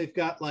stats, they've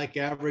got like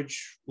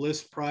average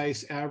list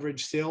price,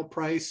 average sale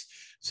price.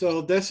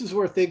 So this is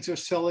where things are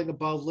selling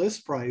above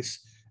list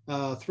price.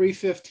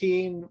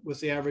 315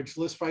 was the average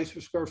list price per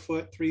square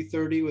foot.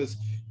 330 was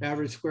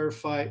average square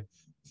foot.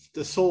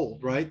 The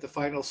sold, right? The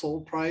final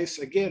sold price.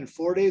 Again,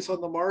 4 days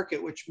on the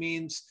market, which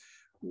means,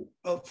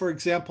 for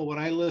example, when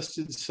I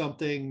listed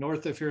something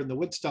north of here in the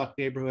Woodstock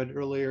neighborhood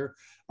earlier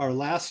or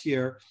last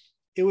year,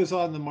 it was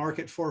on the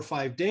market 4 or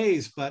 5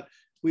 days, but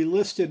we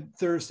listed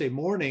Thursday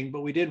morning,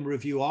 but we didn't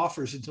review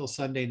offers until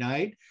Sunday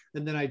night.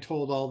 And then I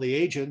told all the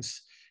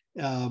agents,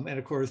 and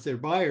of course their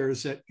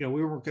buyers, that, you know,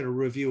 we weren't going to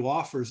review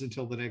offers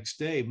until the next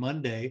day,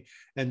 Monday.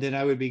 And then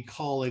I would be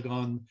calling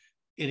on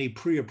any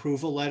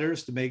pre-approval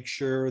letters to make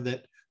sure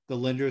that the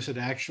lenders had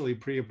actually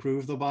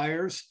pre-approved the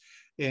buyers.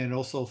 and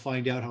also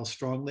find out how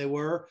strong they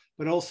were.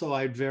 But also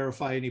I'd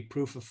verify any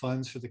proof of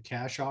funds for the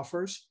cash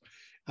offers.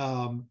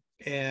 But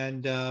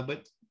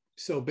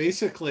so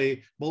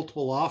basically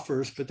multiple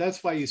offers, but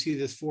that's why you see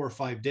this 4 or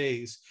 5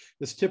 days.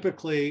 It's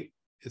typically,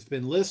 it's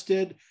been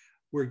listed.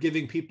 We're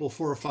giving people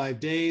 4 or 5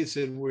 days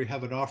and we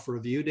have an offer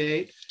review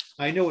date.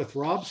 I know with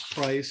Rob's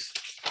price,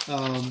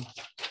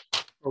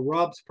 or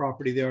Rob's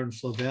property there in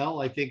Flavel,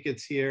 I think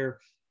it's here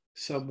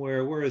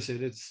somewhere. Where is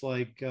it? It's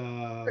like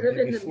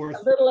maybe a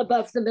little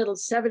above the middle,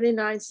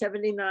 79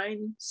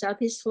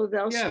 Southeast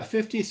Flavel. Yeah,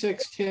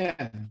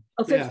 5610.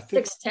 Oh,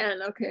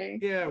 5610. Okay.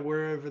 Yeah,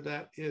 wherever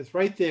that is,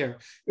 right there.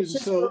 It's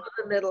just so over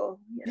the middle.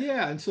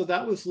 Yeah, and so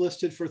that was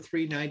listed for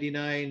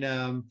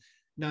 $399,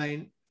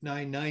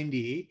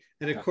 $990,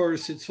 and of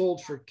course it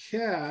sold for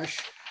cash,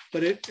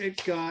 but it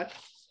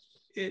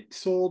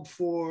sold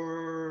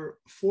for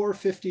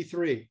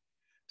 $453.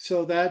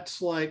 So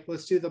that's like,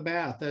 let's do the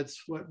math.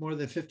 That's what, more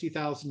than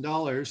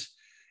 $50,000.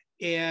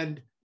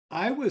 And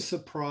I was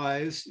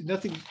surprised,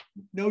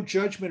 no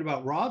judgment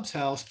about Rob's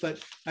house,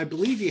 but I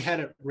believe he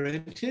had it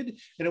rented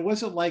and it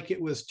wasn't like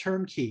it was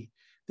turnkey.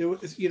 There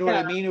was, you know what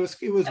I mean? It was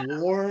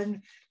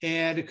worn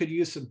and it could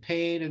use some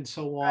paint and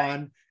so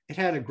on. It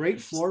had a great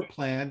floor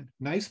plan,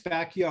 nice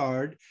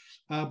backyard,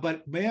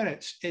 but man,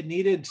 it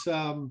needed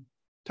some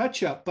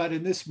touch up. But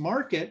in this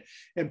market,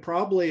 and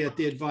probably at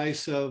the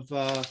advice of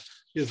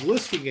his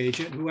listing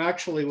agent, who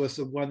actually was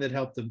the one that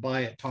helped him buy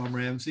it, Tom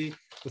Ramsey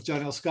with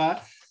John L.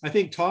 Scott. I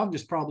think Tom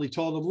just probably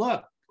told him,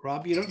 look,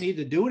 Rob, you don't need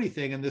to do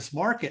anything in this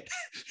market.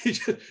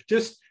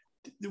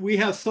 We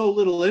have so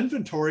little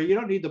inventory. You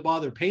don't need to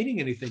bother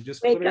painting anything.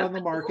 Just put it on the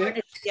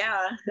market.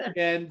 Yeah.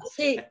 And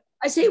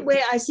I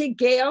see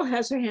Gail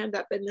has her hand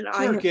up, and then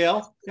sure,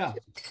 Gail. Yeah.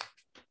 Do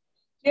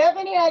you have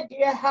any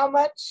idea how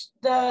much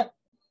the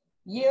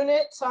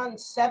units on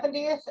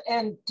 70th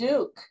and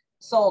Duke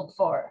sold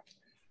for?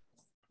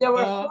 There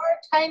were 4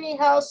 tiny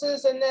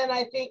houses and then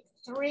I think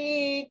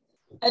 3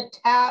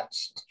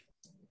 attached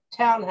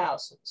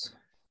townhouses.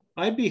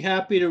 I'd be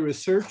happy to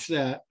research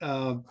that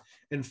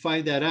and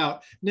find that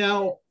out.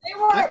 Now, they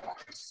weren't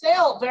for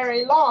sale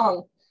very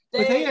long.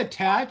 Were they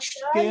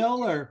attached,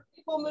 Gail, or?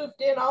 People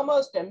moved in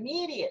almost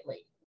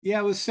immediately. Yeah,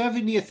 it was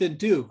 70th and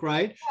Duke,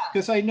 right?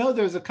 Because I know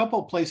there's a couple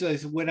of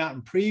places I went out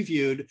and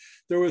previewed.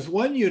 There was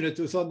one unit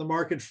that was on the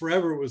market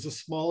forever. It was a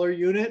smaller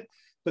unit,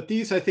 but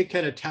these I think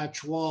had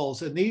attached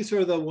walls, and these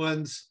are the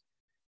ones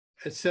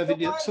at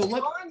 70th. So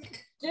let on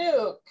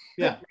Duke,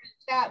 yeah,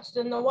 attached,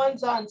 and the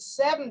ones on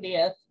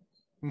 70th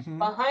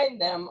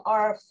behind them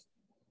are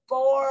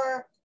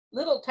 4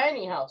 little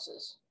tiny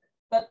houses,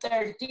 but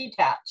they're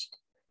detached.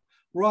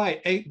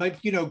 Right, but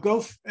you know,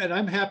 and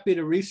I'm happy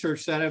to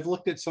research that. I've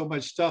looked at so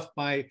much stuff,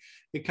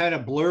 it kind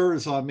of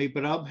blurs on me,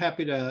 but I'm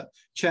happy to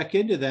check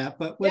into that.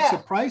 But what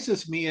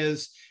surprises me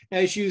is,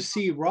 as you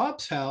see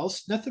Rob's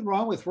house, nothing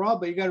wrong with Rob,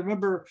 but you got to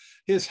remember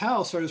his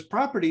house or his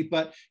property.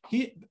 But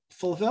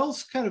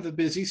Flavel's kind of a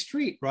busy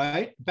street,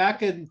 right?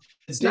 Back in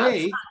the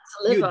day,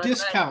 you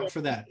discount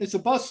for that. It's a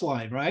bus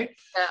line, right?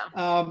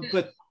 Yeah.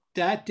 But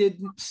that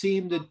didn't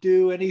seem to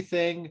do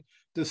anything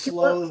to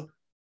slow.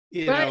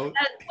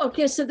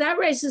 Okay, so that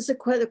raises the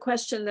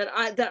question that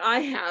I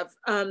have.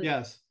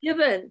 Yes.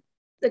 Given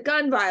the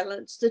gun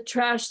violence, the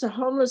trash, the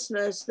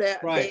homelessness,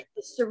 the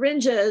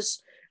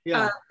syringes,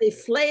 the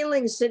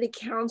flailing city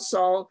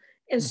council,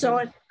 and so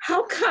on,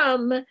 how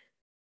come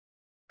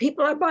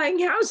people are buying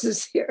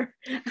houses here?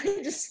 I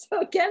just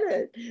don't get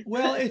it.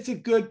 Well, it's a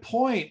good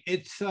point.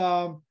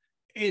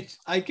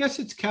 I guess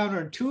it's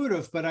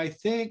counterintuitive, but I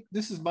think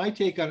this is my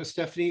take on it,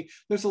 Stephanie.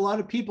 There's a lot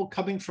of people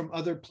coming from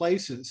other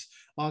places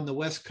on the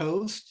West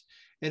Coast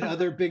and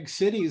other big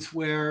cities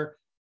where,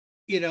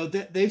 you know,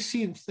 they've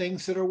seen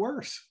things that are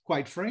worse,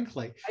 quite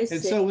frankly.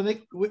 And so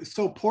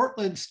so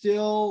Portland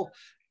still,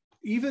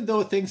 even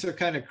though things are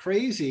kind of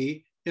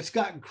crazy, it's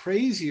gotten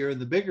crazier in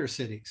the bigger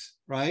cities,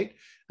 right?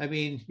 I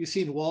mean, you've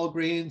seen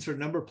Walgreens or a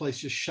number of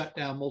places shut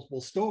down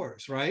multiple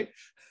stores, right?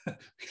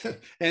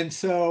 And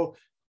so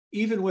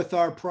even with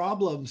our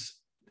problems,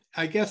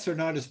 I guess they're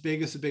not as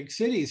big as the big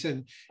cities.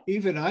 And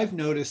even I've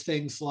noticed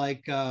things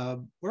like,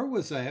 where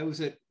was I? I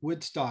was at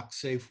Woodstock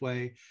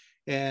Safeway,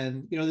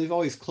 and you know, they've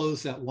always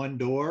closed that one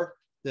door,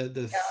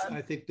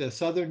 I think the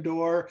southern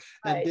door.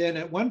 And then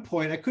at one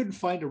point I couldn't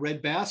find a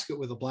red basket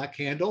with a black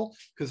handle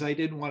because I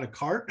didn't want a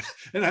cart.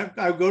 And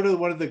I go to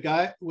one of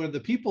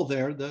the people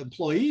there, the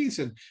employees,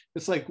 and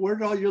it's like, where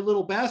did all your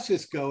little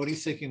baskets go? And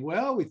he's thinking,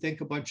 well, we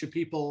think a bunch of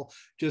people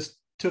just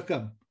took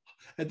them.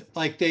 And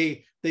like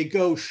they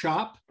go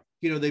shop,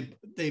 you know,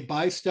 they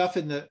buy stuff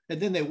and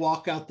then they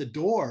walk out the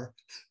door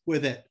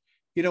with it,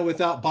 you know,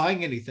 without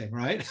buying anything,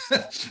 right?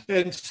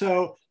 And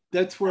so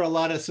that's where a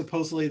lot of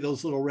supposedly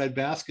those little red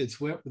baskets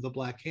went with a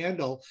black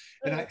handle.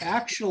 And I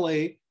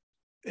actually,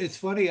 it's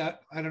funny, I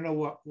don't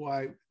know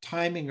why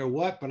timing or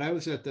what, but I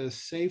was at the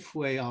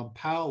Safeway on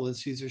Powell and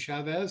Cesar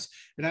Chavez,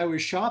 and I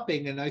was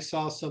shopping and I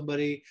saw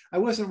somebody, I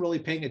wasn't really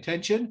paying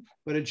attention,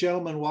 but a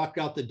gentleman walked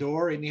out the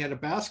door and he had a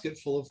basket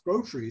full of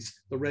groceries,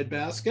 the red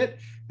basket,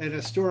 and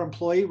a store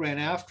employee ran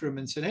after him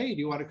and said, hey, do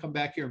you want to come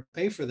back here and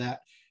pay for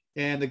that?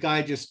 And the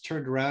guy just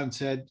turned around and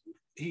said,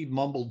 he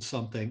mumbled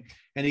something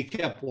and he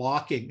kept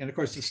walking. And of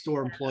course, the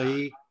store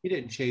employee, he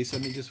didn't chase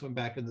him. He just went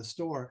back in the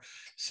store.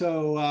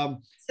 So,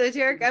 so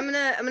Derek, I'm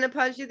gonna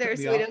pause you there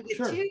so we don't get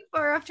Sure. too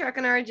far off track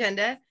on our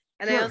agenda.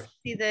 And I Sure. also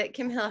see that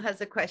Kim Hill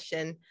has a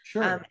question.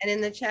 Sure. And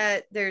in the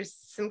chat, there's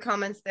some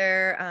comments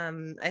there.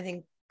 I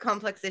think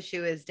complex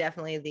issue is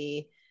definitely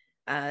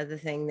the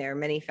thing. There are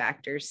many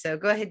factors. So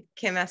go ahead,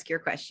 Kim, ask your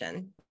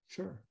question.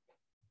 Sure.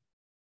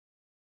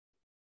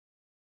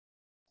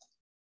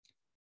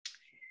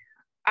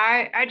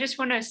 I just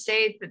want to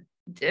say that,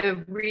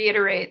 to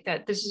reiterate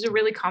that this is a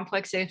really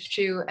complex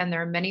issue and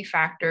there are many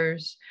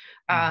factors.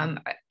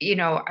 You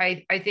know,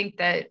 I think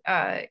that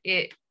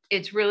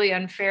it's really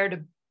unfair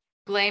to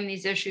blame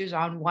these issues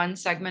on one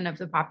segment of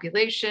the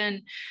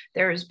population.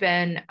 There's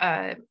been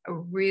a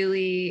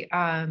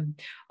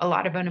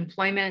lot of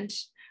unemployment.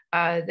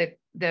 The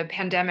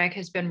pandemic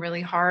has been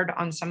really hard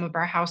on some of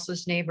our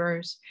houseless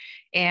neighbors.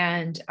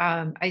 And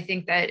I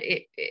think that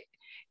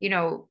you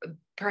know,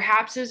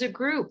 perhaps as a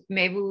group,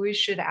 maybe we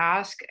should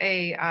ask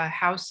a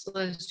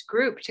houseless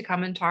group to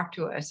come and talk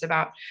to us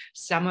about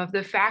some of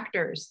the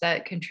factors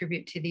that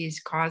contribute to these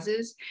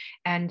causes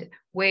and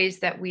ways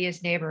that we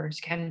as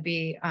neighbors can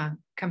be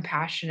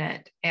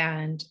compassionate.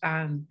 And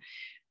I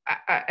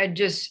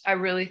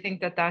really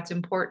think that that's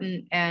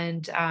important.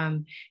 And,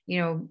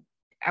 you know,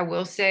 I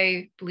will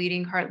say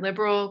Bleeding Heart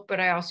Liberal, but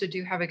I also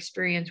do have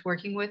experience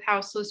working with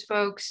houseless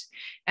folks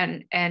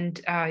and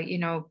you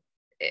know,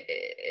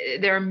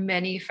 there are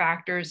many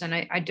factors, and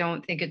I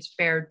don't think it's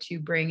fair to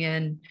bring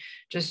in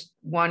just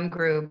one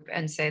group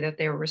and say that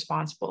they were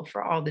responsible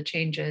for all the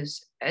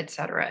changes, et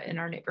cetera, in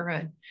our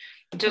neighborhood.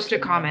 Just a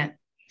comment.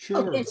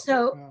 Sure. Okay,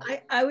 so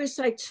I would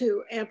like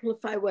to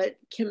amplify what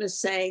Kim is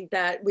saying,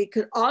 that we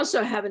could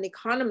also have an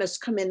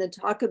economist come in and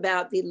talk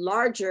about the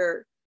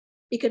larger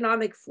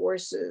economic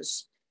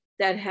forces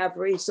that have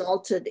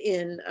resulted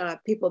in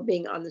people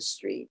being on the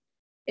street.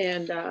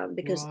 And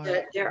because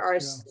there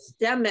are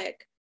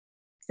systemic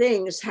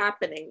things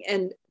happening.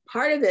 And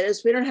part of it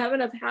is we don't have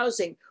enough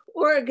housing.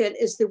 Oregon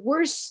is the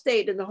worst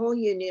state in the whole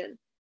union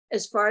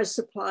as far as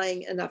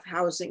supplying enough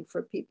housing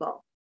for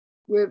people.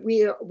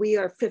 We are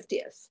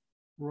 50th.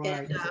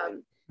 Right.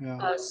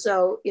 And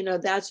so, you know,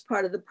 that's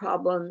part of the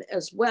problem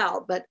as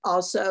well, but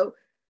also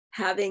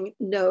having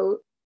no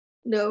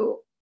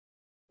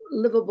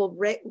livable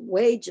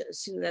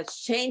wages. You know,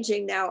 that's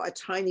changing now a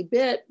tiny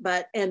bit,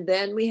 and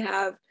then we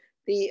have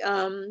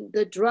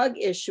the drug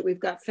issue. We've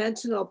got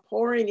fentanyl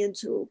pouring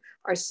into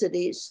our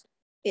cities,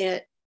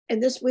 and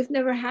this, we've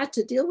never had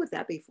to deal with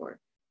that before.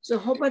 So a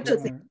whole bunch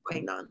of things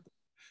going on.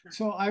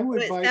 So I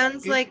would. It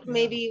sounds like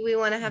maybe we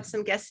want to have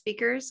some guest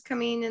speakers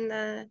coming in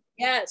the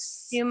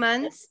few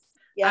months.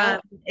 Yeah.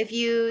 If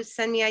you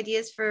send me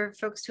ideas for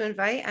folks to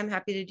invite, I'm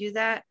happy to do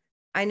that.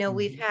 I know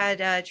we've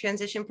had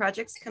transition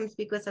projects come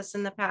speak with us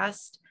in the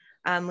past.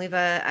 We have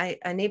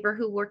a neighbor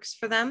who works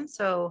for them,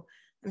 so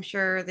I'm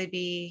sure they'd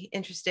be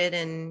interested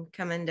in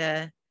coming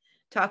to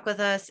talk with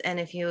us.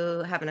 And if you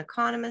have an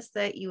economist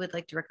that you would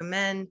like to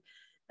recommend,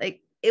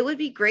 like, it would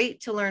be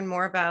great to learn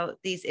more about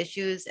these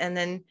issues. And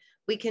then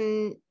we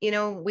can, you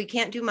know, we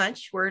can't do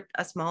much. We're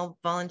a small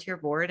volunteer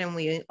board and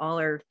we all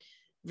are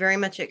very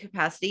much at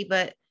capacity,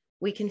 but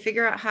we can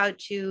figure out how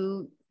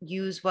to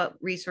use what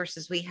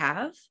resources we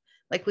have,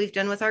 like we've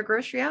done with our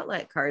grocery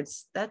outlet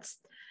cards.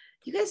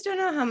 You guys don't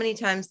know how many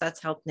times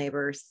that's helped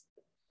neighbors.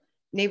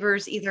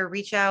 Neighbors either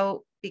reach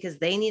out because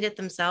they need it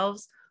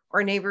themselves,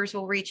 or neighbors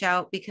will reach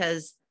out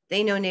because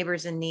they know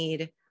neighbors in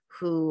need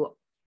who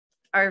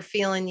are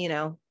feeling, you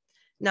know,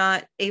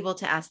 not able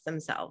to ask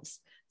themselves.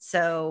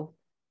 So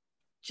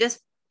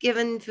just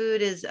giving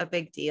food is a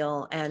big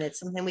deal and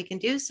it's something we can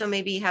do. So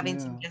maybe having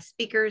some guest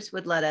speakers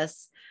would let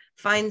us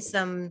find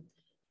some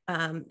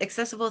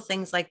accessible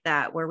things like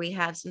that, where we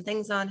have some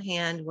things on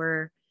hand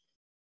where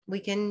we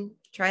can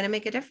try to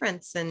make a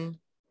difference and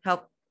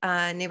help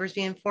neighbors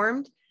be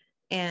informed.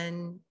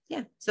 And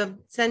yeah, so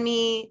send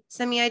me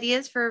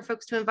ideas for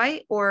folks to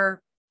invite,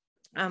 or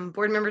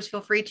board members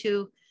feel free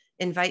to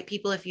invite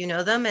people if you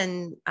know them,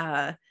 and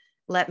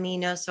let me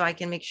know so I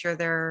can make sure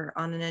they're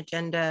on an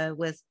agenda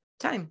with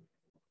time.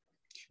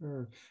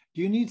 Sure.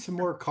 Do you need some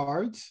more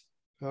cards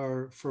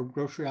or for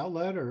grocery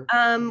outlet, or?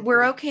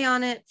 We're okay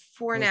on it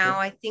for now.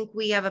 I think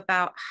we have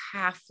about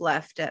half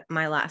left at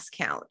my last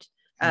count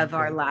of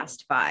our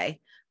last buy.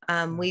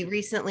 We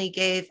recently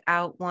gave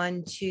out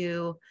one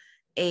to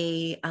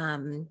a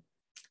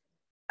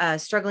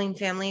struggling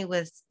family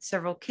with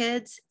several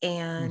kids,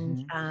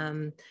 and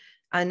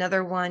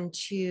another one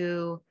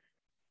to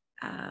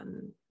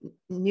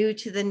new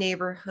to the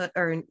neighborhood,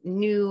 or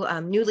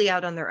newly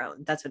out on their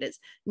own. That's what it is.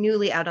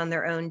 Newly out on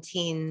their own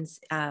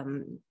teens,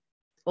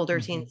 older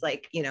teens,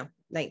 like, you know,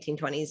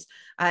 1920s,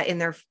 in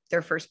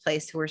their first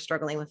place, who are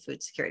struggling with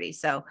food security.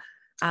 So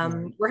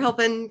we're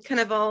helping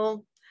kind of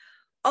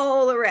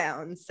all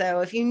around. So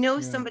if you know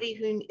somebody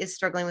who is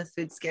struggling with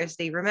food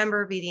scarcity,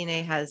 remember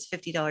BDNA has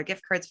 $50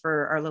 gift cards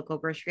for our local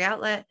grocery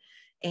outlet,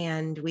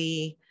 and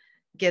we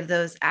give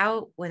those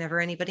out whenever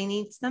anybody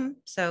needs them.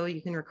 So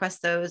you can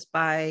request those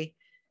by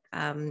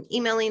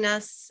emailing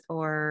us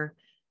or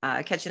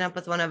catching up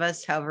with one of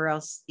us, however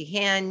else you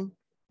can.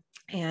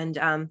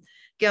 And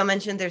Gail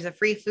mentioned there's a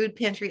free food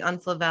pantry on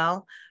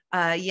Flavel.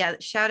 Yeah,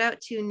 shout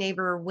out to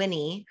neighbor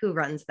Winnie who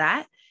runs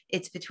that.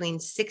 It's between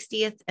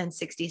 60th and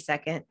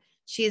 62nd.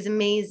 She is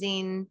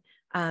amazing.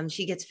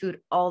 She gets food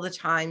all the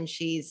time.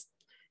 She's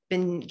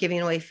been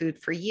giving away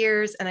food for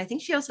years. And I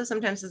think she also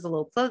sometimes has a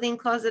little clothing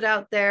closet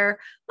out there,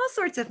 all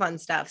sorts of fun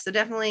stuff. So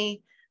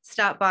definitely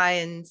stop by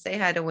and say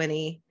hi to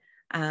Winnie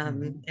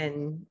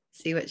and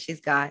see what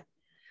she's got.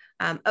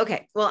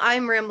 Okay, well,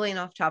 I'm rambling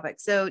off topic.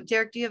 So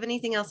Derek, do you have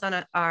anything else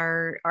on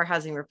our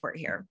housing report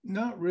here?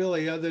 Not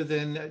really, other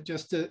than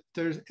just that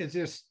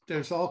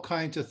there's all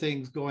kinds of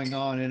things going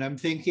on. And I'm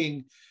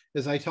thinking,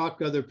 as I talk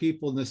to other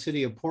people in the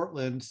city of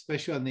Portland,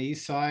 especially on the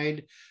east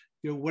side,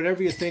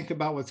 whatever you think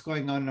about what's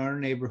going on in our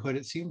neighborhood,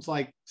 it seems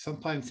like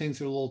sometimes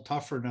things are a little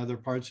tougher in other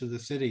parts of the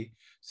city.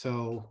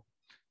 So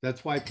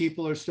that's why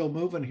people are still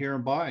moving here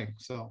and buying.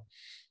 So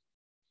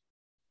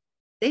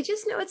they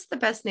just know it's the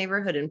best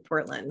neighborhood in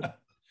Portland.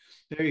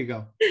 There you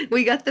go.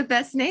 We got the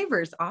best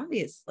neighbors,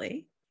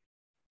 obviously.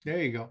 There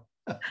you go.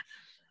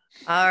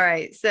 All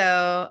right.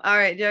 So, all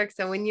right, Derek.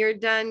 So when you're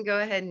done, go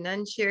ahead and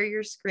unshare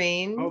your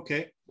screen.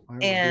 Okay. I will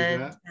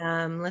do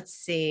that. Let's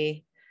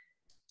see.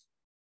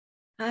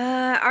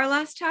 Our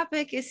last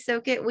topic is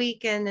Soak It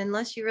Week. And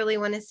unless you really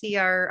want to see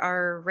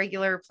our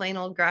regular plain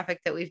old graphic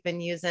that we've been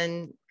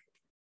using,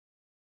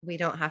 we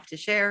don't have to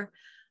share.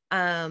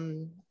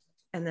 And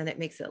then it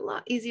makes it a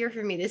lot easier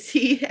for me to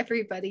see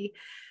everybody.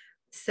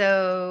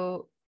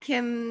 So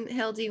Kim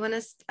Hill, do you want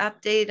to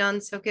update on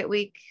Soak It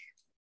Week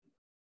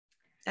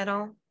at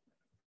all?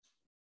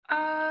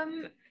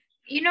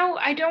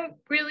 I don't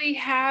really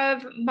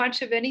have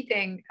much of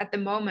anything at the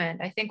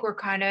moment. I think we're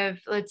kind of,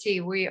 let's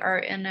see, we are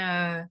in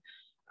a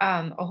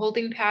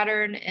holding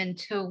pattern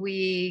until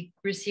we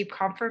receive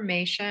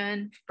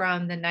confirmation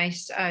from the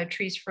Nice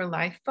Trees for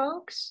Life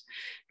folks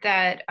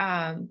that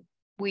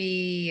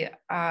we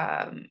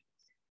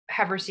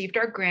have received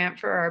our grant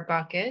for our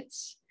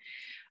buckets.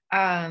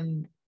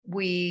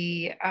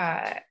 We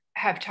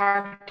have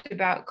talked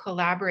about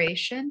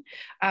collaboration.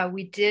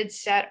 We did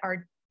set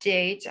our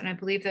dates, and I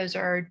believe those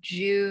are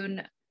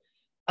June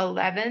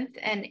 11th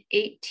and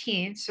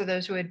 18th. So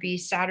those would be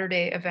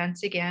Saturday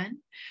events again.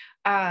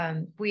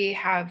 We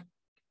have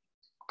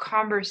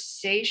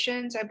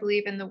conversations, I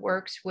believe, in the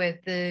works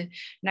with the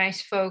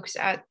nice folks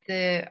at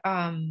the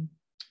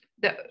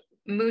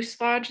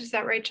Moose Lodge. Is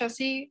that right,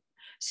 Chelsea?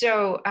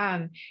 So,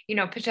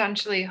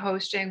 potentially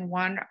hosting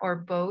one or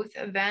both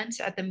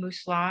events at the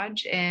Moose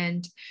Lodge.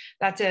 And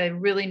that's a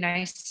really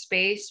nice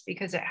space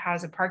because it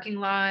has a parking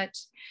lot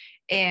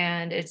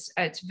and it's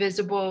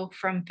visible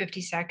from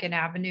 52nd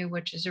Avenue,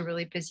 which is a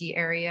really busy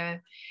area.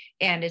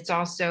 And it's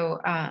also,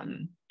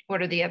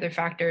 what are the other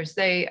factors?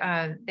 They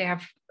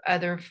have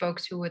other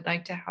folks who would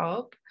like to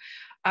help.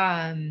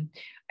 I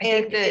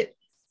think that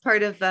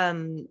part of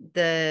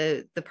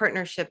the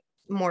partnership,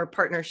 more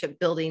partnership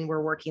building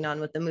we're working on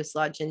with the Moose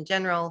Lodge in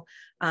general,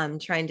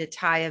 trying to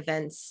tie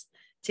events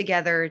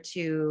together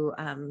to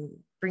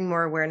bring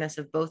more awareness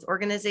of both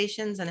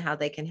organizations and how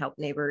they can help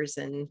neighbors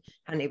and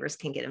how neighbors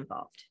can get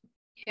involved.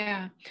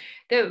 Yeah,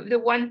 the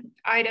one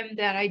item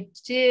that I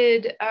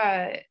did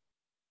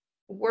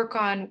work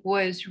on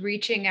was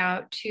reaching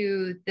out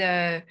to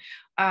the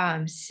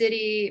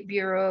City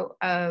Bureau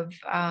of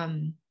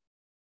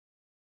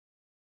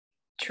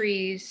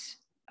Trees,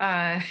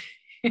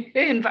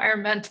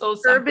 environmental,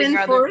 urban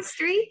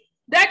forestry.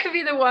 That could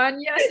be the one.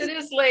 Yes, it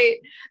is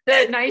late.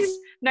 The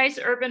nice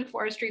urban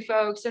forestry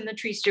folks and the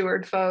tree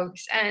steward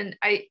folks. And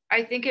I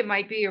think it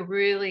might be a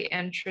really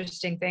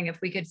interesting thing if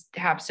we could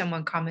have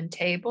someone come and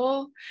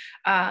table.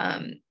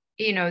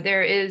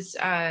 There is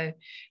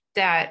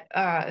that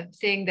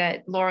thing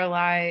that Laura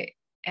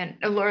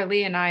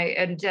Lee and I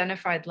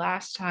identified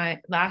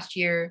last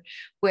year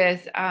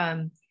with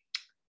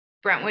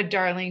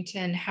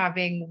Brentwood-Darlington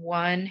having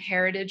one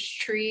heritage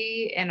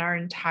tree in our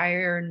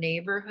entire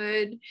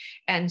neighborhood.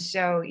 And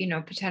so,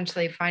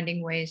 potentially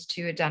finding ways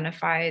to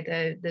identify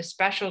the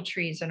special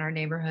trees in our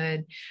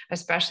neighborhood,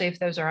 especially if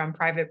those are on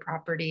private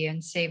property,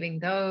 and saving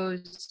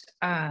those.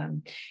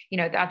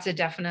 That's a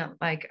definite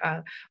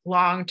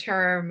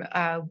long-term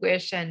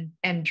wish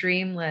and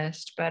dream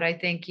list. But I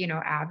think,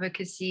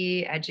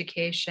 advocacy,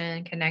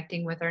 education,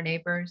 connecting with our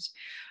neighbors.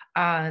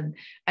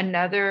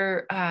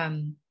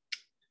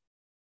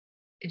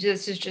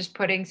 This is just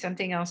putting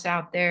something else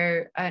out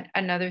there.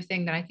 Another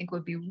thing that I think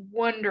would be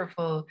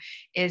wonderful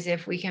is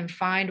if we can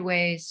find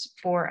ways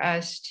for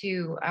us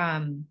to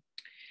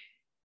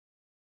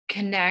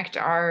connect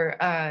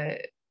our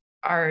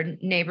our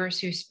neighbors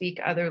who speak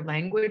other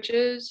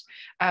languages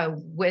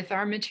with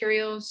our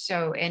materials.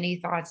 So any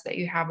thoughts that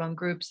you have on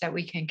groups that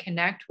we can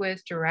connect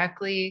with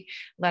directly,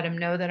 let them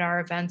know that our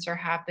events are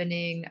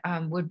happening,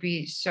 would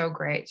be so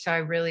great. So I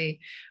really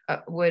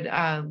would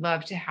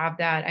love to have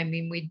that. I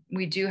mean,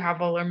 we do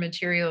have all our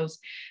materials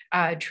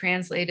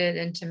translated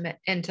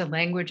into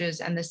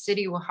languages, and the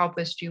city will help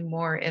us do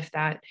more if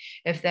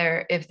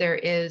there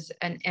is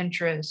an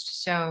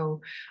interest.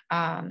 So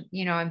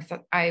you know,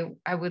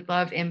 I would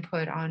love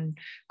input on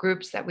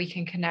groups that we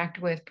can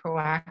connect with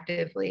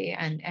proactively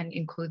and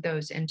include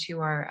those into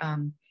our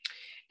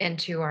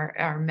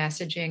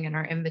messaging and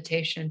our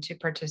invitation to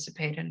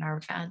participate in our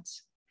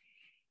events.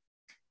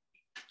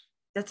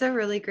 That's a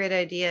really great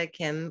idea,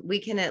 Kim. We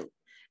can,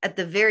 at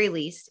the very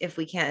least, if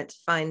we can't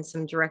find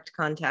some direct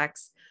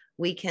contacts,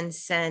 we can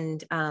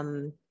send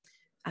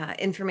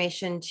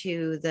information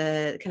to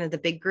the kind of the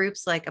big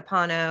groups like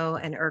Apano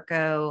and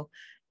ERCO,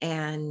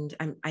 and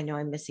I know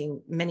I'm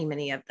missing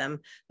many of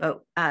them,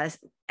 but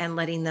and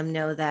letting them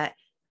know that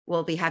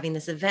we'll be having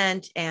this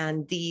event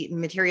and the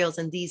materials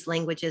in these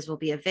languages will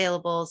be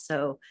available.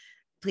 So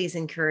please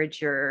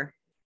encourage your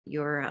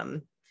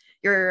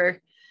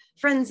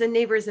friends and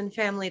neighbors and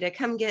family to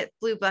come get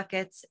blue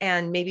buckets,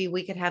 and maybe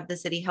we could have the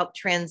city help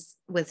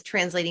with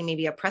translating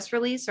maybe a press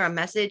release or a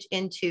message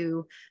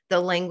into the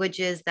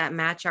languages that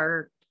match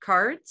our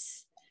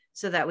cards,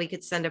 so that we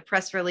could send a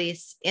press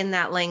release in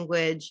that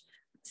language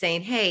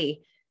saying, hey,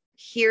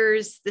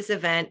 here's this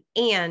event,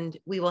 and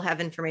we will have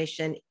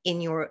information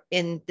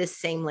in this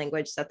same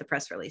language that the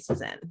press release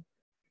is in.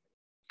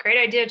 Great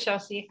idea,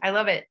 Chelsea. I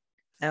love it.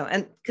 Oh,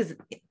 and because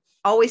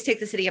always take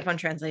the city up on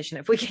translation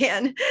if we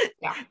can.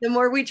 Yeah. The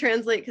more we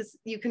translate, because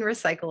you can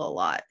recycle a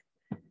lot.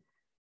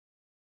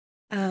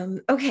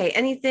 Okay,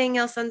 anything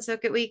else on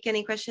Socket Week?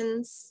 Any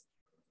questions?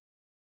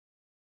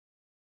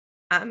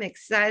 I'm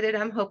excited.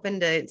 I'm hoping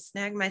to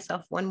snag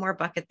myself one more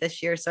bucket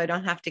this year so I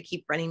don't have to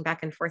keep running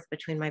back and forth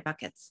between my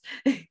buckets.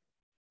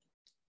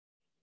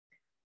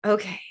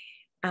 Okay.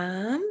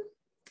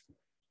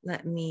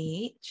 Let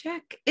me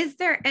check. Is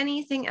there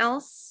anything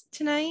else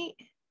tonight?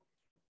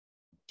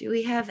 Do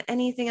we have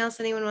anything else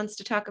anyone wants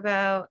to talk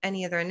about?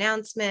 Any other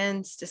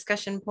announcements,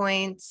 discussion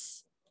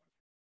points?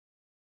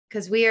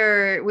 Because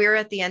we're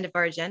at the end of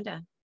our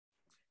agenda.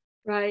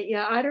 Right.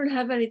 Yeah, I don't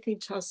have anything,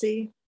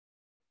 Chelsea.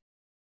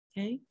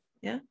 Okay.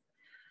 Yeah.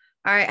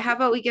 All right. How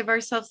about we give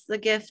ourselves the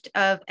gift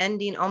of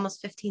ending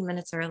almost 15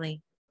 minutes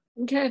early?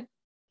 Okay.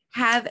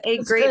 Have a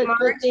great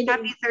March.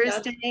 Happy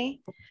Thursday.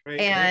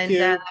 Great,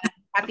 And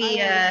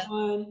happy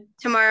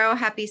tomorrow.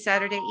 Happy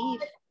Saturday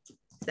Eve.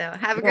 So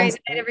have a great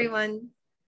night, everyone.